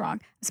saying this wrong.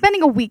 I'm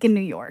spending a week in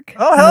New York.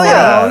 Oh hell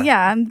yeah! So,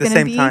 yeah, I'm The gonna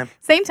same be time.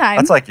 same time.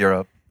 That's like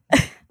Europe. a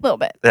little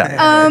bit.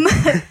 Yeah.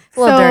 little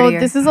So dirtier.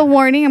 this is a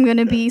warning. I'm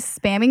gonna be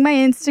spamming my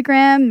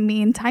Instagram,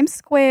 me in Times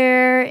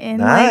Square, and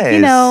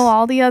like Nice.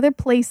 all the other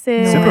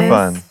places. Super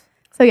fun.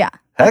 So yeah.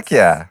 Heck that's-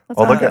 yeah. that's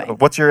Well, what look I'm at doing.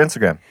 what's your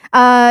Instagram?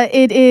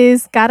 It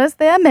is Caras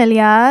de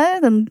Amelia.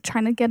 I'm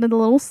trying to get a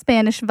little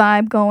Spanish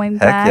vibe going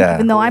Heck back, yeah.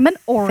 even though I'm an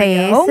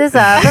Oreo. Faces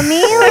of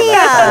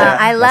Amelia.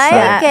 I like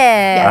right.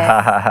 it.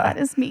 That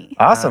is me.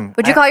 Awesome.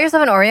 Would you call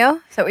yourself an Oreo?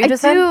 Is that what you I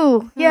just said?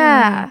 do.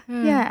 Yeah.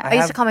 Mm. Yeah. I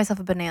used to have- call myself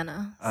a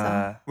banana.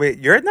 So. Wait,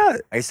 you're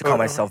not. I used to call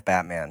myself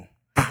Batman.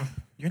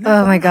 You're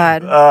not. Oh my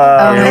god. Here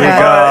my we God.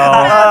 go.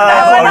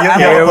 I have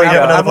You one- have I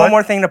another have one plug?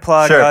 more thing to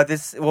plug. Sure.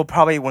 This will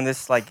probably when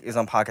this is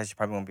on podcast, you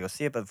probably won't be able to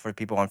see it. But for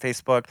people on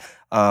Facebook,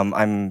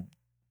 I'm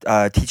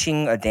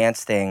teaching a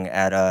dance thing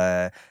at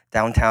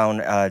downtown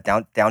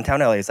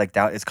LA. It's like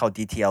it's called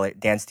DTLA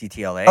Dance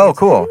DTLA. Oh,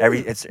 cool.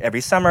 It's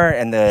every summer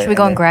and the Should we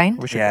go and the-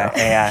 grind?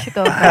 Yeah. Should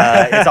go.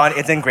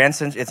 It's in Grand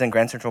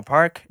Central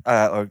Park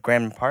or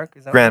Grand Park.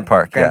 Is that Grand what-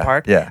 Park. Grand yeah.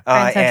 Park. Yeah.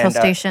 Grand Central and,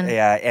 Station.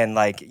 Yeah, and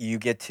like you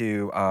get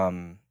to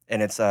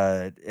and it's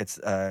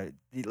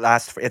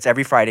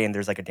every Friday and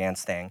there's like a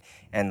dance thing.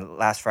 And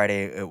last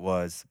Friday it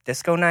was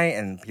disco night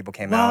and people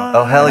came out.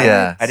 Oh hell And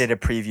yeah. I did a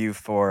preview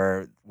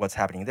for what's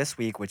happening this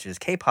week, which is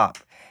K-pop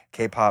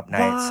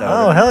night. So Oh,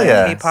 we'll be hell playing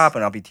yeah. K-pop,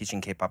 and I'll be teaching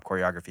K-pop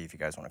choreography if you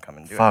guys want to come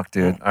and do Fuck,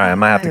 dude. All right, I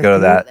might have to go to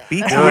that.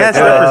 BTS Do it.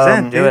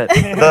 represent, Do dude.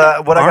 it.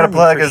 What I gotta Army,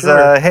 plug for is,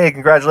 sure. hey,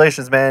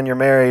 congratulations, man, you're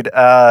married.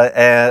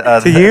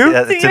 And To you?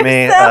 to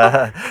me,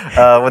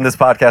 when this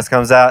podcast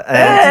comes out. And,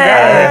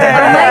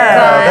 Oh my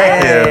God.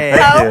 Thank you.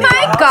 Thank Oh you.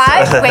 my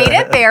gosh, way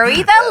to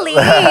bury the lead.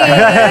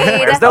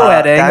 Where's the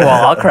wedding? guys- We'll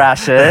all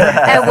crash it.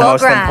 And we'll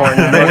most grind.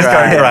 important. They just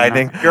start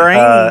grinding.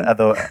 Grinding.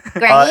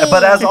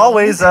 But as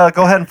always,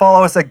 go ahead and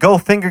follow us at Go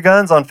Finger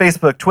Guns on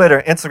Facebook,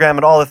 Twitter, Instagram,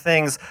 and all the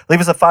things.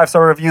 Leave us a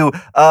 5-star review.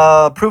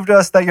 Prove to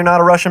us that you're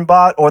not a Russian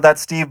bot or that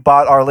Steve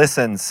bought our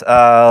listens.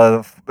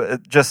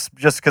 Just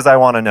because I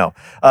want to know.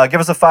 Give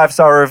us a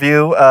 5-star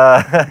review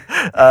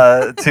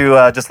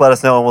to just let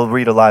us know, and we'll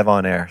read it live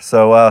on air.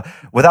 So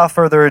without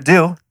further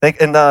ado,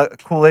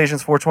 Cool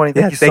Asians 420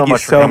 Connie. Thank you so thank you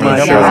much so for coming on much.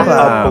 the It show. was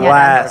a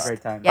blast.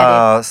 Great time.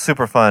 Yeah,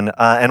 Super fun.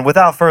 And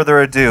without further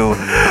ado,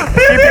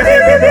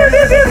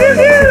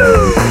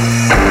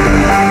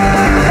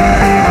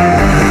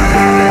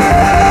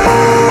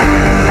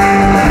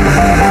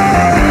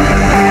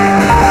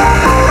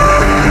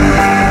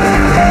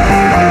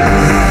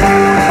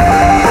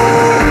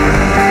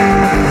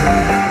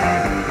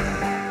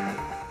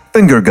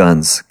 Finger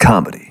Guns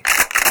Comedy.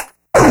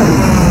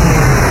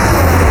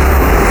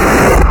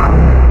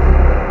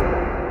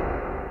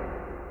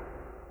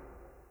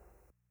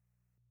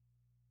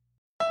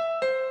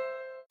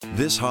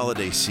 This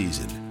holiday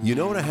season, you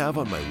know what I have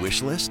on my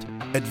wish list?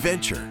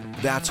 Adventure.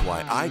 That's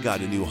why I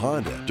got a new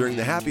Honda during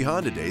the Happy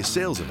Honda Days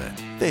sales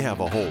event. They have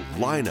a whole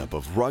lineup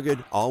of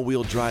rugged,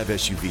 all-wheel drive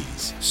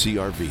SUVs,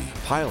 CR-V,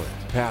 Pilot,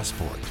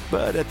 Passport.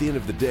 But at the end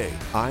of the day,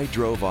 I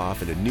drove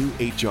off in a new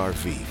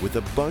HR-V with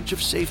a bunch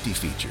of safety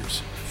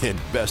features. And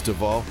best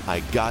of all, I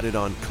got it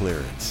on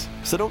clearance.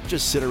 So don't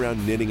just sit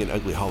around knitting an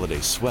ugly holiday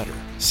sweater.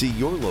 See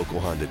your local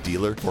Honda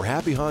dealer for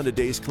Happy Honda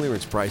Days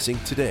clearance pricing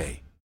today.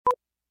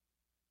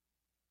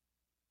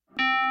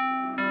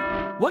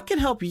 What can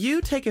help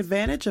you take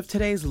advantage of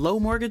today's low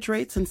mortgage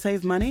rates and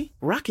save money?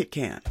 Rocket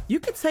can. You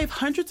could save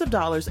hundreds of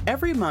dollars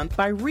every month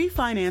by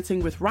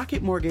refinancing with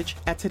Rocket Mortgage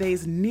at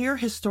today's near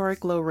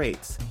historic low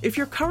rates. If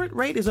your current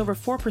rate is over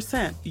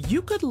 4%,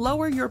 you could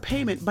lower your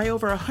payment by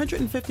over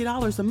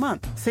 $150 a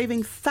month,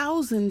 saving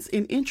thousands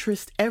in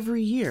interest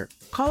every year.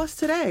 Call us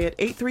today at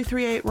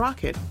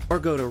 833-8ROCKET or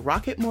go to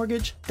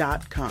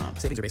rocketmortgage.com.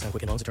 Savings are based on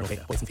Quicken Loans, internal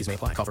data. Points and fees may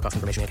apply. Call for cost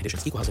information and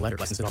conditions. Equal housing lender.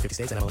 Licensed in all 50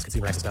 states and MLS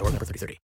Consumer Access.org number 3030.